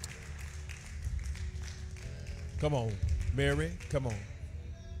 Come on. Mary, come on.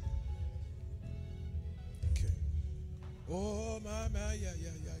 Okay. Oh, my, yeah.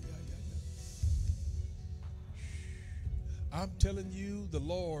 I'm telling you, the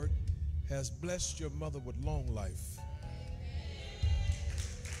Lord has blessed your mother with long life.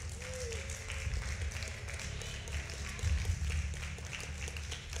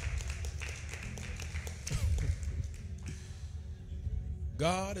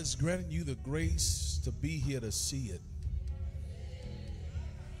 God is granting you the grace to be here to see it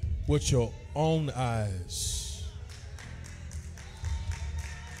with your own eyes,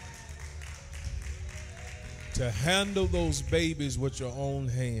 to handle those babies with your own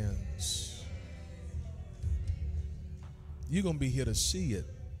hands. You're going to be here to see it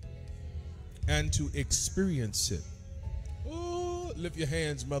and to experience it. Oh, lift your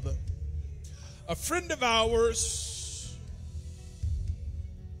hands, mother. A friend of ours,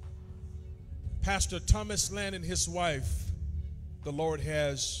 Pastor Thomas Land, and his wife, the Lord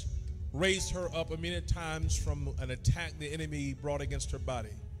has raised her up many times from an attack the enemy brought against her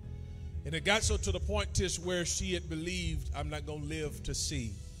body. And it got so to the point, Tish, where she had believed, I'm not going to live to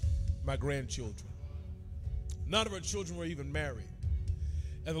see my grandchildren. None of her children were even married.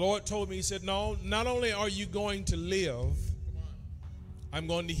 And the Lord told me, he said, no, not only are you going to live, I'm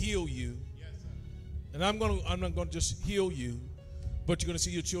going to heal you. And I'm not going to just heal you, but you're going to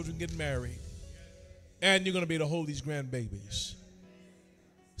see your children get married. And you're going to be able to hold these grandbabies.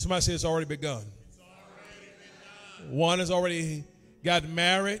 Somebody say it's already begun. One has already got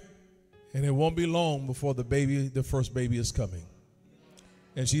married, and it won't be long before the first baby is coming.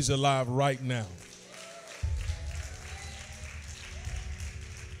 And she's alive right now.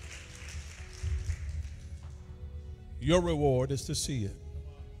 Your reward is to see it.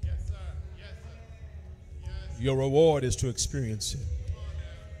 Yes, sir. Yes, sir. Yes. Your reward is to experience it.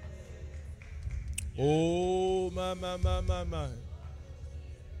 Oh, my.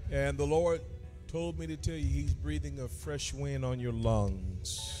 And the Lord told me to tell you, he's breathing a fresh wind on your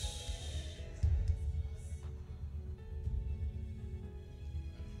lungs.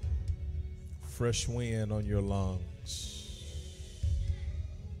 Fresh wind on your lungs.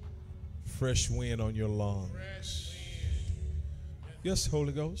 Fresh wind on your lungs. Yes,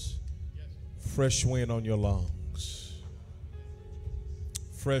 Holy Ghost. Fresh wind on your lungs.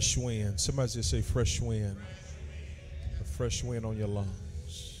 Fresh wind. Somebody just say fresh wind. A fresh wind on your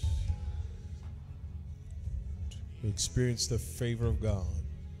lungs. To experience the favor of God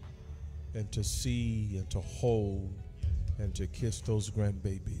and to see and to hold and to kiss those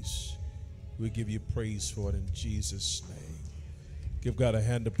grandbabies. We give you praise for it in Jesus' name. Give God a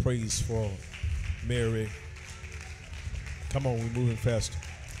hand of praise for Mary. Come on, we're moving faster.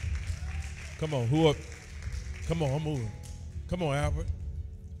 Come on, who up? Come on, I'm moving. Come on, Albert.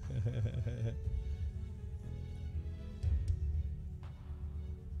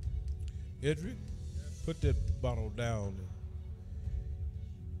 Edric, put that bottle down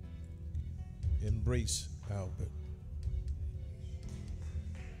and embrace Albert.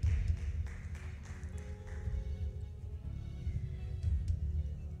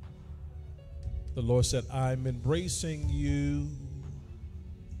 The Lord said, I'm embracing you.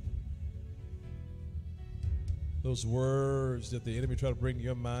 Those words that the enemy try to bring to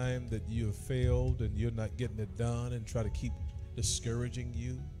your mind that you have failed and you're not getting it done and try to keep discouraging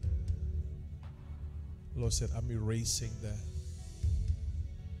you. The Lord said, I'm erasing that.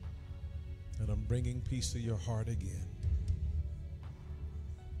 And I'm bringing peace to your heart again.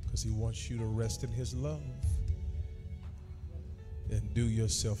 Because he wants you to rest in his love and do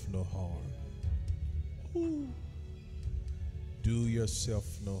yourself no harm. Ooh. Do yourself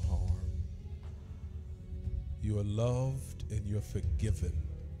no harm. You are loved and you're forgiven.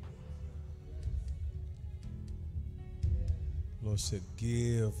 Lord said,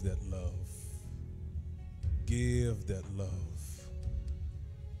 give that love. Give that love.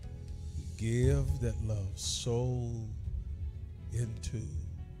 Give that love so into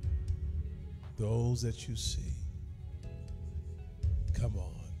those that you see. Come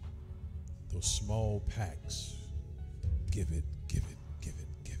on. Those small packs. Give it, give it, give it,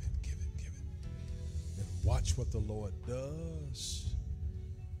 give it, give it, give it. And watch what the Lord does.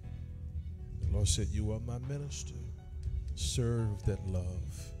 The Lord said, you are my minister. Serve that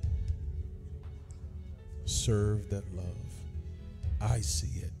love. Serve that love. I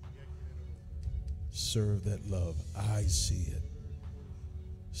see it. Serve that love. I see it.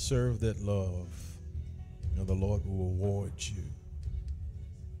 Serve that love. And the Lord will reward you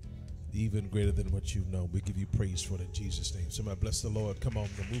even greater than what you know. We give you praise for it in Jesus' name. Somebody bless the Lord. Come on,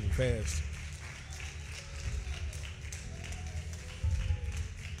 we're moving fast.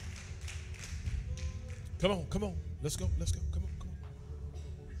 Come on, come on. Let's go, let's go. Come on, come on.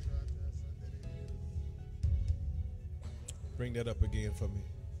 Bring that up again for me.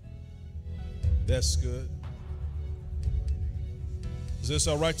 That's good. Is this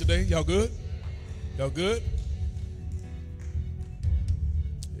all right today? Y'all good? Y'all good?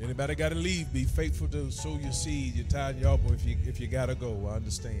 Anybody got to leave? Be faithful to sow your seed, your tithe, your offering. If you got to go, I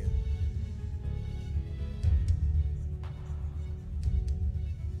understand.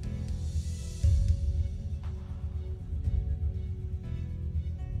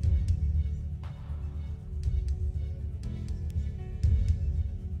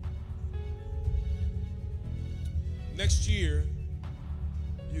 Next year,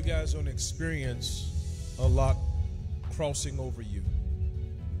 you guys are going to experience a lot crossing over you.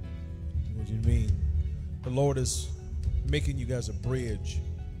 What do you mean? The Lord is making you guys a bridge.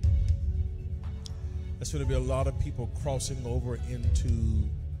 There's going to be a lot of people crossing over into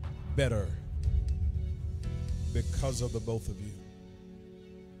better because of the both of you.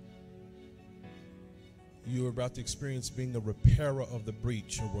 You are about to experience being a repairer of the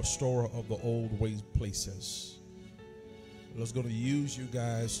breach, a restorer of the old ways places. The Lord's going to use you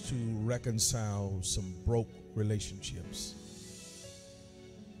guys to reconcile some broke relationships.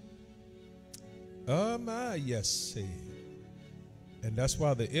 Yes. And that's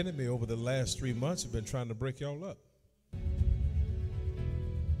why the enemy over the last 3 months have been trying to break y'all up.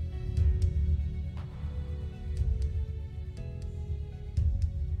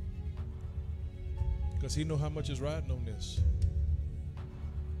 Because he knows how much is riding on this.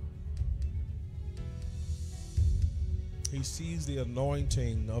 He sees the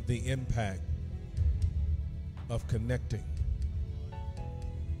anointing of the impact of connecting.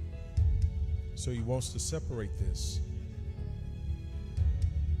 So he wants to separate this.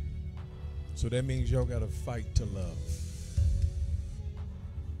 So that means y'all got to fight to love.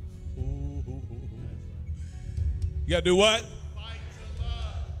 Ooh. You got to do what? Fight to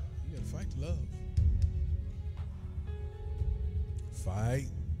love. You got to fight to love. Fight.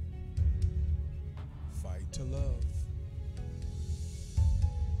 Fight to love.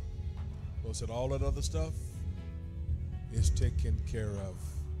 Well, said all that other stuff is taken care of.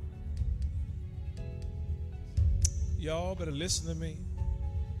 Y'all better listen to me.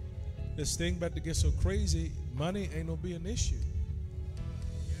 This thing about to get so crazy, money ain't gonna be an issue.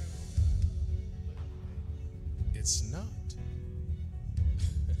 It's not.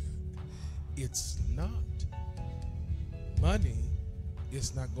 It's not. Money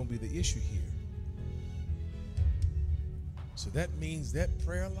is not gonna be the issue here. So that means that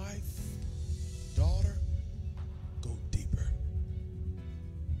prayer life, daughter, go deeper.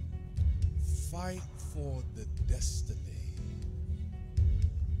 Fight for the destiny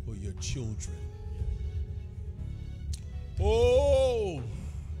for your children. Oh,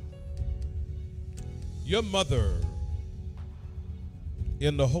 your mother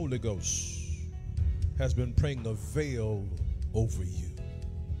in the Holy Ghost has been praying a veil over you.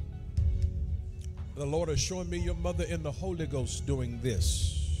 The Lord is showing me your mother in the Holy Ghost doing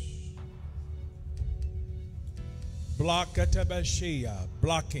this.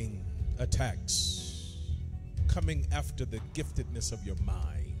 Blocking attacks coming after the giftedness of your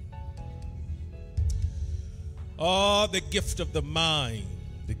mind. Oh, the gift of the mind,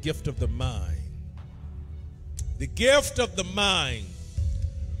 the gift of the mind, the gift of the mind.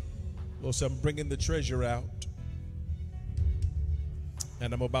 Lord, so I'm bringing the treasure out,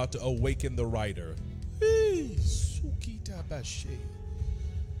 and I'm about to awaken the writer.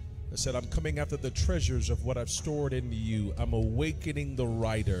 I said, I'm coming after the treasures of what I've stored in you. I'm awakening the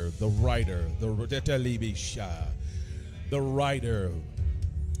writer, the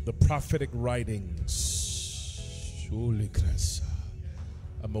prophetic writings.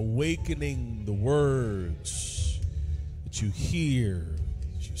 I'm awakening the words that you hear,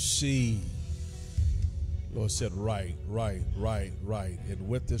 that you see. Lord said, write. And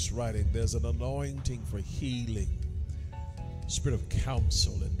with this writing, there's an anointing for healing, spirit of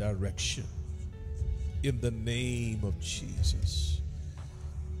counsel and direction. In the name of Jesus.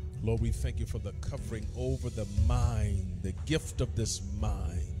 Lord, we thank you for the covering over the mind, the gift of this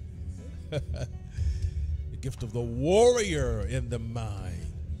mind, the gift of the warrior in the mind.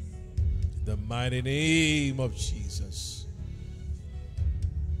 In the mighty name of Jesus.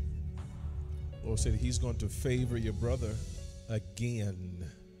 Lord said he's going to favor your brother again.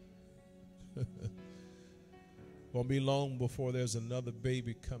 Won't be long before there's another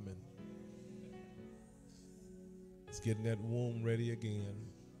baby coming. He's getting that womb ready again.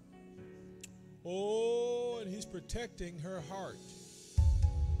 Oh, and he's protecting her heart.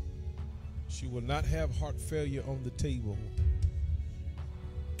 She will not have heart failure on the table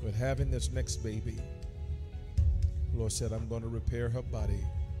with having this next baby. Lord said, I'm going to repair her body,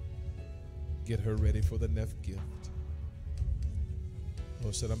 get her ready for the next gift.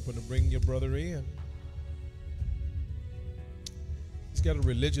 Lord said, I'm going to bring your brother in. He's got a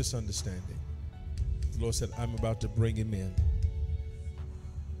religious understanding. The Lord said, I'm about to bring him in.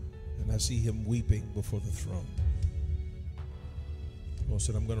 And I see him weeping before the throne. The Lord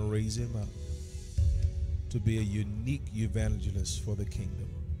said, I'm going to raise him up to be a unique evangelist for the kingdom.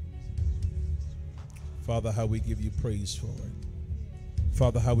 Father, how we give you praise for it.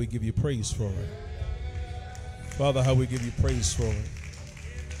 Father, how we give you praise for it. Father, how we give you praise for it.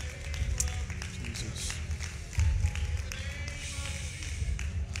 Jesus.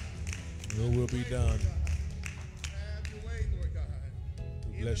 Your will be done.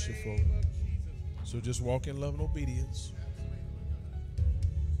 We bless you for it. So just walk in love and obedience.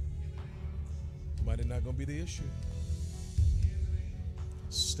 Money not going to be the issue.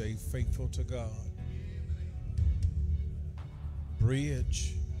 Stay faithful to God.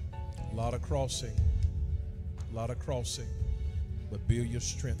 Bridge, a lot of crossing, but build your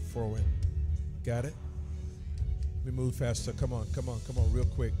strength for it. Got it? We move faster. Come on, real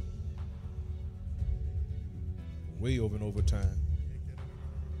quick. Way over and over time.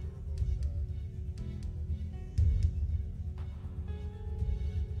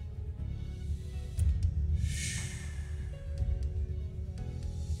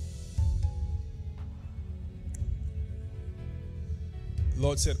 The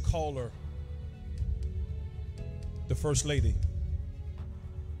Lord said, call her, the first lady.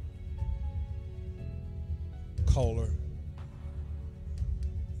 Call her.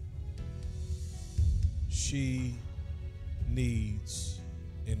 She needs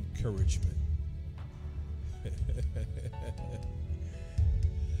encouragement.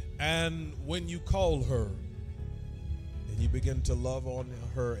 And when you call her and you begin to love on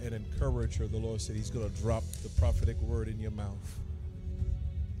her and encourage her, the Lord said he's going to drop the prophetic word in your mouth.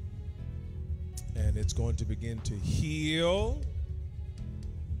 And it's going to begin to heal.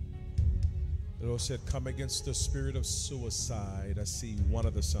 The Lord said, come against the spirit of suicide. I see one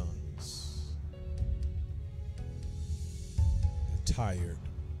of the sons. They're tired.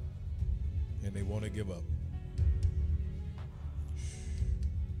 And they want to give up.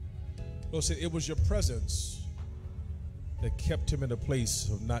 The Lord said, it was your presence that kept him in a place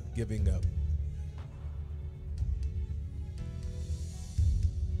of not giving up.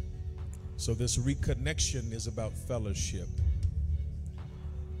 So this reconnection is about fellowship,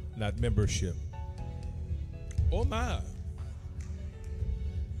 not membership. Oh my.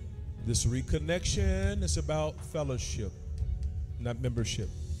 This reconnection is about fellowship, not membership.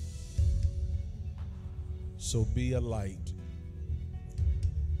 So be a light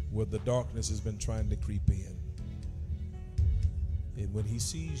where the darkness has been trying to creep in. And when he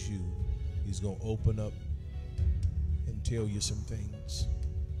sees you, he's going to open up and tell you some things.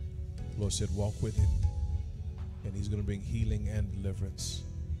 The Lord said, walk with him, and he's going to bring healing and deliverance.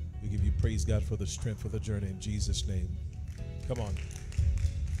 We give you praise, God, for the strength for the journey in Jesus' name. Come on.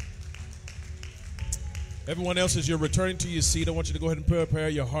 Everyone else, as you're returning to your seat, I want you to go ahead and prepare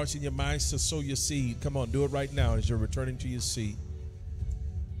your hearts and your minds to sow your seed. Come on, do it right now as you're returning to your seat.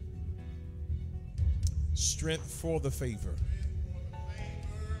 Strength for the favor.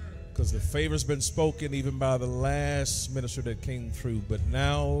 Because the favor's been spoken even by the last minister that came through. But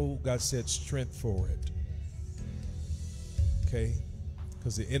now God said strength for it. Okay?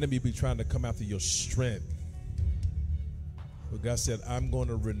 Because the enemy be trying to come after your strength. But God said, I'm going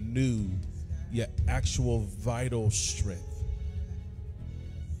to renew your actual vital strength.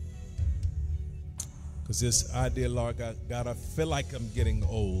 Because this idea, Lord God, I feel like I'm getting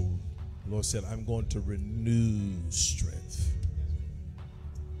old. The Lord said, I'm going to renew strength.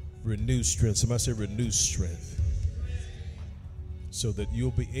 Renew strength. Somebody say renew strength. So that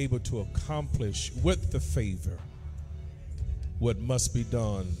you'll be able to accomplish with the favor what must be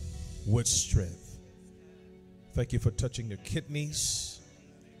done with strength. Thank you for touching your kidneys.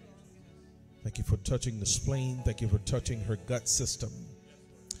 Thank you for touching the spleen. Thank you for touching her gut system.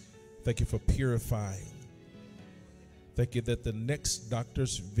 Thank you for purifying. Thank you that the next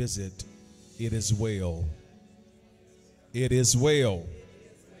doctor's visit, it is well. It is well.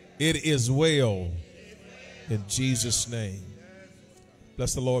 It is well. In Jesus' name.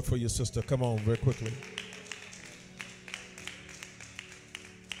 Bless the Lord for your sister. Come on, very quickly.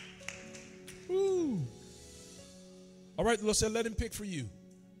 Woo. All right, the Lord said, let him pick for you.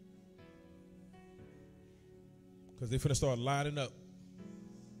 Because they're finna start lining up.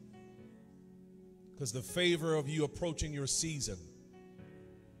 Because the favor of you approaching your season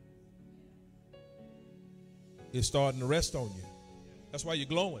is starting to rest on you. That's why you're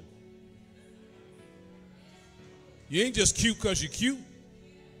glowing. You ain't just cute because you're cute.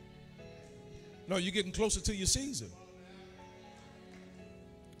 No, you're getting closer to your season.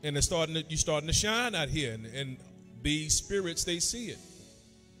 And you're starting to shine out here. And these spirits, they see it.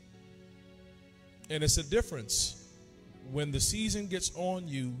 And it's a difference. When the season gets on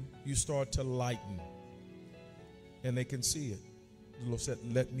you, you start to lighten. And they can see it. The Lord said,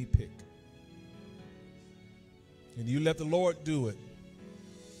 let me pick. And you let the Lord do it,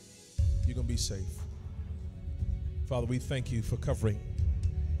 you're going to be safe. Father, we thank you for covering.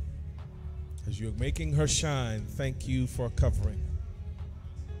 As you're making her shine, thank you for covering.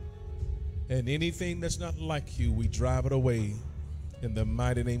 And anything that's not like you, we drive it away in the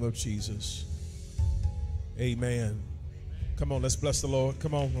mighty name of Jesus. Amen. Come on, let's bless the Lord.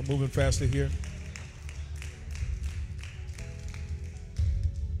 Come on, we're moving faster here.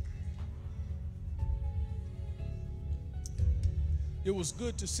 It was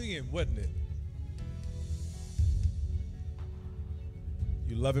good to see him, wasn't it?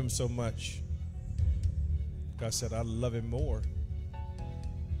 You love him so much. God said, I love him more.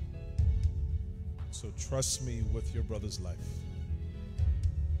 So trust me with your brother's life.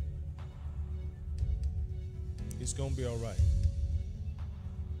 It's going to be all right.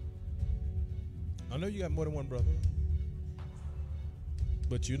 I know you got more than one brother,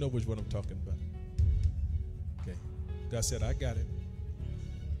 but you know which one I'm talking about. Okay. God said, I got it.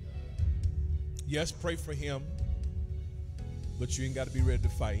 Yes, pray for him, but you ain't got to be ready to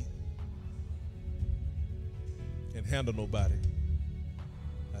fight and handle nobody.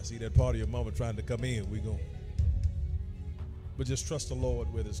 I see that part of your mama trying to come in. We go. But just trust the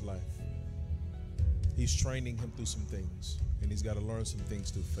Lord with his life. He's training him through some things, and he's got to learn some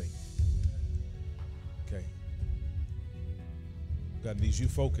things through faith. Okay. God needs you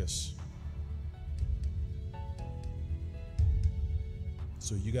focus.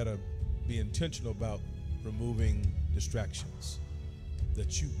 So you got to be intentional about removing distractions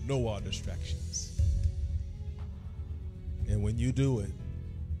that you know are distractions. And when you do it,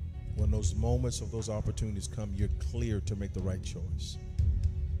 when those moments of those opportunities come, you're clear to make the right choice.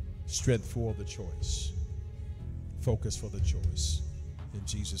 Strength for the choice. Focus for the choice. In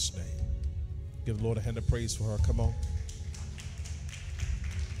Jesus' name. Give the Lord a hand of praise for her. Come on.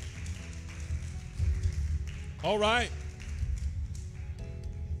 All right.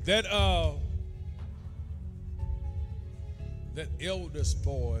 That eldest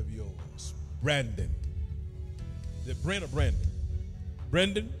boy of yours, Brandon. Is it Brent or Brandon?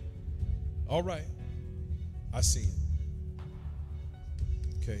 Brendan? All right. I see it.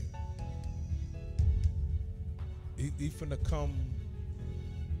 Okay. He finna come.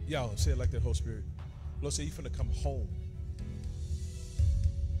 Y'all say it like that, Holy Spirit. Lord say he finna come home.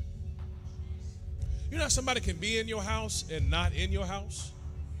 You know how somebody can be in your house and not in your house?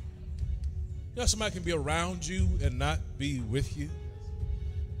 You know how somebody can be around you and not be with you?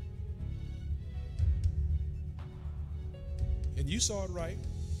 And you saw it right.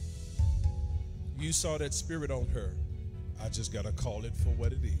 You saw that spirit on her. I just got to call it for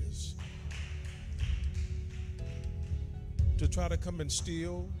what it is. to try to come and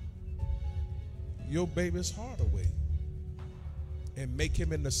steal your baby's heart away and make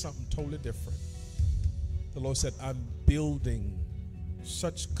him into something totally different. The Lord said, I'm building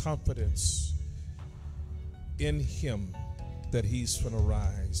such confidence in him that he's going to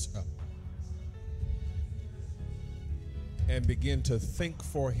rise up and begin to think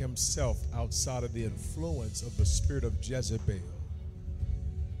for himself outside of the influence of the spirit of Jezebel.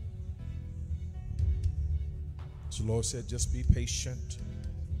 So the Lord said, just be patient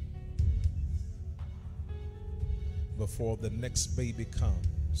before the next baby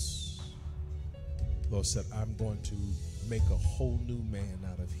comes. The Lord said, I'm going to make a whole new man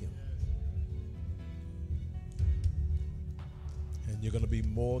out of him. And you're going to be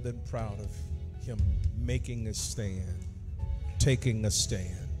more than proud of him making a stand, taking a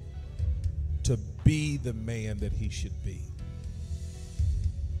stand to be the man that he should be.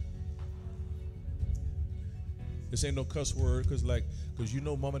 This ain't no cuss word, because you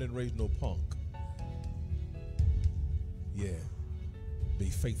know mama didn't raise no punk. Yeah. Be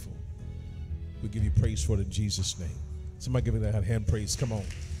faithful. We give you praise for it in Jesus' name. Somebody give me that hand praise. Come on.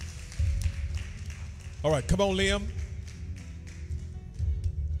 All right, come on, Liam.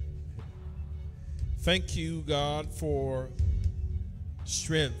 Thank you, God, for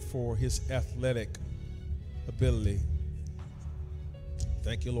strength, for his athletic ability.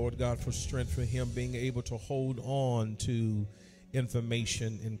 Thank you, Lord God, for strength for him being able to hold on to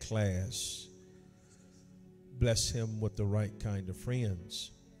information in class. Bless him with the right kind of friends.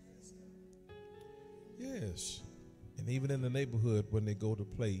 Yes. And even in the neighborhood when they go to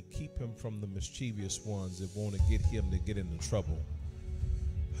play, keep him from the mischievous ones that want to get him to get into trouble.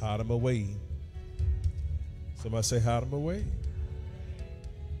 Hide him away. Somebody say, hide him away.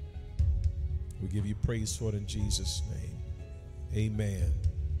 We give you praise for it in Jesus' name. Amen.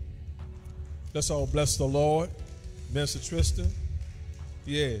 Let's all bless the Lord. Minister Trista.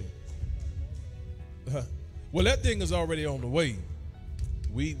 Yeah. Well, that thing is already on the way.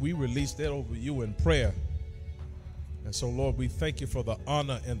 We released that over you in prayer. And so, Lord, we thank you for the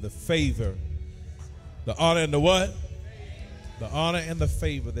honor and the favor. The honor and the what? The honor and the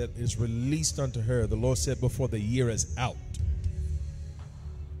favor that is released unto her. The Lord said before the year is out.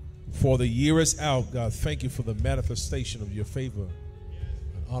 For the year is out, God, thank you for the manifestation of your favor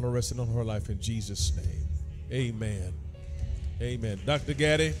and honor resting on her life in Jesus' name. Amen. Amen. Dr.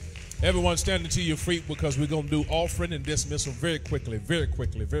 Gaddy, everyone standing to your feet because we're going to do offering and dismissal very quickly,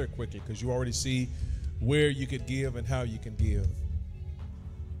 because you already see where you could give and how you can give.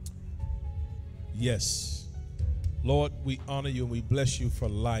 Yes. Lord, we honor you and we bless you for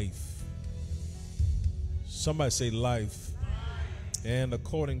life. Somebody say life. And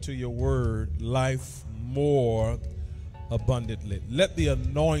according to your word, life more abundantly. Let the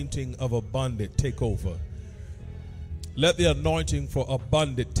anointing of abundant take over. Let the anointing for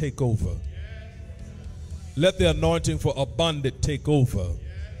abundant take over. Let the anointing for abundant take over.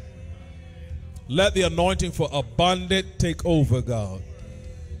 Let the anointing for abundant take over, God.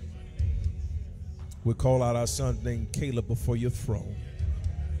 We call out our son's name, Caleb, before your throne.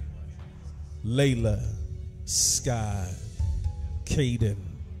 Layla, Sky, Caden.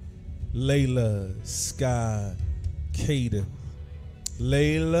 Layla, Sky, Caden.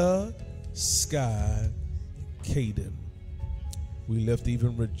 Layla, Sky, Caden. We lift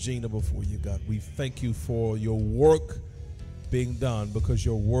even Regina before you, God. We thank you for your work being done because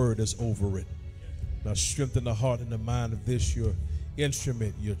your word is over it. Now strengthen the heart and the mind of this, your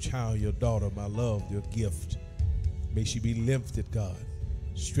instrument, your child, your daughter, my love, your gift. May she be lifted, God.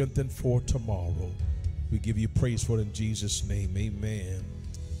 Strengthen for tomorrow. We give you praise for it in Jesus' name. Amen.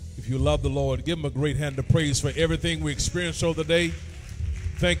 If you love the Lord, give him a great hand of praise for everything we experienced over the day.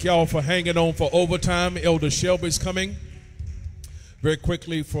 Thank y'all for hanging on for overtime. Elder Shelby's coming very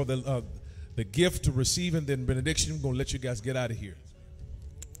quickly for the gift to receive and then benediction. I'm going to let you guys get out of here.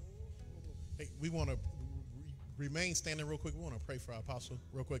 Hey, we want to remain standing real quick. We want to pray for our apostle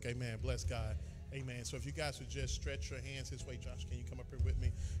real quick. Amen. Bless God. Amen. So if you guys would just stretch your hands this way, Josh, can you come up here with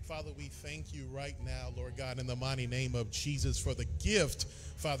me? Father, we thank you right now, Lord God, in the mighty name of Jesus for the gift,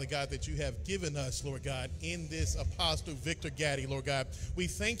 Father God, that you have given us, Lord God, in this apostle, Victor Gaddy, Lord God. We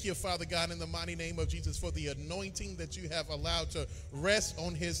thank you, Father God, in the mighty name of Jesus for the anointing that you have allowed to rest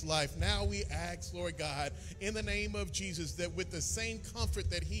on his life. Now we ask, Lord God, in the name of Jesus, that with the same comfort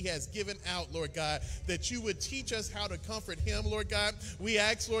that he has given out, Lord God, that you would teach us how to comfort him, Lord God. We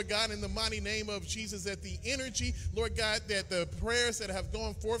ask, Lord God, in the mighty name of Jesus, that the energy, Lord God, that the prayers that have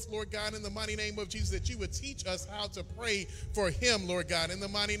gone forth, Lord God, in the mighty name of Jesus, that you would teach us how to pray for him, Lord God, in the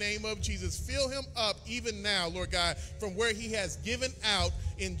mighty name of Jesus. Fill him up even now, Lord God, from where he has given out.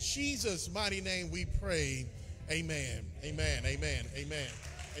 In Jesus' mighty name we pray. Amen. Amen. Amen. Amen.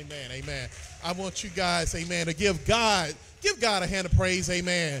 Amen. Amen. I want you guys, amen, to give God a hand of praise.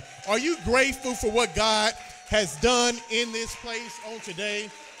 Amen. Are you grateful for what God has done in this place on today?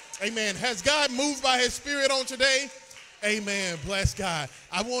 Amen. Has God moved by his spirit on today? Amen. Bless God.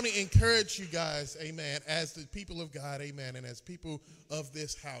 I want to encourage you guys, amen, as the people of God, amen, and as people of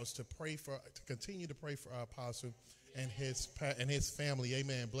this house to continue to pray for our apostle and his family.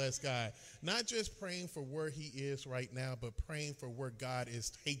 Amen. Bless God. Not just praying for where he is right now, but praying for where God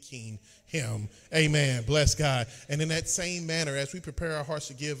is taking him. Amen. Bless God. And in that same manner, as we prepare our hearts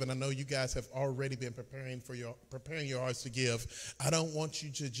to give, and I know you guys have already been preparing your hearts to give, I don't want you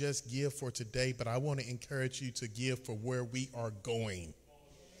to just give for today, but I want to encourage you to give for where we are going.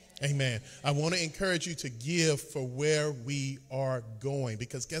 Amen. I want to encourage you to give for where we are going,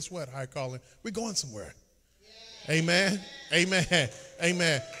 because guess what, High Calling? We're going somewhere. Amen. Amen.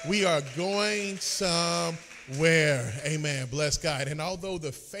 Amen. We are going somewhere. Amen. Bless God. And although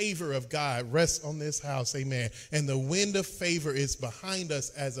the favor of God rests on this house, amen, and the wind of favor is behind us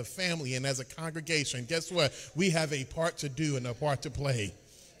as a family and as a congregation, guess what? We have a part to do and a part to play.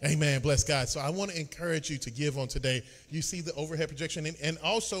 Amen. Bless God. So I want to encourage you to give on today. You see the overhead projection, and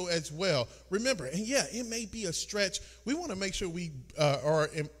also as well, remember, and yeah, it may be a stretch. We want to make sure we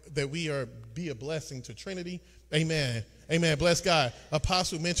be a blessing to Trinity. Amen. Amen. Bless God.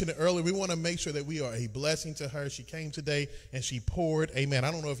 Apostle mentioned it earlier. We want to make sure that we are a blessing to her. She came today and she poured. Amen.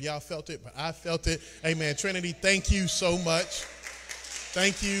 I don't know if y'all felt it, but I felt it. Amen. Trinity, thank you so much.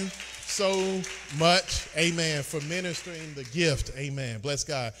 Thank you so much. Amen. For ministering the gift. Amen. Bless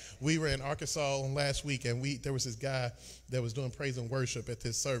God. We were in Arkansas last week, and there was this guy that was doing praise and worship at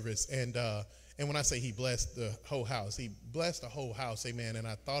this service. And when I say he blessed the whole house, he blessed the whole house. Amen. And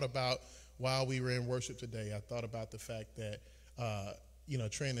I thought about, while we were in worship today, I thought about the fact that,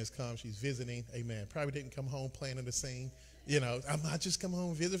 Trina has come. She's visiting. Amen. Probably didn't come home planning to sing. I might just come home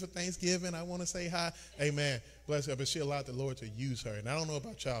and visit for Thanksgiving. I want to say hi. Amen. Bless her. But she allowed the Lord to use her. And I don't know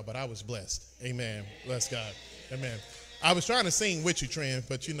about y'all, but I was blessed. Amen. Bless God. Amen. I was trying to sing with you, Trin,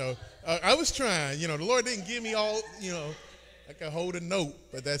 but, I was trying. The Lord didn't give me all, I could hold a note,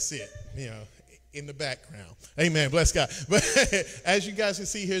 but that's it, in the background. Amen. Bless God. But as you guys can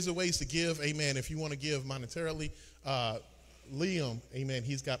see, here's the ways to give. Amen. If you want to give monetarily, Liam, amen,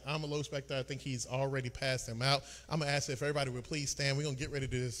 he's got envelopes back there. I think he's already passed them out. I'm going to ask if everybody would please stand. We're going to get ready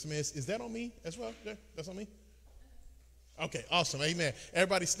to dismiss. Is that on me as well? Yeah, that's on me? Okay, awesome. Amen.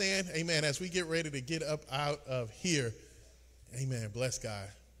 Everybody stand. Amen. As we get ready to get up out of here. Amen. Bless God.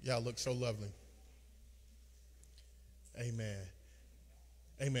 Y'all look so lovely. Amen.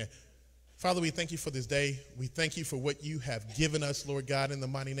 Amen. Father, we thank you for this day. We thank you for what you have given us, Lord God, in the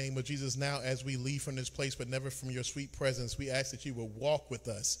mighty name of Jesus. Now, as we leave from this place, but never from your sweet presence, we ask that you will walk with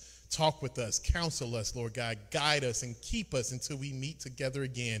us, talk with us, counsel us, Lord God, guide us, and keep us until we meet together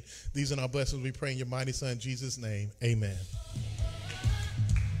again. These are our blessings we pray in your mighty Son, Jesus' name. Amen.